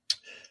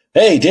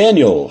 Hey,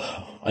 Daniel,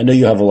 I know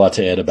you have a lot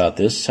to add about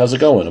this. How's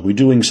it going? Are we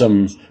doing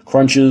some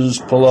crunches,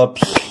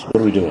 pull-ups? What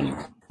are we doing?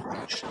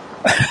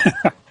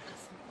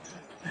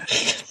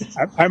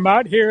 I'm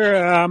out here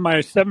on my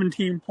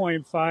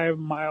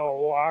 17.5-mile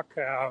walk.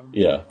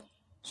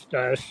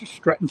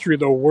 Strutting through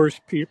the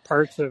worst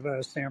parts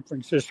of San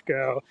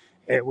Francisco,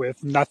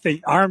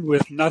 armed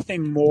with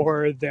nothing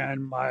more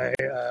than my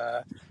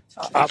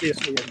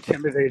obviously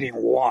intimidating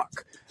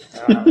walk.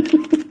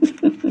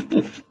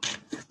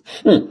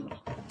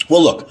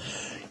 Well, look,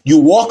 you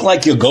walk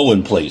like you're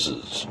going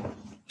places.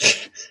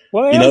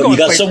 Well, you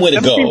got somewhere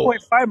to go.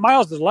 17.5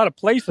 miles is a lot of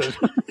places.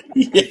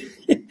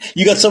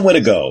 You got somewhere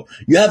to go.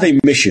 You have a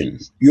mission.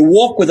 You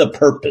walk with a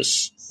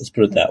purpose. Let's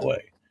put it that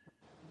way.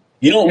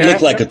 You don't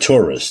look like a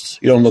tourist.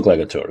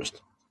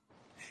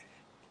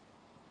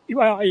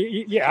 Well,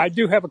 yeah, I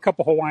do have a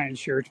couple Hawaiian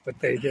shirts, but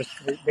they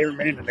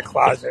remain in the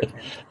closet.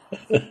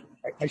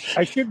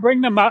 I should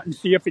bring them out and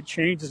see if it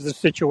changes the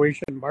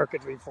situation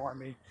markedly for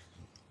me.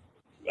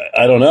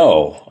 I don't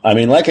know. I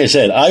mean, like I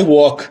said, I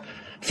walk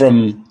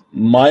from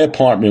my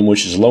apartment,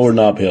 which is Lower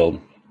Nob Hill,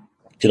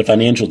 to the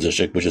financial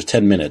district, which is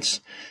 10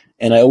 minutes,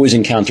 and I always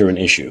encounter an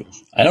issue.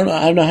 I don't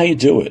know how you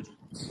do it.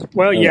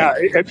 Well, yeah,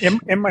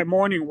 in my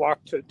morning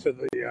walk to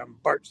the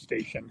BART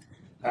station,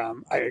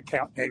 I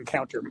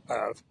encounter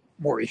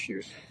more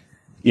issues.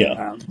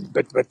 Yeah.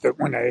 But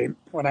when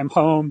I'm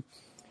home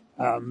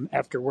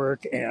after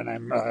work and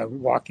I'm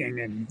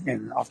walking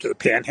and off to the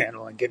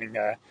Panhandle and getting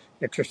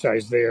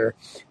exercise there,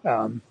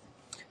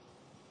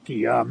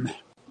 the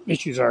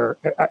issues are.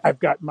 I've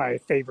got my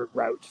favorite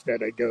routes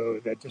that I go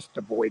that just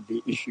avoid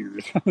the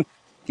issues.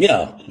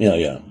 Yeah.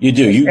 You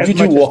do. You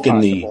do walk in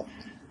the.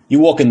 You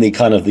walk in the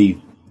kind of the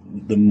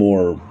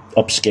more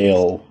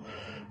upscale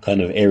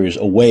kind of areas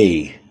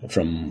away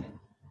from.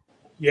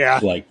 Yeah.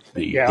 Like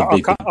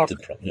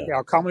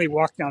I'll commonly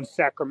walk down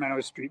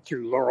Sacramento Street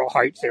through Laurel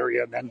Heights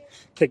area, and then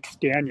take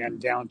Stanyan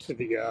down to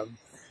the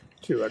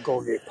to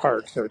Golden Gate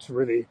Park. So it's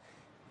really,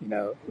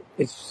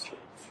 it's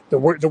the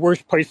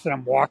worst place that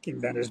I'm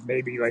walking then is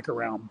maybe like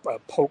around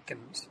Polk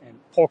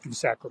and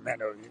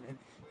Sacramento,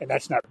 and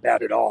that's not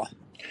bad at all.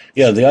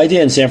 Yeah, the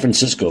idea in San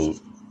Francisco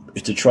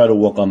is to try to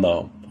walk on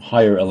the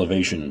higher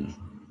elevation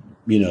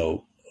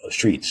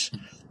streets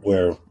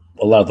where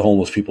a lot of the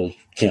homeless people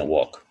can't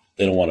walk.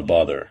 They don't want to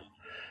bother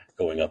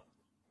going up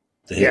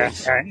the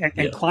hills.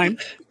 And climb.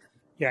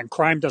 Yeah, and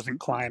crime doesn't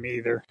climb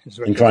either.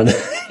 Crime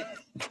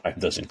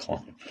doesn't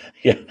climb.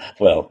 Yeah,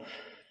 well,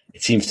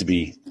 it seems to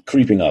be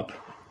creeping up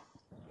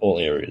all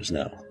areas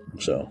now.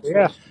 So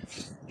yeah,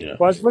 Well,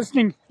 I was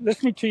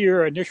listening to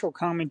your initial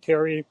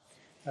commentary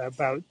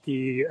about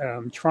the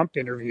Trump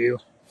interview,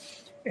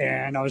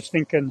 and I was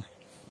thinking,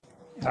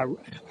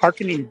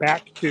 hearkening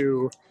back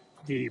to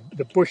the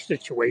Bush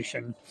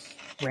situation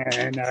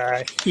when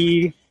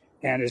he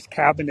and his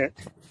cabinet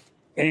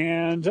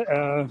and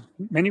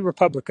many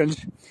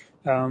Republicans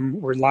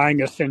were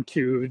lying us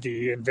into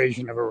the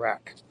invasion of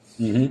Iraq.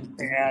 Mm-hmm.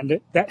 And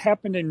that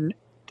happened in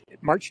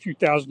March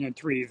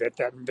 2003 that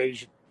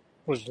invasion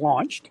was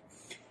launched.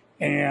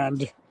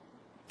 And,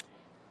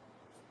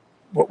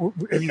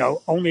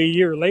 only a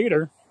year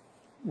later,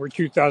 we're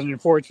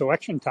 2004, it's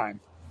election time.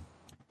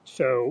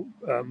 So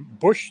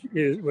Bush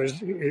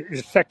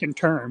his second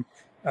term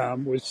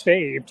was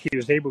saved. He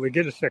was able to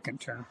get a second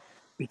term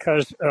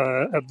because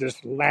of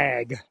this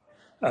lag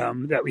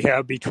that we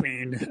have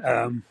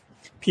between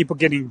people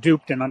getting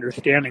duped and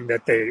understanding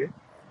that they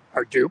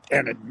are duped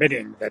and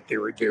admitting that they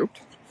were duped.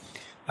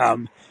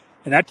 And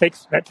that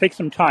takes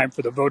some time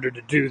for the voter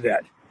to do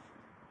that.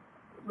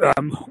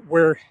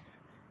 Where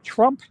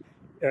Trump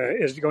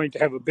is going to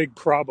have a big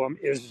problem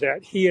is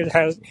that he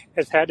has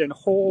had a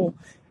whole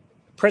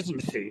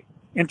presidency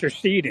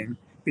interceding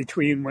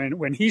between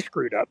when he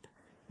screwed up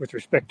with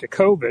respect to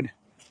COVID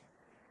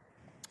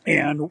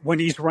and when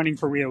he's running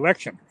for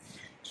re-election.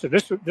 So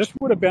this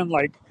would have been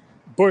like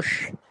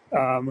Bush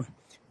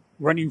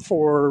running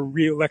for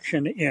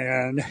re-election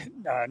in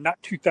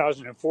not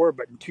 2004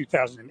 but in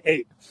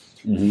 2008,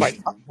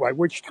 by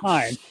which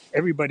time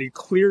everybody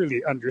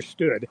clearly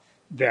understood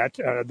that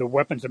the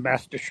weapons of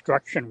mass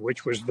destruction,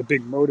 which was the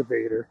big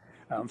motivator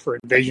for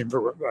invasion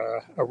for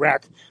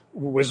Iraq,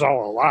 was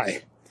all a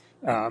lie.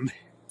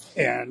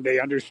 And they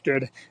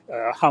understood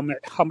how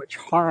much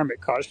harm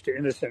it caused to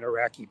innocent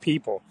Iraqi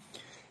people.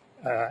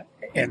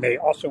 And they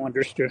also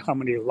understood how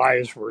many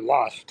lives were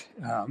lost,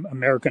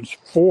 Americans,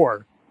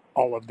 for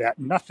all of that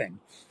nothing.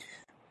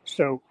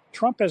 So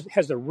Trump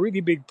has a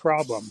really big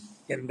problem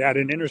in that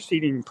an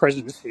interceding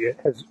presidency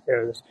has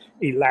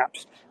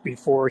elapsed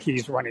before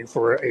he's running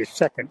for a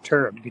second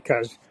term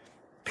because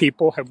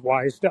people have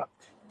wised up.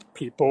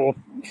 People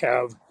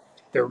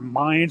their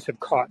minds have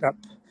caught up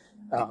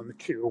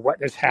to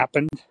what has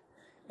happened.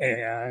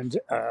 And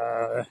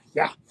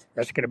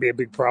that's going to be a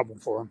big problem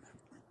for him.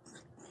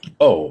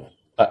 Oh,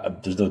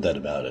 there's no doubt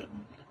about it.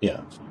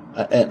 Yeah.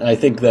 And I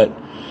think that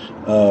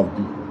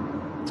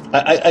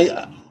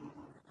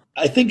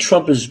I think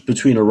Trump is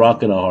between a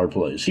rock and a hard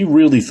place. He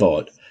really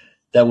thought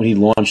that when he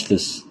launched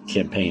this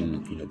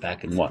campaign,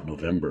 back in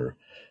November,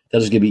 that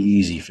was going to be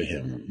easy for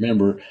him.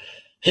 Remember,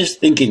 his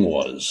thinking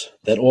was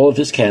that all of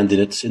his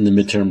candidates in the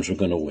midterms were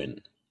going to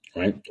win,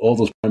 right? All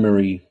those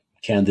primary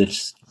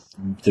candidates,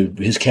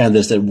 his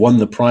candidates that won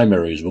the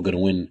primaries were going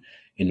to win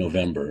in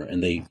November,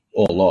 and they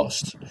all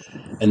lost.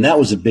 And that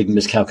was a big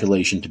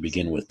miscalculation to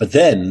begin with. But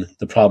then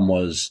the problem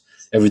was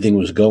everything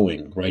was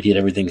going, right? He had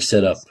everything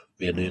set up.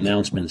 We had the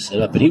announcement set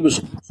up, and he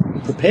was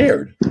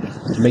prepared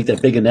to make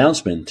that big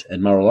announcement at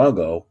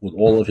Mar-a-Lago with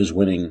all of his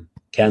winning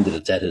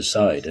candidates at his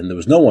side. And there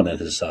was no one at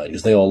his side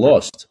because they all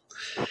lost.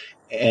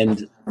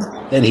 And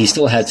then he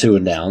still had to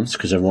announce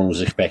because everyone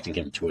was expecting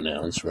him to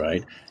announce,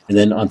 right? And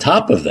then on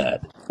top of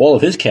that, all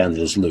of his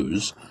candidates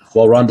lose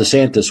while Ron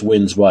DeSantis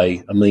wins by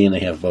 1.5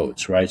 million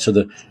votes, right? So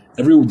the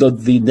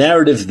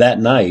narrative that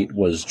night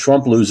was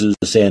Trump loses,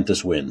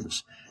 DeSantis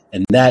wins.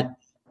 And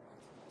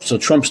so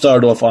Trump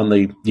started off on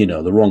the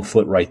wrong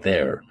foot right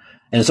there.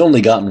 And it's only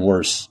gotten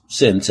worse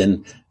since.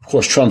 And of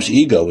course, Trump's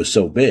ego is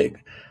so big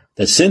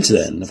that since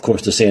then, of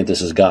course, DeSantis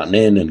has gotten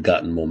in and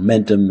gotten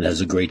momentum and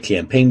has a great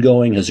campaign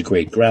going, has a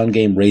great ground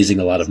game, raising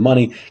a lot of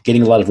money,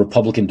 getting a lot of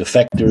Republican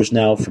defectors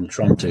now from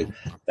Trump to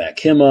back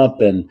him up.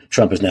 And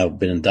Trump has now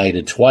been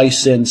indicted twice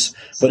since.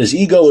 But his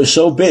ego is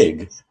so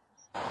big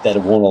that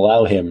it won't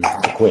allow him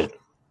to quit.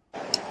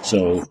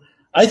 So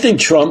I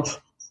think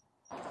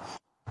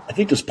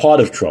there's part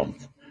of Trump,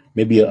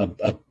 maybe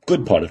a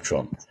good part of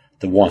Trump,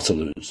 that wants to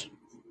lose.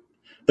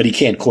 But he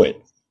can't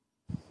quit.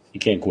 He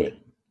can't quit.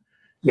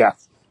 Yeah.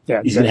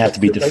 He's going to have to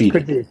be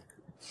defeated.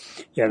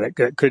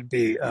 That could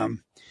be.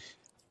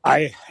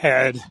 I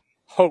had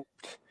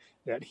hoped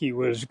that he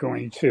was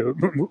going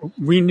to.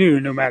 We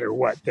knew no matter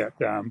what that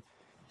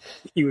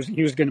he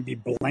was going to be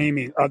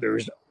blaming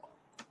others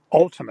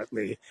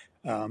ultimately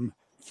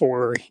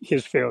for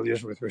his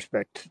failures with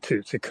respect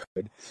to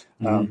COVID.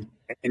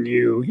 And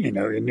you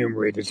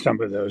enumerated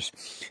some of those.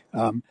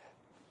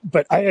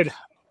 But I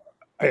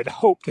had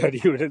hoped that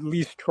he would at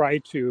least try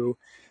to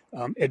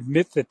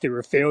admit that there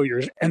were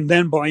failures and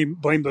then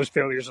blame those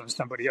failures on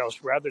somebody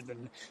else, rather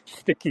than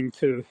sticking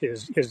to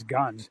his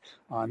guns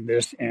on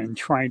this and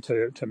trying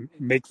to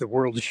make the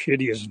world's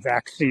shittiest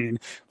vaccine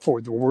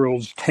for the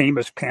world's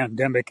tamest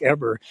pandemic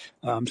ever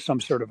some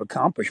sort of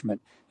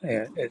accomplishment.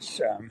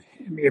 It's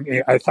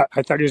I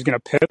thought he was going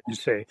to pivot and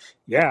say,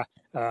 yeah.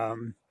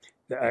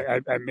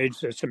 I made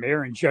some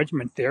error in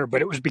judgment there,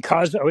 but it was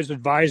because I was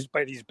advised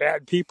by these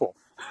bad people.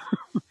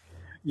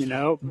 He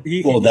didn't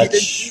do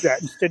that.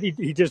 Instead,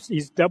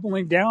 he's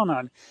doubling down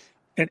on,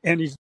 and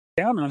he's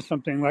down on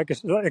something like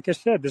I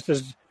said. This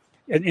is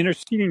an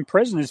interceding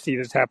presidency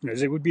that's happening.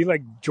 It would be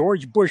like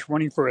George Bush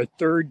running for a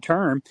third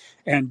term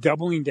and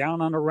doubling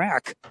down on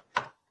Iraq.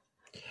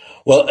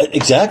 Well,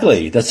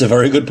 exactly. That's a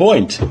very good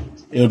point.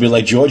 It would be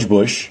like George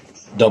Bush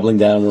doubling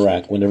down on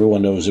Iraq when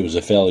everyone knows it was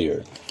a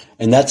failure.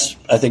 And that's,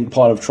 I think,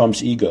 part of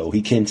Trump's ego.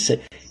 He can't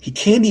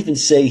even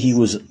say he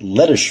was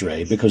led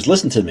astray, because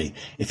listen to me.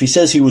 If he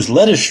says he was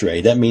led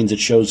astray, that means it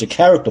shows a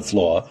character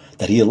flaw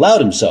that he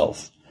allowed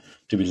himself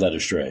to be led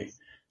astray.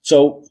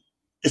 So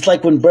it's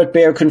like when Bret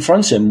Baier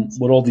confronts him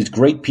with all these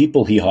great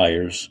people he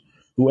hires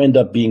who end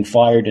up being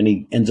fired, and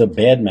he ends up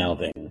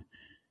bad-mouthing.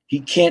 He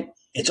can't,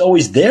 it's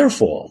always their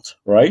fault,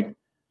 right?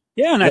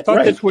 Yeah, and I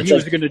thought that's what he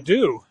was going to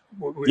do,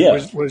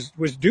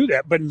 was do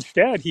that. But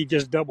instead, he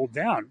just doubled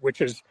down, which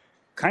is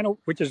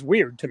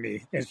weird to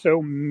me. And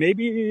so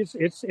maybe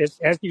it's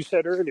as you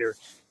said earlier,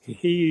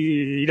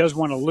 he does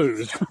want to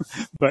lose,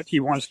 but he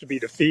wants to be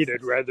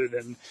defeated rather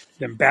than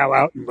bow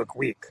out and look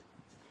weak.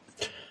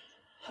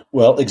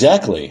 Well,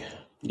 exactly.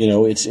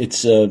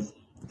 It's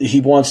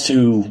he wants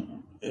to,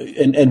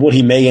 and what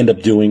he may end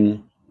up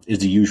doing is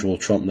the usual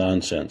Trump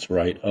nonsense,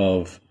 right?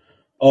 Of,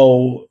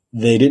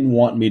 they didn't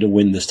want me to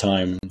win this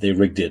time. They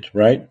rigged it,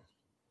 right?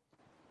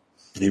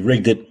 They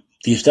rigged it.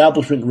 The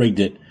establishment rigged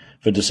it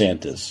for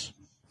DeSantis.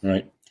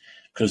 Right?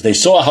 Because they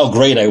saw how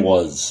great I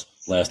was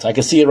last time. I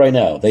can see it right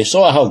now. They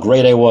saw how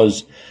great I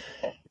was,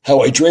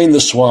 how I drained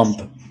the swamp,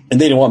 and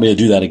they didn't want me to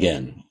do that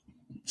again.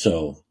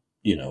 So,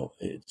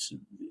 it's,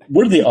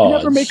 what are the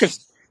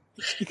odds?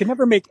 You can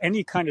never make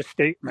any kind of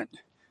statement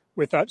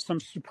without some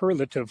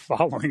superlative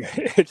following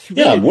it.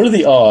 What are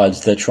the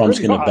odds that Trump's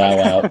going to bow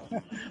out?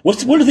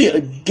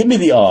 Give me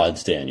the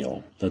odds,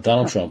 Daniel, that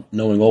Donald Trump,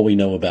 knowing all we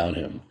know about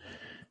him,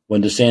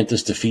 when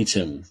DeSantis defeats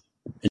him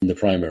in the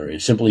primary,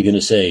 is simply going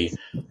to say,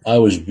 I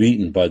was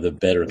beaten by the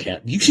better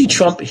candidate. You see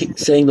Trump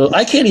saying those.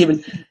 I can't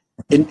even,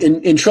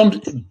 in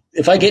Trump,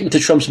 if I get into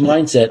Trump's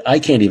mindset, I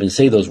can't even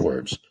say those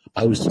words.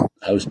 I was,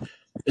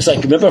 it's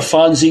like, remember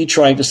Fonzie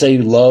trying to say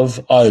love?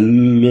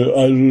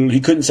 He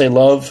couldn't say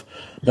love.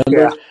 Remember?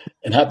 Yeah.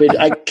 And happy.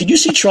 Could you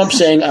see Trump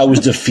saying, I was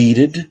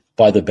defeated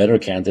by the better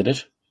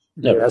candidate?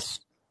 Never. Yes.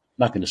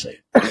 Not going to say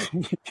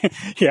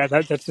it. Yeah,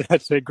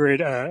 that's a great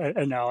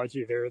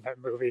analogy there in that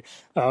movie.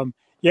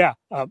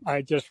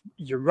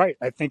 You're right.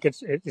 I think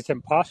it's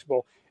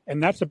impossible.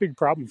 And that's a big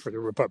problem for the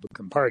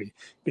Republican Party,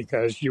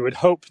 because you would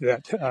hope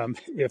that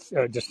if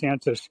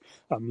DeSantis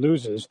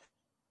loses,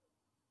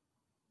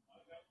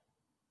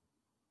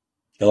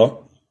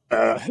 hello,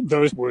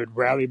 those would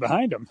rally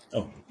behind him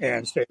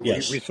and say,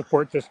 yes, we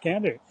support this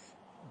candidate.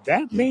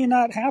 That may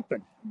not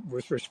happen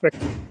with respect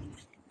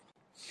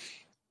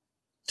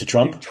to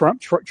Trump.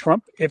 Trump,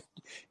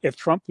 if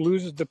Trump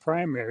loses the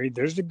primary,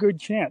 there's a good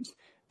chance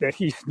that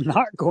he's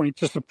not going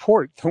to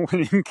support the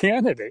winning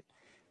candidate.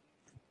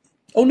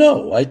 Oh,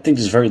 no. I think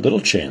there's very little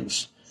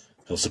chance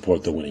he'll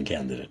support the winning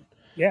candidate.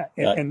 Yeah,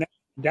 and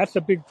that's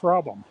a big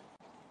problem.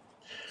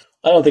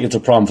 I don't think it's a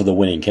problem for the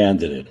winning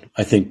candidate.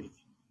 I think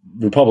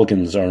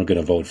Republicans aren't going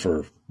to vote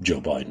for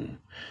Joe Biden.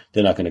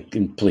 They're not going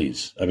to,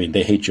 please. I mean,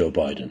 they hate Joe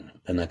Biden.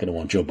 They're not going to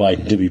want Joe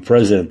Biden to be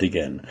president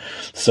again.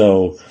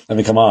 So, I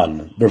mean, come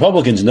on.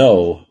 Republicans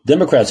know.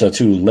 Democrats are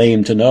too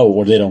lame to know,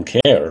 or they don't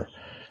care,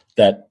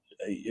 that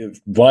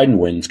if Biden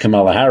wins,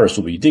 Kamala Harris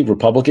will be. You think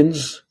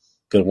Republicans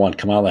going to want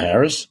Kamala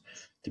Harris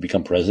to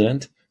become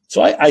president?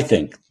 So I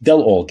think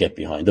they'll all get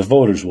behind. The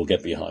voters will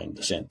get behind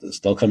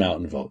DeSantis. They'll come out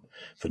and vote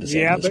for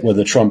DeSantis,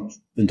 whether Trump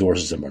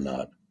endorses him or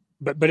not.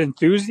 But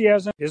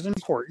enthusiasm is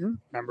important,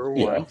 number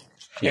one.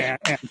 Yeah.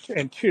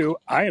 And two,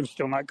 I am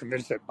still not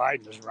convinced that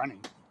Biden is running.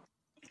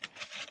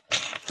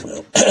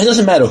 Well, it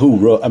doesn't matter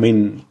who. I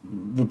mean,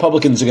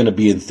 Republicans are going to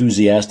be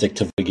enthusiastic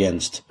to vote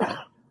against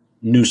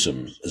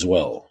Newsom as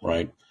well,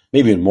 right?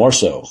 Maybe even more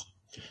so,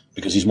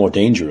 because he's more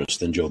dangerous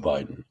than Joe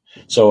Biden.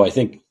 So I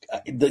think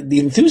the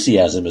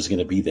enthusiasm is going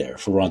to be there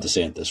for Ron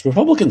DeSantis.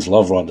 Republicans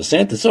love Ron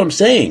DeSantis. So I'm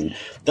saying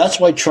that's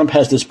why Trump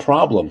has this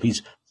problem.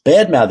 He's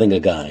bad-mouthing a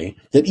guy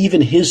that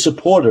even his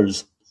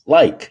supporters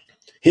like.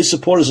 His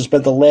supporters have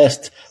spent the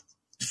last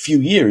few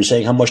years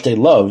saying how much they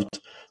loved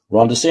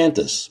Ron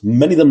DeSantis.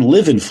 Many of them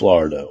live in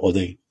Florida, or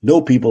they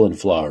know people in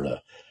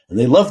Florida, and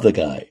they love the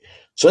guy.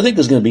 So I think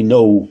there's going to be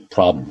no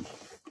problem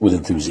with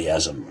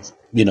enthusiasm.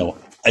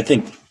 I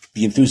think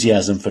the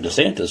enthusiasm for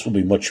DeSantis will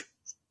be much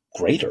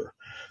greater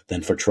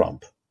than for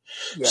Trump.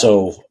 Yeah.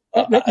 So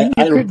I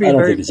don't think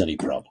there's any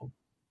problem.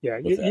 Yeah,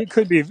 you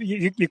could be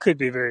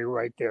very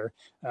right there.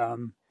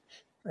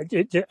 I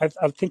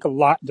think a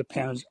lot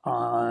depends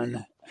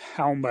on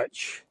how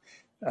much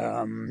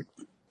um,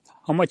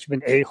 of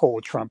an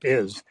a-hole Trump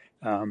is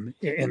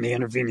in the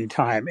intervening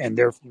time, and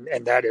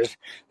that is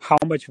how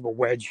much of a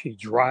wedge he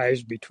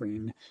drives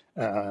between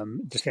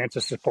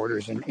DeSantis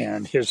supporters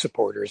and his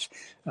supporters.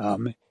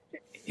 And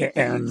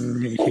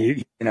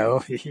he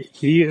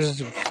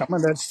is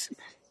someone that's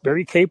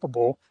very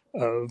capable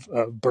of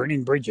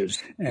burning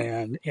bridges,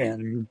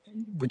 and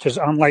which is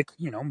unlike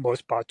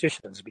most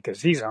politicians,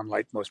 because he's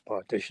unlike most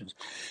politicians.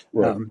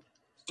 Right.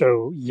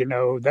 So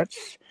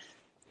that's.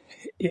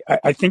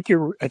 I think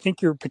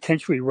you're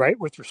potentially right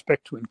with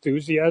respect to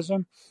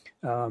enthusiasm.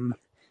 At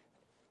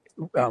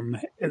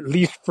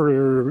least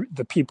for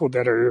the people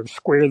that are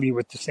squarely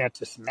with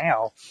DeSantis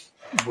now,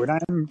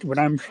 what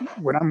I'm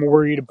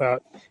worried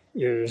about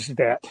is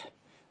that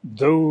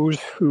those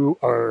who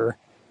are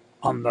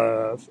on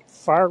the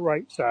far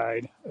right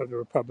side of the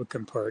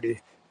Republican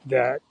Party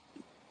that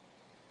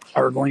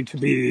are going to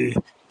be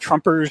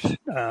Trumpers,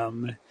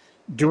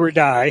 do or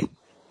die,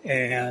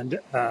 and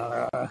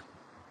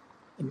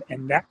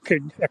that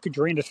could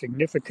drain a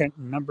significant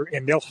number,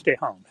 and they'll stay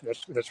home.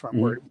 That's what I'm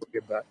worried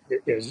about.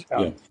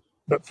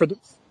 But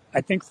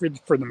I think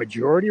for the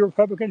majority of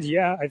Republicans,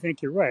 yeah, I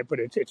think you're right. But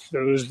it's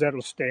those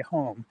that'll stay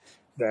home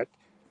that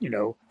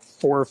 4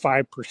 or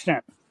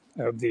 5%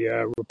 of the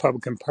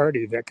Republican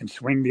Party that can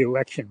swing the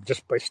election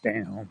just by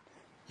staying home.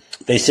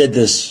 They said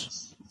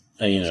this,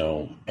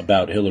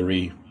 about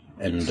Hillary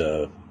and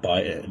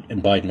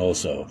Biden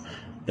also,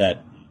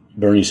 that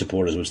Bernie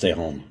supporters would stay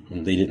home,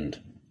 and they didn't.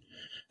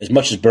 As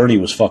much as Bernie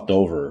was fucked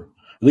over,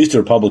 at least the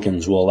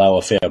Republicans will allow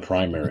a fair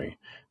primary.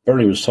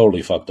 Bernie was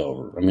totally fucked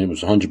over. I mean, it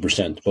was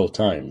 100% both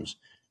times.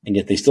 And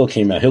yet they still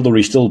came out.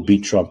 Hillary still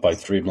beat Trump by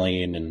 3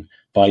 million, and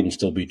Biden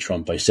still beat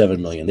Trump by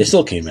 7 million. They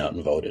still came out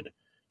and voted.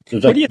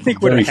 What do you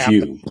think would have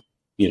happened?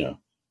 Few.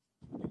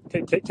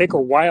 Take a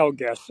wild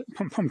guess,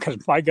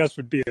 because my guess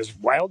would be as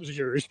wild as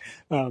yours.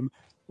 A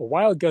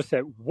wild guess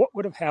at what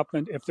would have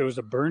happened if there was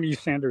a Bernie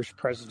Sanders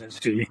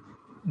presidency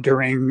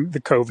during the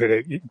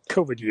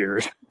COVID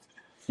years.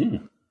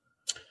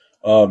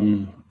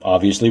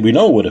 Obviously, we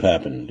know what would have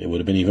happened. It would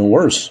have been even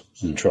worse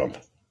than Trump.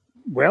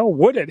 Well,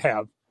 would it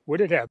have?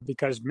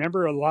 Because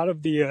remember, a lot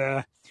of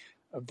the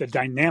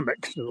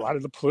dynamics, a lot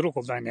of the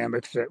political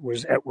dynamics that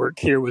was at work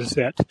here was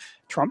that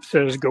Trump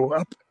says go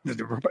up,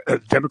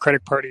 the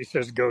Democratic Party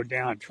says go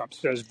down. Trump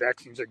says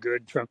vaccines are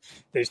good.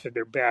 They said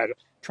they're bad.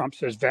 Trump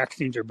says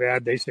vaccines are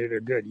bad. They say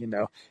they're good.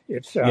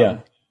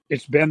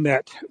 It's been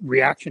that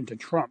reaction to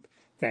Trump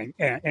thing,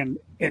 and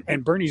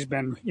Bernie's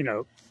been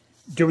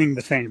doing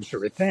the same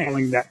sort of thing,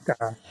 following that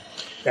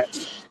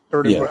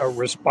sort of a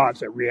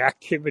response, a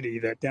reactivity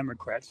that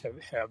Democrats have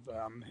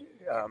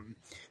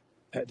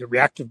the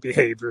reactive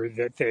behavior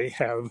that they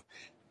have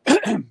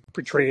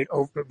portrayed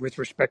with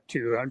respect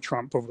to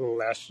Trump over the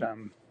last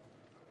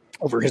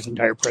over his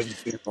entire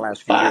presidency in the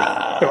last few years.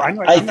 So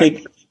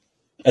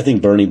I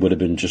think Bernie would have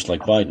been just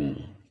like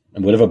Biden,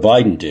 and whatever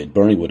Biden did,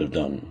 Bernie would have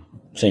done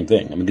same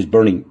thing. I mean, because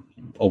Bernie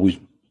always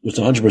was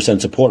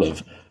 100%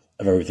 supportive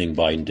of everything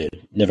Biden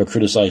did. Never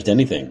criticized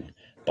anything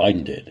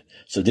Biden did.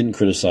 So didn't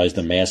criticize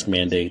the mask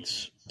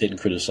mandates, didn't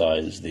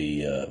criticize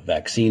the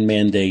vaccine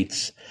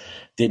mandates,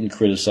 didn't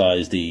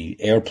criticize the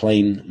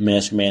airplane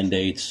mask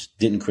mandates,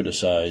 didn't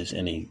criticize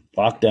any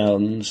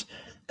lockdowns.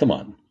 Come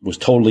on. Was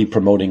totally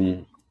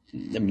promoting.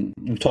 I mean,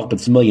 we've talked about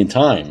this a million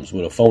times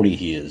what a phony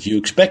he is. You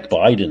expect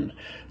Biden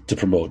to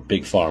promote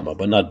big pharma,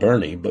 but not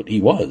Bernie, but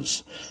he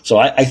was. So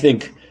I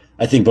think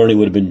Bernie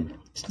would have been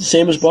the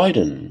same as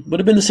Biden, would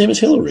have been the same as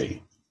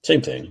Hillary.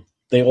 Same thing.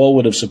 They all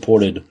would have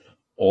supported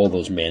all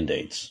those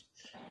mandates,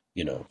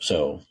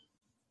 so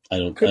I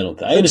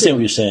understand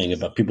what you're saying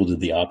about people did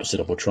the opposite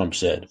of what Trump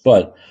said,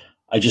 but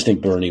I just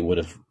think Bernie would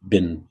have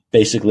been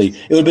it would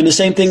have been the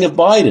same thing if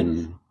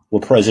Biden were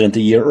president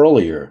a year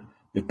earlier.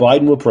 If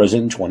Biden were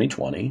president in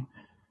 2020,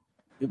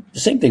 the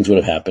same things would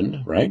have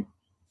happened, right?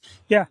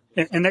 Yeah,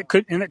 and that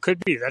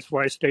could be. That's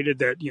why I stated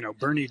that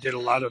Bernie did a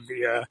lot of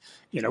the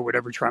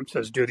whatever Trump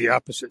says, do the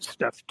opposite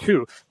stuff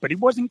too. But he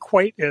wasn't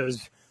quite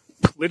as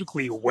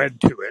politically wed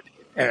to it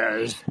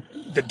as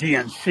the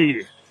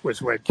DNC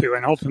was wed to,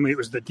 and ultimately it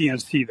was the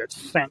DNC that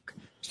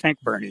sank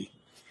Bernie.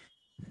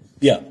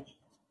 Yeah,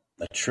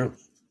 that's true.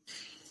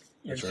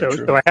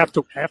 So I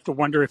have to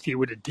wonder if he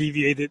would have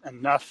deviated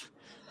enough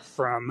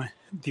from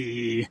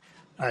the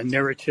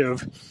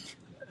narrative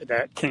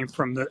that came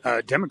from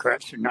the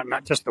Democrats,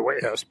 not just the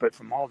White House, but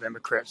from all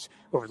Democrats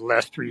over the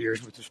last 3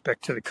 years with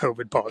respect to the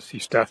COVID policy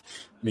stuff.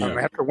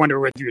 I have to wonder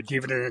whether you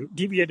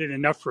deviated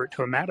enough for it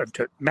to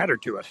matter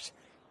to us.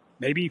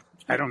 Maybe,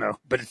 I don't know.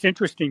 But it's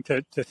interesting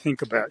to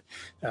think about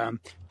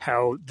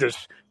how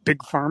this big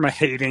pharma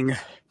hating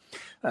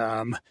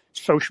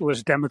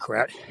socialist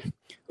Democrat,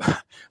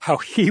 how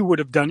he would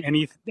have done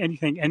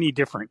anything any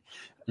different.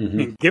 Mm-hmm. I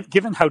mean,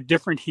 given how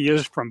different he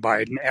is from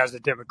Biden as a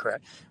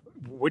Democrat,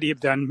 would he have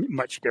done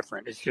much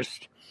different? It's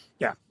just,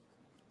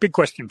 big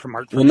question for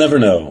Mark. We'll never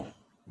know,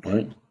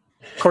 right?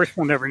 Of course,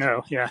 we'll never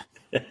know, yeah.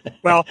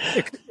 Well,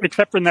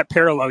 except for in that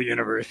parallel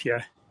universe,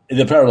 yeah. In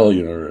the parallel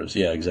universe,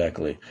 yeah,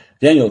 exactly.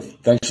 Daniel,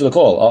 thanks for the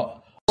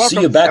call. I'll see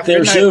you back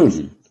there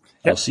soon.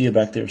 Yep. I'll see you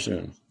back there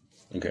soon.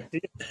 Okay.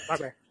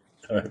 Bye-bye.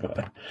 All right,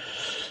 bye.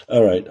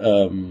 All right,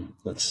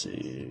 let's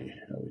see.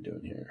 How are we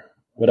doing here?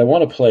 What I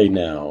want to play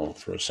now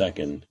for a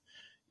second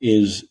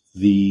is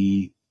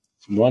the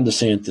Ron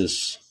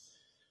DeSantis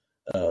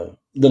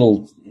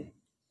little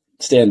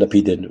stand-up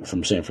he did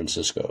from San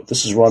Francisco.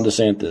 This is Ron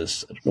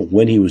DeSantis. I don't know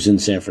when he was in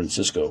San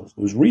Francisco. It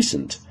was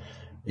recent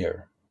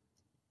here.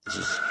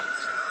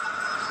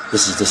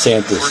 This is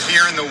DeSantis. We're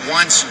here in the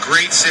once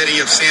great city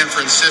of San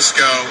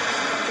Francisco.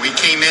 We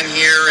came in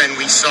here and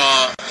we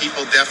saw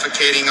people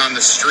defecating on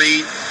the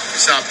street. We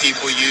saw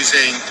people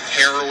using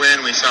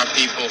heroin. We saw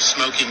people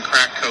smoking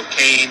crack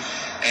cocaine.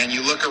 And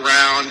you look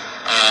around,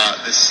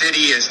 the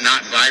city is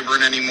not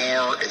vibrant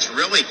anymore. It's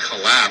really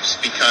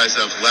collapsed because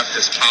of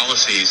leftist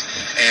policies.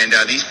 And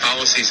these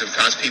policies have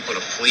caused people to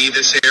flee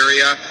this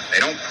area. They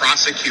don't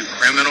prosecute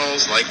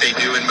criminals like they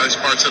do in most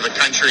parts of the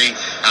country.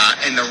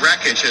 And the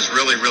wreckage has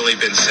really, really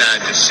been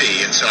sad to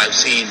see. And so I've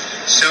seen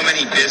so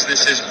many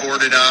businesses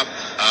boarded up.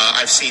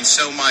 I've seen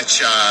so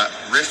much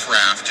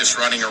riffraff just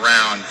running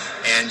around.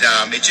 And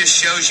it just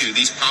shows you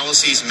these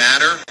policies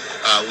matter.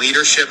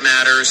 Leadership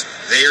matters.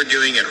 They are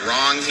doing it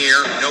wrong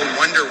here. No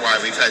wonder why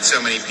we've had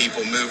so many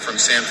people move from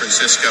San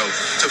Francisco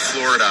to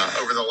Florida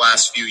over the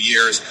last few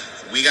years.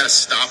 We got to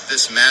stop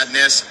this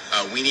madness.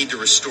 We need to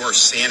restore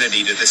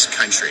sanity to this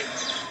country.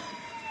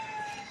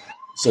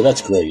 So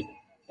that's great.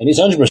 And he's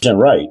 100%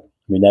 right.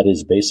 I mean, that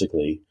is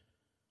basically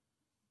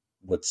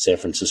what San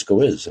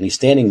Francisco is. And he's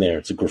standing there.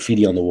 It's a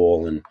graffiti on the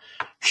wall and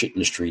shit in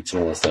the streets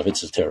and all that stuff.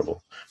 It's just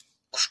terrible.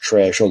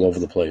 Trash all over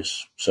the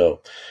place.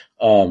 So,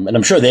 and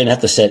I'm sure they didn't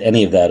have to set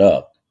any of that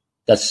up.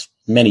 That's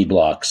many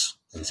blocks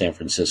in San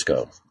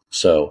Francisco.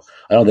 So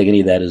I don't think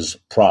any of that is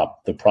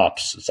the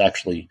props. It's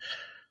actually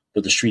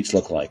what the streets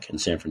look like in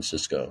San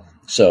Francisco.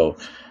 So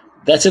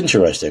that's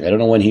interesting. I don't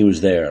know when he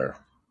was there,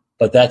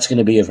 but that's going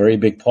to be a very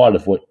big part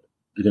of what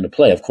they're going to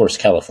play. Of course,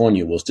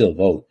 California will still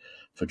vote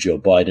for Joe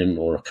Biden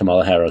or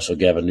Kamala Harris or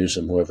Gavin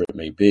Newsom, whoever it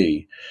may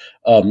be.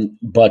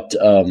 But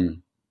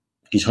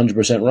he's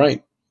 100%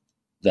 right.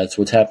 That's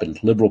what's happened.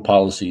 Liberal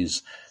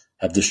policies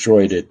have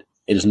destroyed it.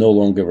 It is no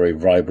longer a very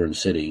vibrant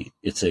city.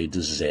 It's a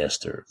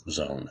disaster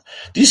zone.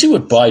 Do you see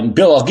what Biden –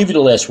 Bill, I'll give you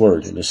the last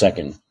word in a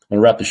second. I'm going to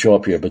wrap the show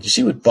up here. But do you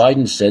see what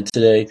Biden said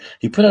today?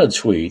 He put out a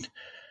tweet,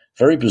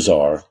 very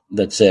bizarre,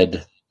 that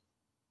said,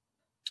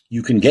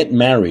 you can get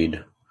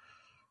married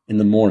in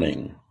the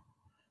morning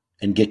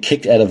and get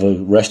kicked out of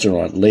a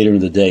restaurant later in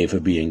the day for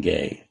being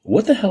gay.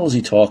 What the hell is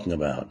he talking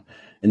about?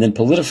 And then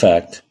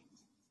PolitiFact,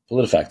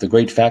 the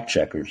great fact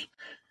checkers,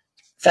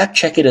 fact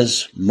check it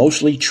as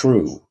mostly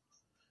true.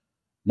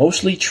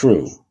 Mostly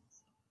true.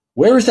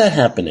 Where is that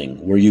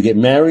happening, where you get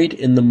married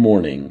in the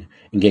morning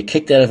and get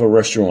kicked out of a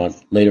restaurant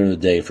later in the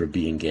day for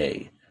being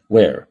gay?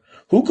 Where?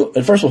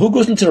 And first of all, who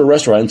goes into a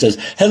restaurant and says,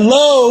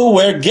 hello,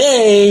 we're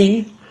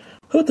gay?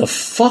 Who the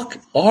fuck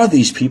are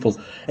these people?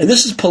 And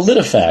this is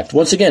PolitiFact,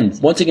 once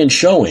again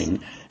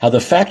showing how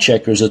the fact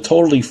checkers are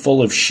totally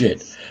full of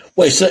shit.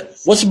 Wait, so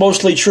what's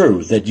mostly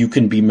true? That you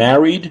can be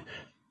married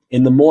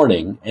in the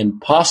morning and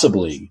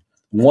possibly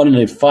 1 in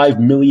a 5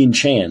 million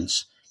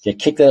chance get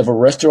kicked out of a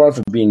restaurant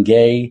for being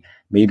gay,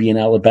 maybe in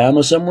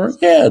Alabama somewhere?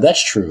 Yeah,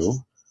 that's true.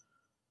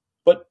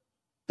 But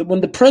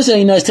when the President of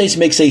the United States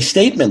makes a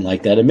statement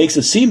like that, it makes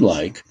it seem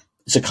like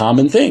it's a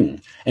common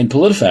thing. And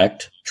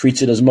PolitiFact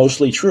treats it as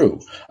mostly true.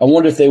 I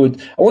wonder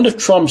if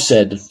Trump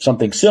said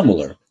something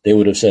similar, they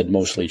would have said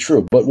mostly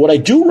true. But what I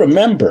do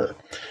remember,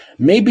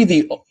 maybe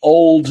the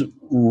old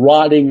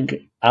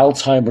rotting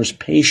Alzheimer's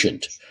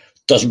patient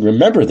doesn't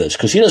remember this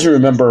because he doesn't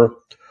remember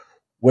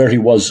where he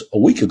was a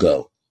week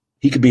ago.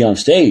 He could be on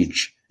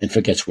stage and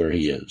forgets where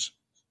he is.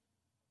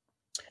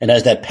 And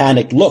has that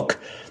panicked look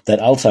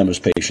that Alzheimer's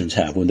patients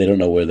have when they don't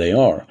know where they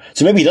are.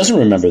 So maybe he doesn't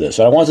remember this.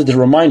 I wanted to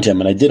remind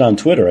him, and I did on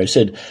Twitter. I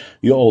said,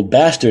 you old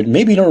bastard,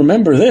 maybe you don't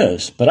remember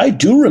this, but I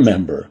do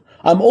remember.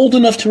 I'm old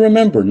enough to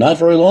remember not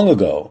very long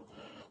ago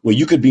where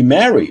you could be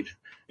married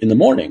in the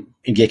morning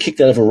and get kicked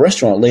out of a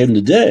restaurant later in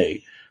the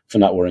day for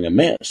not wearing a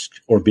mask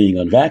or being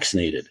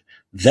unvaccinated.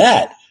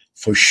 That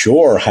for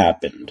sure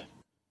happened.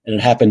 And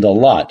it happened a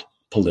lot,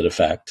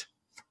 PolitiFact.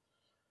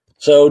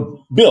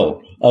 So,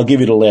 Bill, I'll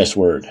give you the last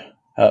word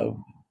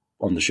on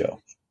the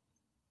show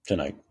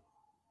tonight.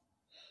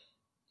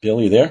 Bill,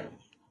 you there?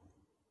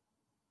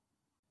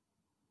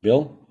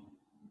 Bill?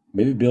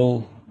 Maybe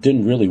Bill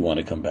didn't really want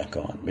to come back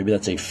on. Maybe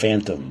that's a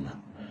phantom.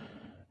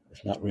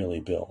 It's not really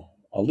Bill.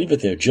 I'll leave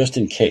it there just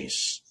in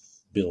case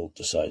Bill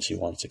decides he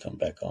wants to come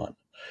back on.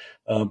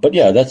 But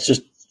yeah, that's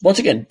just, once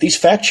again, these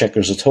fact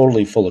checkers are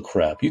totally full of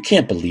crap. You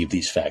can't believe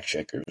these fact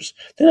checkers.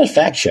 They're not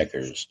fact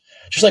checkers.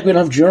 Just like we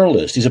don't have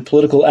journalists. These are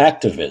political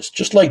activists.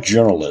 Just like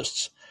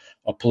journalists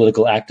are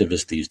political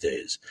activists these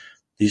days.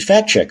 These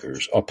fact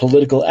checkers are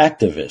political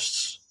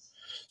activists.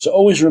 So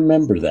always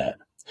remember that.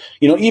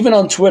 You know, even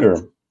on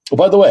Twitter, oh,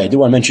 by the way, I do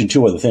want to mention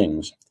two other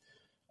things.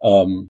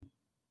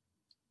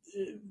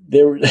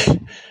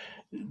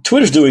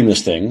 Twitter's doing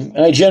this thing,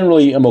 and I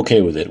generally am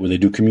okay with it, where they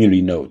do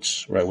community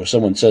notes, right, where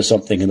someone says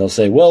something and they'll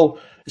say, well,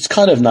 it's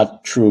kind of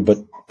not true, but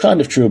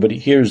kind of true, but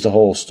here's the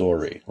whole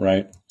story,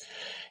 right?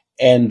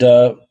 And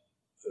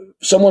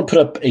someone put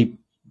up a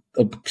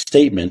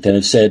statement, and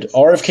it said,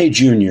 RFK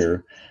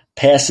Jr.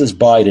 passes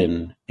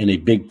Biden in a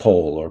big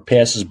poll, or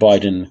passes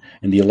Biden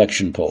in the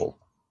election poll.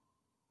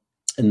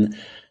 And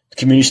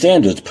Community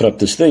Standards put up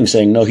this thing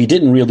saying, no, he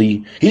didn't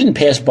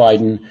pass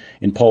Biden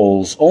in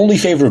polls, only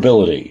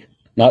favorability,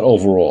 not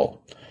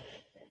overall.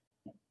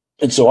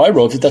 And so I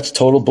wrote that that's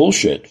total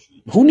bullshit.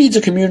 Who needs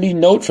a community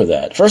note for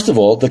that? First of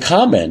all, the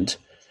comment,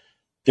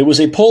 there was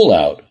a poll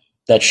out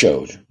that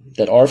showed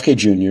that RFK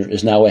Jr.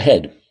 is now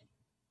ahead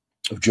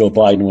of Joe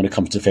Biden when it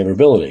comes to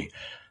favorability.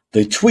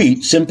 The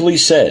tweet simply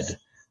said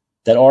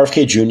that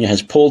RFK Jr.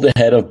 has pulled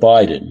ahead of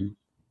Biden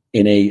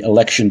in a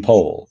election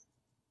poll.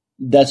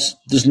 There's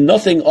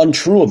nothing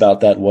untrue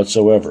about that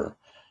whatsoever.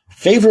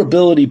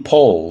 Favorability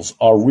polls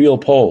are real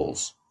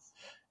polls,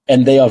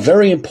 and they are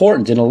very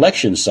important in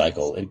election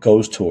cycle. It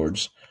goes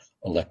towards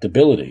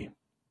electability.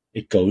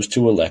 It goes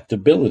to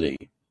electability.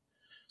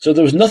 So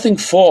there was nothing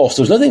false.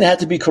 There was nothing that had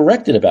to be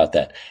corrected about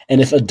that.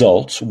 And if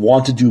adults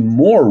want to do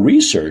more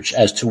research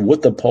as to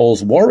what the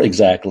polls were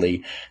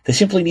exactly, they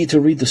simply need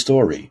to read the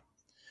story.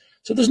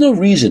 So there's no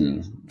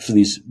reason for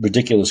these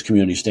ridiculous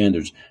community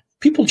standards.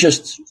 People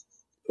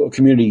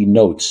community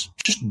notes,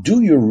 just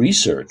do your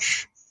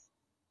research.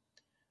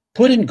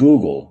 Put in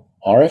Google,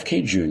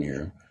 RFK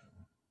Jr.,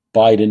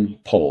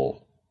 Biden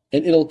poll,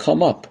 and it'll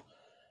come up.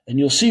 And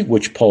you'll see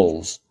which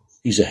polls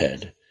he's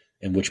ahead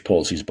and which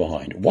polls he's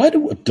behind. Why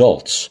do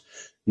adults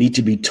need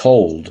to be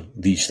told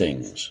these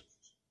things?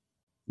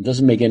 It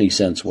doesn't make any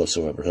sense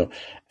whatsoever. So,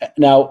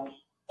 now,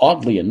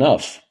 oddly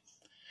enough,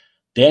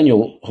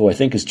 Daniel, who I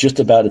think is just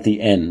about at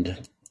the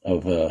end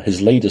of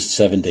his latest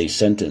 7-day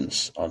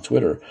sentence on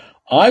Twitter,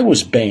 I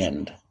was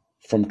banned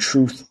from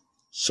Truth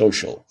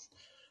Social.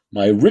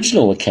 My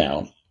original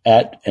account,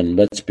 @and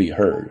Let's Be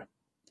Heard,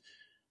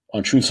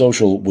 on Truth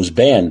Social was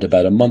banned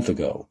about a month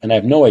ago, and I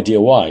have no idea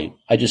why.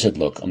 I just said,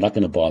 look, I'm not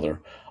going to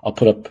bother. I'll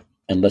put up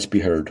and Let's Be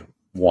Heard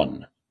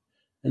 1.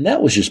 And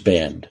that was just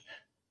banned.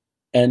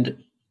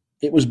 And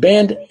it was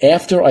banned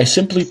after I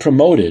simply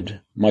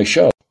promoted my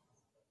show.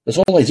 That's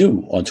all I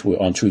do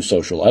on Truth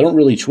Social. I don't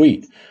really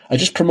tweet. I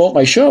just promote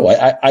my show.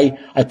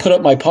 I put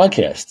up my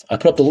podcast. I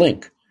put up the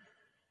link.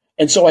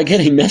 And so I get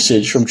a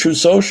message from Truth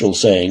Social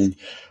saying,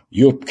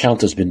 your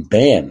account has been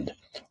banned.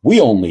 We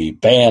only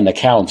ban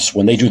accounts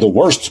when they do the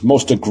worst,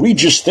 most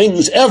egregious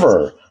things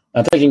ever.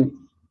 I'm thinking,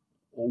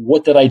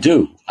 what did I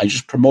do? I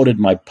just promoted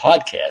my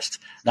podcast.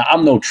 Now,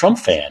 I'm no Trump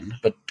fan,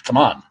 but come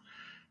on.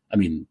 I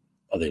mean,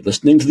 are they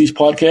listening to these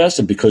podcasts?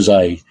 And because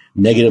I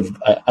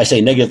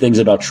say negative things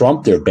about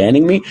Trump, they're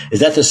banning me? Is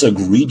that this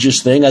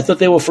egregious thing? I thought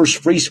they were for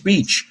free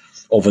speech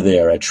over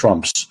there at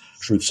Trump's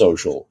Truth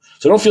Social.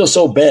 So don't feel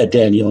so bad,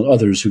 Daniel, and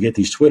others who get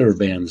these Twitter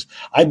bans.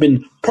 I've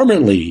been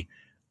permanently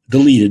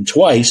deleted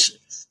twice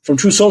from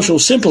Truth Social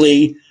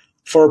simply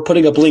for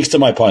putting up links to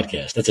my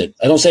podcast. That's it.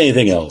 I don't say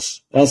anything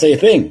else. I don't say a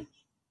thing.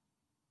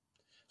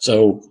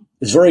 So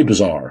it's very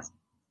bizarre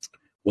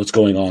what's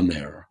going on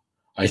there.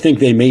 I think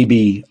they may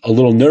be a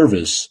little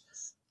nervous.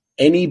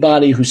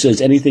 Anybody who says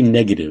anything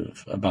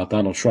negative about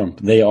Donald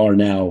Trump, they are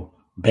now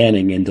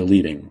banning and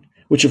deleting,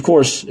 which, of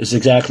course, is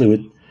exactly what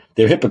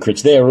they're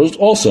hypocrites there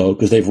also,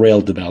 because they've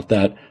railed about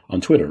that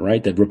on Twitter,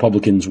 right? That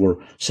Republicans were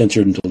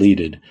censored and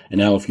deleted. And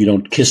now if you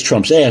don't kiss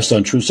Trump's ass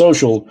on Truth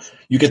Social,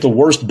 you get the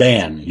worst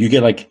ban. You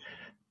get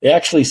they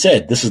actually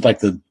said, this is like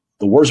the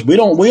worst. We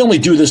only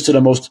do this to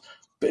the most,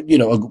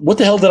 what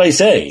the hell did I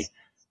say?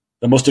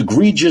 The most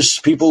egregious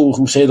people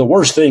who say the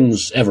worst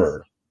things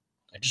ever.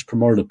 I just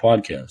promoted a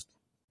podcast.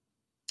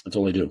 That's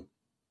all I do.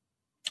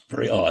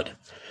 Very odd.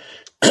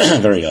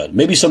 Very odd.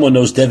 Maybe someone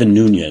knows Devin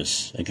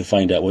Nunes and can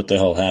find out what the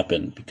hell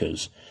happened,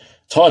 because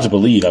it's hard to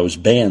believe I was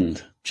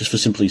banned just for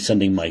simply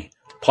sending my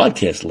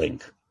podcast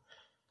link.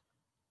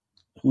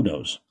 Who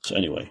knows? So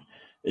anyway,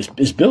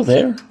 is Bill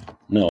there?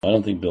 No, I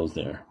don't think Bill's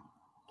there.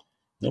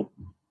 Nope.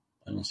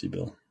 I don't see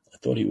Bill. I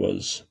thought he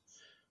was,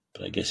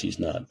 but I guess he's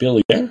not. Bill,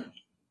 you there?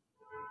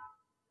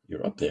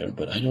 You're up there,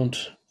 but I don't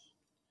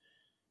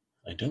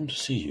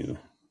see you.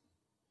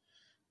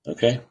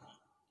 Okay.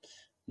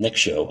 Next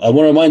show. I want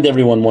to remind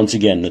everyone once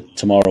again that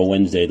tomorrow,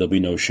 Wednesday, there'll be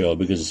no show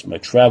because it's my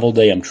travel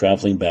day. I'm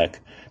traveling back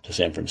to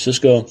San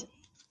Francisco.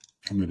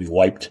 I'm going to be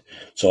wiped.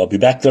 So I'll be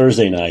back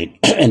Thursday night,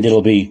 and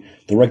it'll be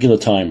the regular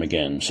time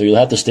again. So you'll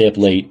have to stay up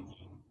late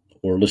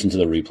or listen to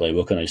the replay.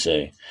 What can I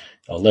say?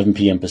 11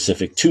 p.m.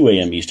 Pacific, 2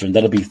 a.m. Eastern.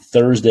 That'll be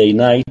Thursday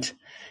night.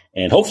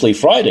 And hopefully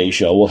Friday's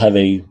show will have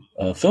a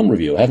film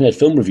review. I haven't had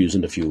film reviews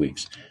in a few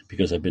weeks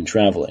because I've been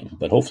traveling.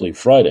 But hopefully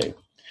Friday,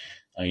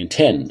 I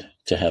intend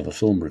to have a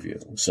film review.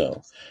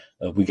 So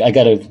I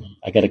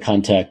gotta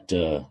contact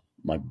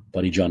my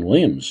buddy John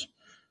Williams.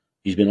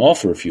 He's been off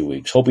for a few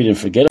weeks. Hope he didn't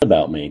forget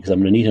about me because I'm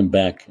going to need him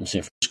back in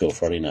San Francisco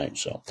Friday night.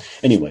 So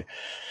anyway,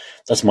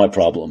 that's my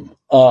problem.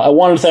 I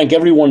want to thank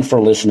everyone for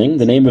listening.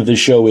 The name of this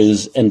show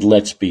is And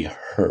Let's Be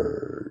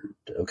Heard.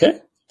 Okay?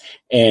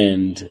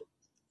 And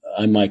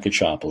I'm Micah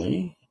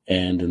Chopley,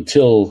 and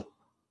until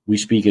we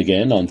speak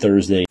again on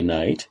Thursday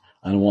night,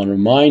 I want to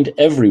remind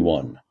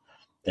everyone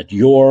that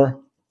your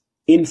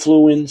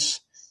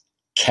influence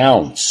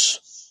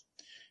counts.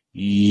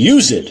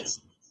 Use it